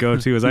 My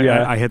go-to is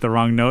I hit the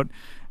wrong note,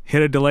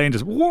 hit a delay, and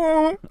just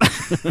whoa,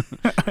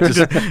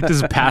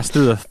 just pass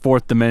through the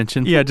fourth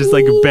dimension. Yeah, just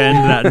like bend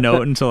that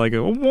note until like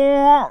a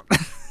whoa.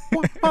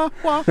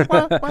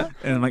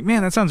 And I'm like,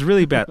 man, that sounds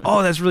really bad.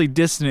 Oh, that's really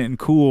dissonant and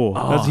cool.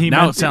 Oh,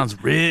 now it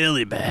sounds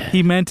really bad.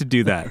 He meant to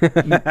do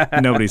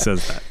that. Nobody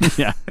says that.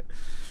 Yeah.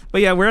 But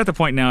yeah, we're at the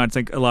point now, it's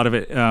like a lot of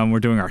it we're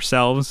doing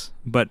ourselves,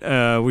 but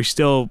we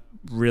still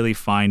really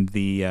find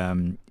the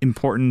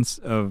importance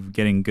of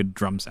getting good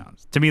drum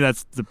sounds. To me,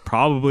 that's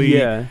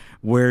probably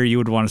where you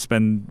would want to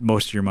spend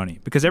most of your money,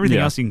 because everything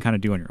else you can kind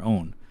of do on your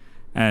own.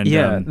 And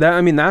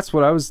that's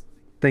what I was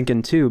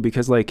thinking too,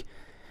 because like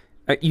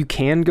you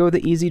can go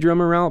the Easy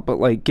Drummer route, but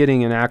like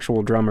getting an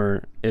actual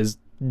drummer is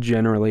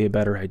generally a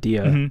better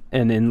idea.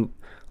 And then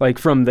like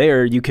from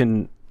there you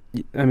can,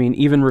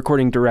 even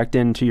recording direct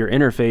into your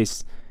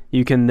interface,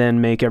 you can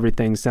then make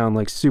everything sound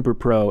like super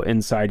pro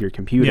inside your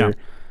computer,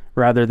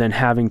 rather than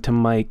having to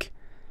mic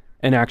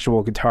an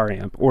actual guitar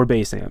amp or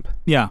bass amp.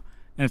 Yeah,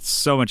 and it's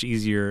so much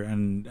easier.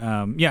 And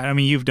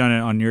you've done it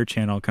on your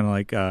channel, kind of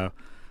like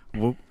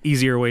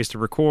easier ways to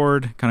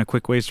record, kind of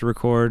quick ways to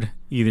record,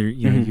 either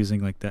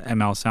using like the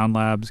ML Sound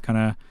Labs kind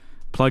of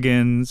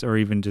plugins, or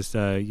even just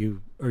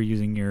you are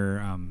using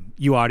your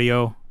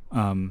U-Audio.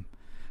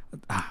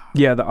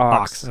 The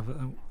aux.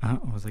 I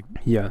was like,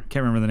 can't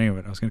remember the name of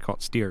it. I was going to call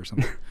it steer or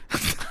something.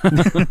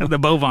 The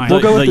bovine.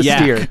 We'll go with the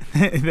steer.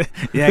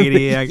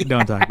 Yeah,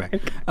 don't talk back.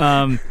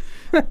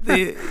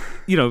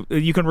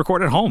 You can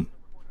record at home.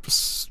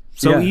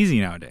 So easy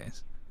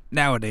nowadays.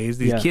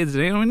 These kids,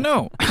 they don't even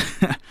know.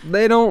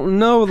 They don't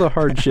know the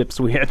hardships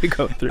we had to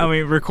go through. I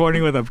mean,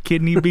 recording with a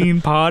kidney bean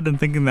pod and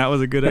thinking that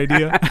was a good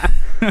idea.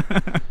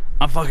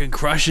 I'm fucking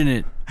crushing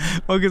it.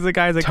 Well, because the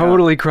guy's like...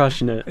 Totally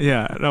crushing it.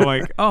 Yeah. And I'm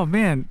like, oh,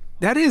 man,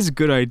 that is a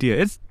good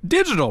idea. It's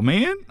digital,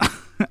 man.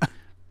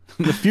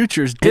 The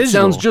future's digital. It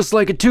sounds just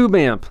like a tube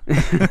amp.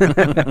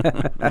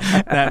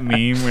 That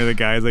meme where the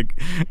guy's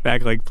like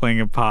back like playing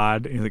a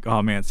pod. And he's like,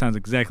 oh man, it sounds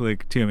exactly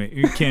like a tube amp.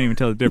 You can't even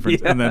tell the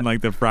difference. And then like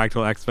the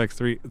Fractal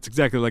XFX3, it's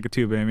exactly like a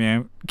tube amp,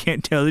 man.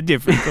 Can't tell the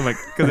difference. I'm like,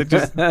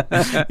 because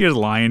you're just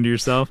lying to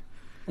yourself.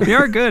 They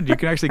are good. You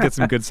can actually get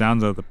some good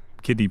sounds out of the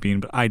kidney bean,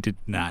 but I did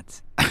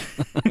not.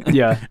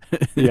 Yeah.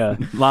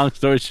 Long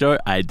story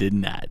short, I did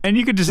not. And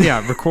you could just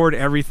record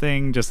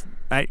everything just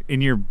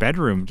in your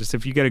bedroom. Just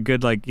if you get a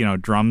good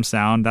drum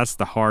sound, that's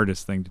the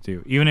hardest thing to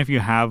do. Even if you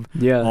have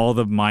all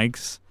the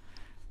mics,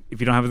 if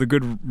you don't have the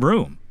good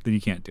room, then you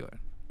can't do it.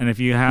 And if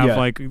you have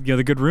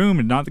the good room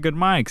and not the good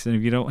mics, and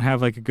if you don't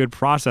have like a good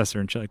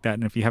processor and shit like that,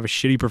 and if you have a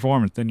shitty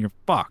performance, then you're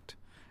fucked.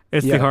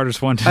 It's the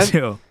hardest one to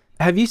do.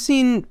 Have you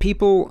seen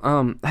people?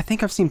 I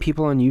think I've seen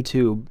people on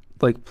YouTube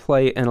like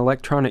play an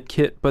electronic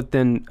kit, but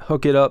then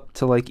hook it up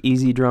to like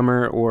Easy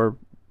Drummer or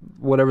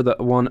whatever the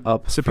one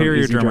up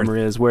Superior from Easy Drummer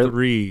is, where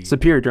 3.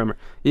 Superior Drummer.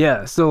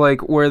 Yeah, so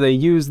like where they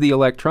use the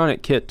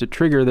electronic kit to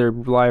trigger their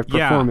live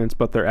performance,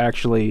 but they're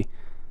actually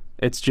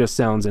it just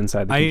sounds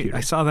inside the computer.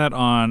 I saw that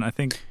on, I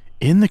think,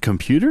 in the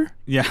computer.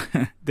 Yeah,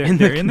 they're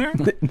in there.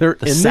 They're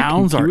the in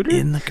sounds the computer? are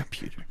in the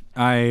computer.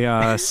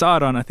 I saw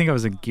it on, I think I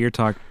was in Gear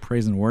Talk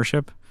Praise and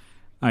Worship.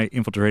 I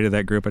infiltrated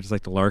that group. I just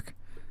like to lurk.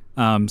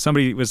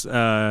 Somebody was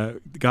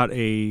got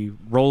a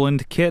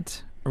Roland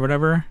kit or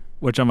whatever,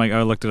 which I'm like,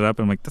 I looked it up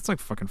and I'm like, that's like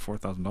fucking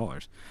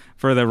 $4,000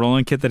 for the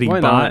Roland kit that he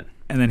Why bought. not?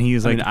 And then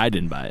he's like, I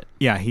didn't buy it.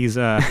 yeah, he's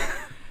a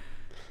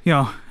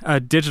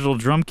digital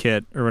drum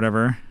kit or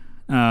whatever.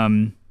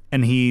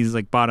 And he's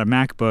like bought a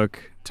MacBook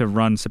to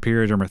run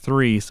Superior Drummer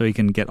 3 so he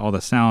can get all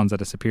the sounds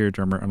at a Superior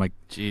Drummer. I'm like,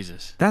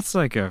 Jesus. that's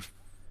like a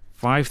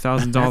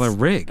 $5,000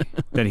 rig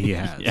that he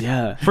has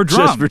Yeah. for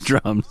drums. Just for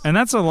drums. And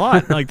that's a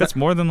lot. Like, that's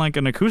more than like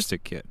an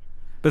acoustic kit.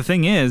 But the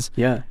thing is,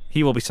 Yeah.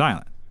 he will be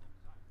silent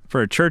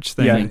for a church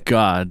thing. Yeah. Thank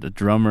God, a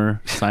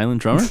drummer,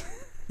 silent drummer.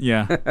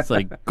 Yeah. It's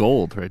like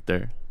gold right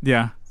there.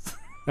 Yeah.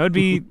 That would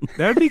be,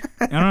 I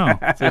don't know.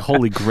 It's the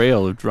holy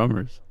grail of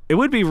drummers. It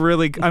would be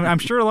really, I'm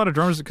sure a lot of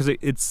drummers, because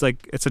it's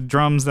a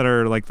drums that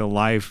are like the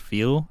live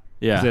feel.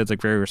 Yeah, It's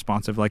like very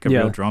responsive, like a Yeah.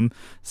 real drum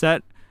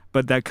set,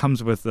 but that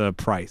comes with a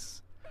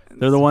price.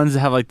 they're the ones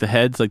that have like the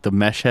heads, like the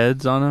mesh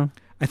heads on them.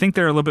 I think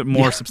they're a little bit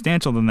more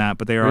substantial than that,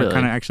 but they are Really?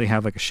 kind of actually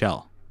have like a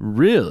shell.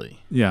 Really?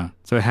 Yeah.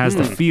 So it has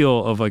the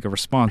feel of like a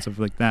response of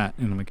like that.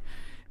 And I'm like,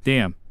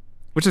 damn,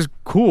 which is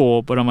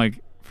cool, but I'm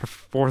like,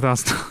 for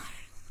 $4,000.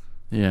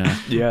 Yeah.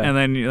 Yeah. And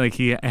then like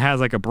he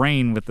has like a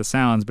brain with the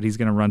sounds, but he's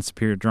going to run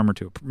Superior Drummer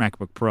to a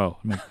MacBook Pro.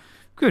 I'm like,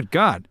 good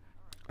God.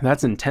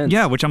 That's intense.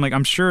 Yeah, which I'm like,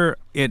 I'm sure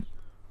it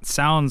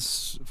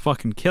sounds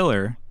fucking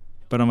killer,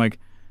 but I'm like,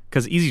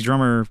 because Easy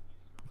Drummer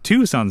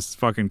 2 sounds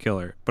fucking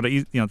killer, but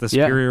the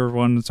Superior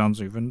one sounds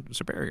even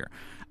superior.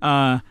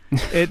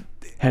 It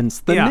Hence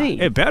the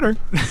name. it better.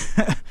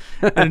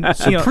 And, you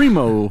know,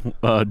 Supremo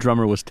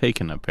drummer was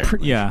taken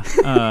apparently.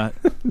 yeah,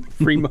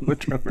 Primo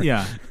drummer.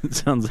 yeah, It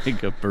sounds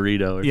like a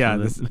burrito or yeah.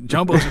 This something.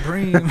 Jumbo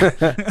Supreme.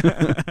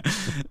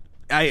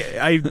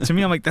 To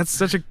me, I'm like, that's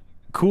such a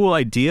cool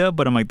idea,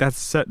 but I'm like,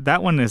 that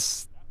one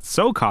is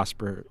so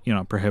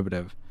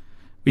prohibitive.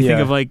 We think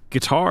Yeah. of like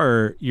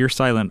guitar, your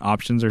silent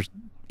options are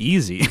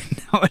easy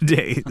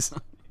nowadays.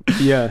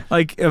 Yeah.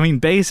 Like, I mean,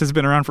 bass has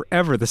been around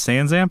forever. The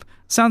Sans Amp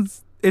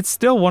it's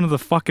still one of the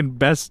fucking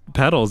best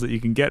pedals that you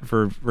can get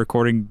for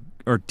recording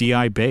or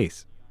DI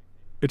bass.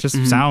 It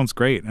just sounds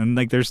great. And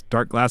like, there's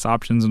dark glass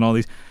options and all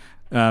these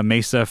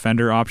Mesa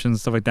Fender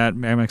options, stuff like that,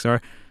 MXR.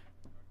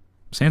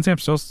 Sans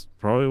Amp's still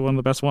probably one of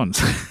the best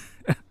ones.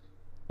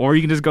 Or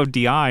you can just go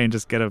DI and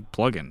just get a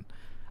plugin.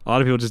 A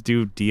lot of people just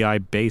do DI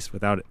bass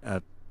without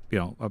a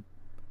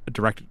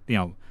direct,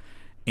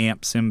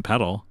 amp sim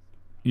pedal.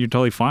 You're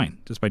totally fine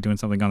just by doing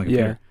something on the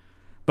computer. Yeah.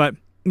 But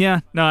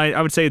yeah, no,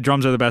 I would say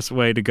drums are the best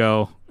way to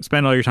go.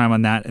 Spend all your time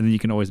on that, and then you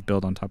can always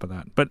build on top of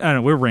that. But I don't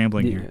know, we're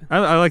rambling here.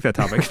 I like that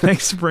topic.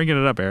 Thanks for bringing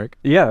it up, Eric.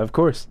 Yeah, of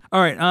course.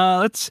 All right,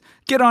 let's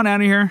get on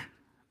out of here.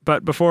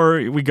 But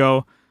before we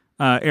go,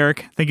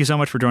 Eric, thank you so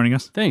much for joining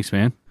us. Thanks,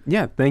 man.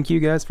 Yeah, thank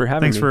you guys for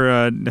having Thanks me.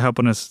 for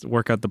helping us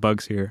work out the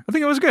bugs here. I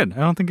think it was good.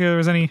 I don't think there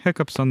was any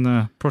hiccups on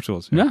the Pro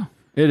Tools here. No,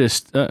 it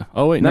is.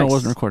 Oh wait, no, it Nice.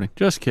 wasn't recording.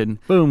 Just kidding.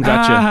 Boom,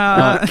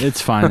 gotcha.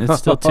 It's fine. It's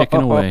still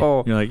ticking away.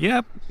 You're like,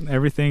 yep,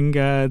 everything.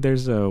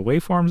 There's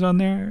waveforms on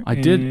there. I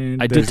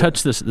did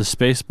touch the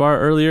space bar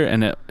earlier,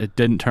 and it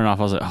didn't turn off.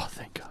 I was like, oh,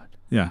 thank God.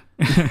 Yeah,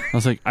 I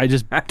was like, I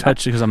just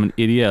touched it because I'm an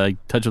idiot. I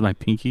like touched with my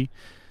pinky.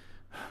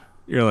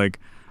 you're like,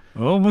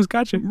 oh, almost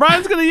got you.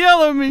 Brian's gonna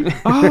yell at me.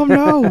 Oh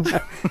no,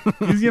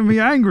 he's getting me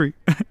angry.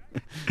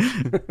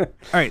 All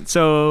right,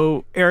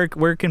 so Eric,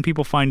 where can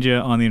people find you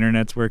on the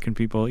internet? Where can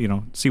people,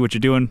 see what you're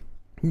doing?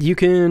 You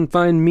can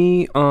find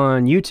me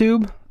on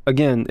YouTube.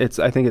 Again,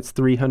 I think it's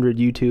 300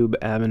 YouTube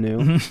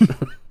Avenue.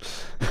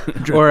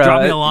 Or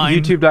Drop me a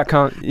line.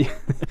 YouTube.com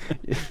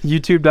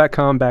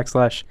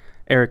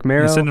YouTube.com/Eric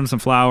Merrow. You send him some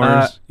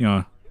flowers.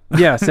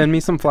 Yeah, send me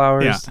some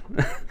flowers.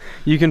 Yeah.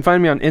 You can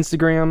find me on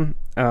Instagram.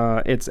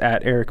 It's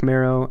at Eric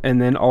Merrow.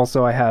 And then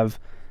also I have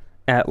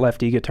at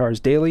Lefty Guitars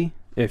Daily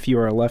if you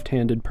are a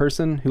left-handed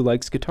person who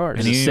likes guitars.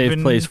 It's a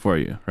safe place for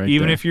you, right?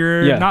 Even there. if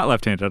you're Yeah. not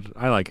left-handed,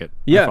 I like it.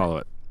 Yeah. I follow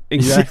it.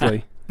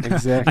 Exactly.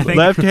 Exactly. I think-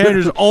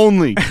 left-handers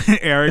only.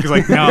 Eric's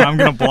like, no, I'm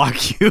gonna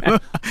block you.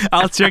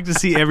 I'll check to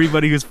see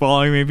everybody who's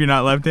following me. If you're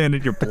not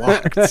left-handed, you're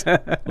blocked.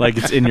 Like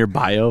it's in your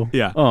bio.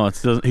 Yeah. Oh,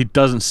 he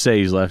doesn't say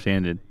he's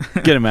left-handed.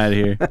 Get him out of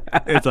here.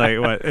 It's like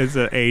what? It's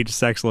an age,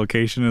 sex,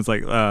 location. It's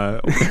like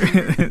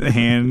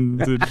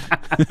handed.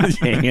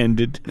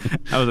 Handed.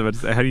 I was about to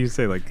say. How do you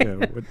say like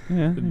what,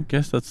 Yeah, I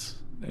guess that's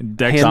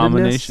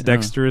Handedness?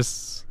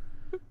 dexterous?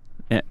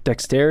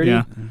 Dexterity.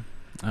 Yeah.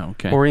 Oh,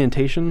 okay.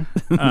 Orientation.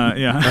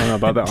 Yeah. I don't know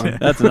about that one.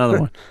 That's another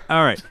one.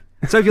 All right.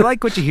 So if you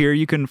like what you hear,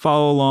 you can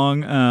follow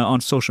along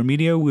on social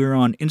media. We're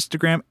on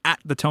Instagram at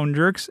The Tone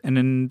Jerks, and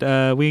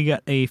then we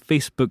got a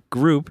Facebook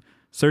group.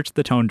 Search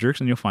The Tone Jerks,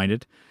 and you'll find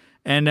it.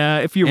 And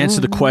if you Answer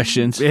the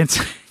questions,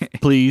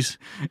 please.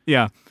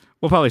 Yeah,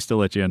 we'll probably still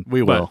let you in.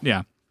 We will.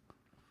 But,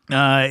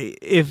 yeah.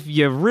 If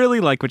you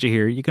really like what you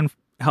hear, you can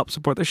help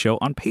support the show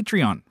on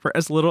Patreon for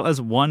as little as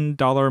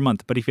 $1 a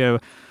month. But if you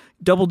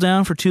double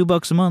down for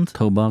 $2 a month,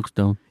 Toe box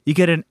don't. you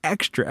get an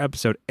extra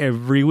episode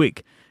every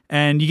week.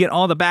 And you get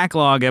all the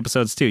backlog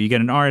episodes too. You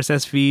get an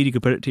RSS feed. You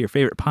can put it to your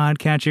favorite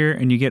podcatcher,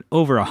 and you get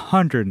over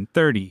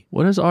 130.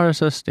 What does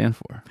RSS stand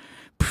for?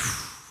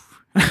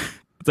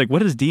 It's like,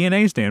 what does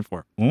DNA stand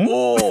for?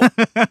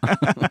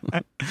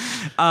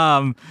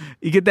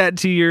 You get that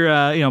to your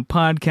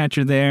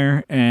podcatcher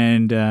there,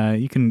 and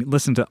you can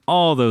listen to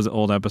all those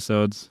old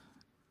episodes.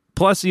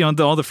 Plus,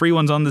 all the free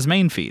ones on this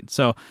main feed.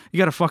 So you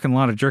got a fucking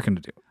lot of jerking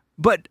to do.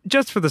 But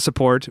just for the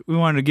support, we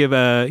wanted to give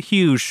a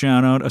huge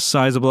shout out, a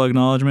sizable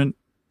acknowledgement.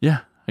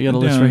 Yeah, I got a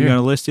list right You here. got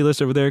a listy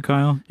list over there,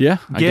 Kyle? Yeah,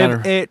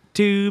 Give it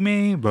to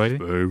me, boy.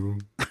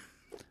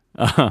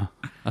 I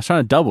was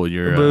trying to double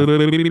your.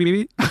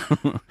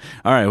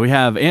 All right, we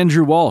have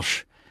Andrew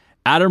Walsh,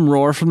 Adam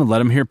Rohr from the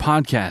Let 'Em Hear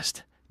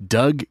podcast,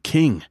 Doug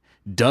King,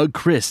 Doug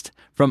Christ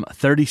from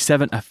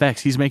 37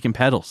 Effects. He's making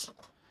pedals.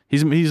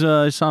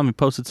 I saw him. He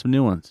posted some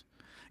new ones.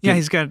 Yeah,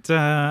 he's got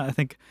I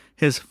think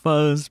his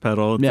fuzz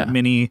pedal, the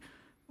mini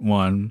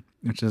one,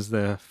 which is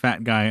the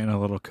fat guy in a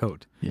little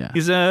coat. Yeah,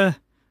 he's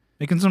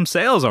making some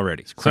sales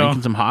already. He's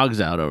cranking some hogs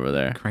out over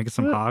there. Cranking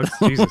some hogs.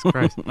 Jesus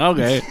Christ.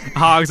 Okay,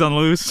 hogs on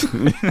loose.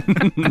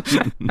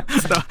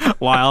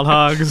 Wild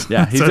hogs.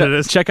 Yeah,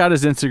 check out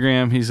his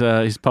Instagram.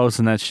 He's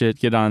posting that shit.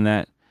 Get on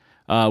that.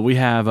 We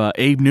have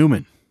Abe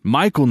Newman,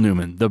 Michael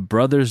Newman, the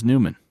brothers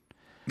Newman,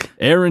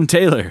 Aaron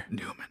Taylor,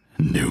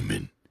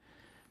 Newman,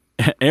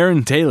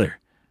 Aaron Taylor,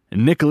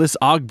 Nicholas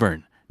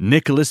Ogburn,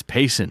 Nicholas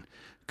Payson,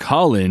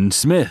 Colin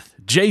Smith,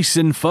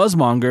 Jason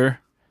Fuzzmonger,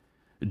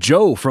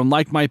 Joe from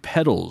Like My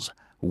Pedals,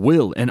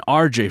 Will and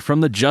RJ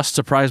from the Just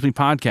Surprise Me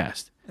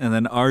podcast. And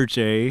then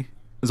RJ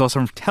is also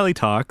from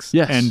Teletalks.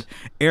 Yes. And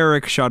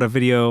Eric shot a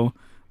video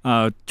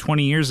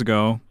 20 years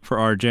ago for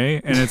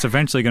RJ, and it's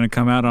eventually going to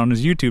come out on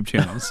his YouTube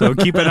channel. So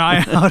keep an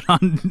eye out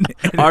on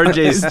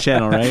RJ's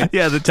channel, right?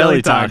 Yeah, the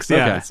Teletalks.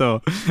 Yeah. Okay.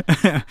 So,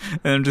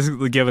 and I'm just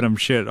giving him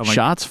shit. I'm like,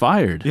 shots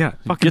fired. Yeah.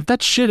 Get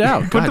that shit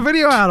out. Put the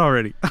video out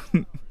already.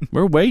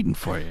 We're waiting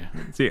for you.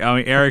 See, I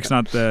mean, Eric's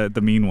not the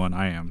mean one.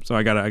 I am. So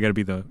I gotta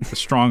be the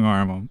strong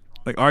arm. I'm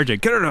like, RJ,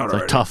 get it out already.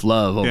 Like tough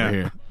love over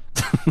here.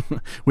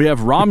 We have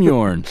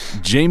Romyorn,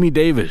 Jamie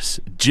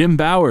Davis, Jim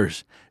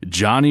Bowers,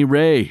 Johnny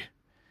Ray,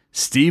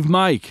 Steve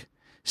Mike,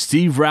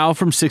 Steve Rao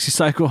from 60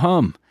 Cycle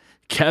Hum,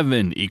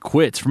 Kevin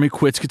Equits from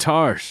Equits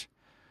Guitars,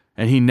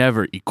 and he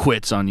never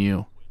equits on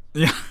you.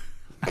 Yeah.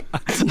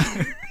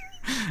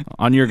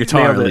 On your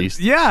guitar, at least.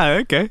 Yeah,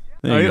 okay.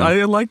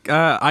 I like.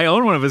 I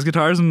own one of his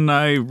guitars, and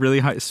I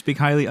really speak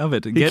highly of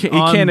it. He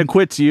can't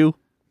acquit you.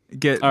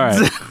 All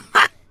right.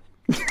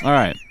 All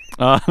right.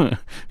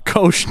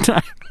 Coach.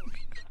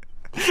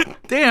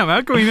 Damn,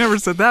 how come we never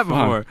said that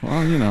before?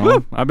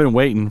 Well, I've been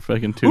waiting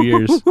fucking 2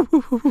 years.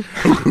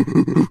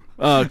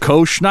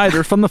 Co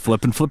Schneider from the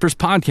Flippin' Flippers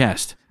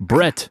podcast.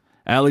 Brett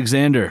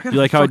Alexander. You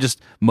like how I just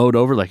mowed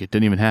over like it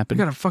didn't even happen?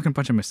 I got a fucking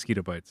bunch of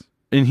mosquito bites.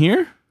 In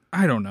here?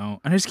 I don't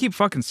know. And I just keep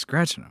fucking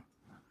scratching them.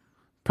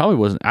 Probably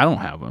wasn't. I don't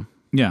have them.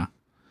 Yeah.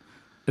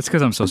 It's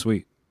because I'm so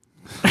sweet.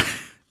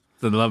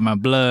 The love of my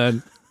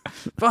blood.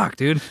 Fuck,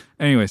 dude.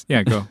 Anyways,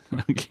 yeah, go.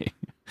 Okay.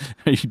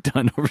 Are you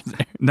done over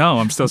there? No,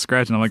 I'm still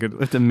scratching. I'm like, I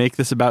have to make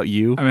this about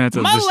you. I mean,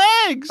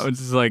 my legs. I would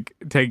just like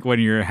take one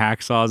of your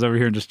hacksaws over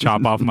here and just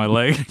chop off my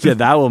leg. Yeah,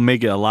 that will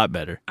make it a lot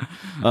better.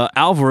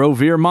 Alvaro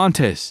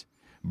Viramontes,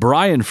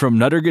 Brian from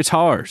Nutter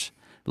Guitars,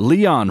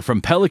 Leon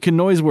from Pelican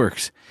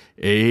Noiseworks,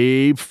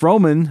 Abe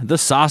Froman, the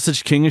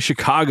Sausage King of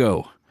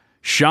Chicago,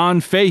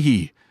 Sean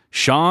Fahey,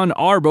 Sean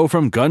Arbo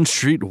from Gun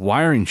Street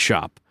Wiring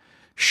Shop,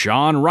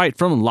 Sean Wright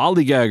from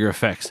Lollygagger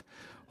Effects,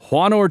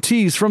 Juan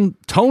Ortiz from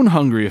Tone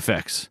Hungry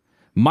Effects,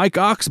 Mike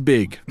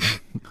Oxbig.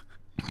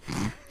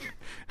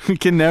 We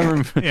can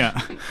never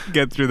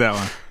get through that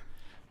one.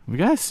 We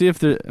gotta see if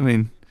there. I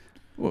mean,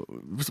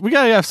 we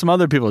gotta have some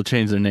other people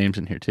change their names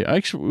in here too.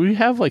 Actually, we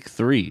have like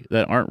 3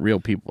 that aren't real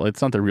people.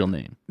 It's not their real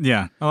name.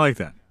 Yeah, I like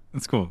that.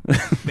 That's cool.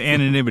 The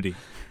anonymity.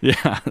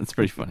 Yeah, that's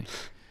pretty funny.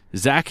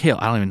 Zach Hale.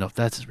 I don't even know if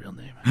that's his real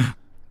name.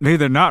 Maybe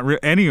they're not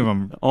any of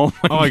them. Oh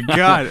my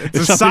God.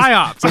 It's a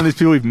psyop. Some of these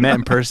people we've met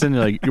in person,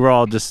 we're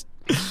all just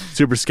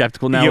super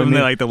skeptical now. Give them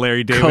like the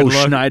Larry David Co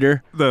look.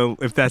 Schneider.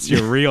 If that's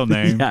your real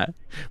name. Yeah,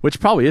 which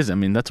probably is. I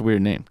mean, that's a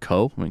weird name.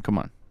 Co. I mean, come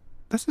on.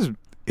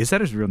 Is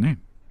that his real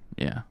name?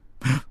 Yeah.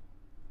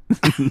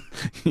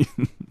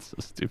 So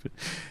stupid.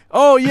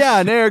 Oh yeah,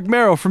 and Eric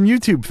Merrill from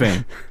YouTube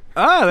fame.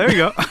 Ah, there you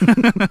go.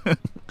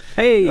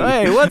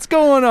 Hey, what's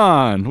going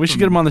on? We should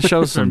get him on the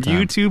show sometime.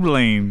 From YouTube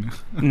Lane.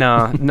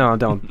 No,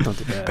 don't do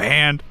that.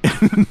 Banned.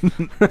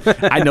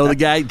 I know the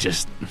guy.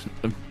 Just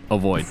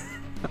avoid.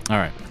 All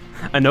right.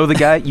 I know the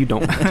guy. You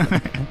don't.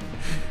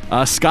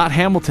 Scott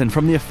Hamilton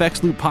from the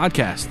Effects Loop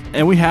podcast,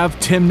 and we have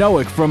Tim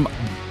Nowick from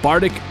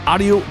Bardic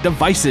Audio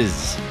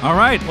Devices. All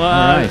right.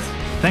 Well,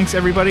 thanks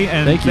everybody,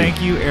 and thank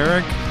you,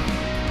 Eric.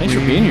 Thanks for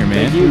being here,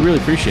 man. We really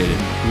appreciate it.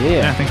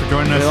 Yeah, thanks for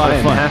joining us. A lot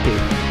of fun. Happy.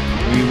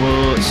 We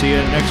will see you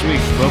next week.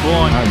 Bye-bye.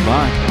 All right,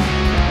 bye.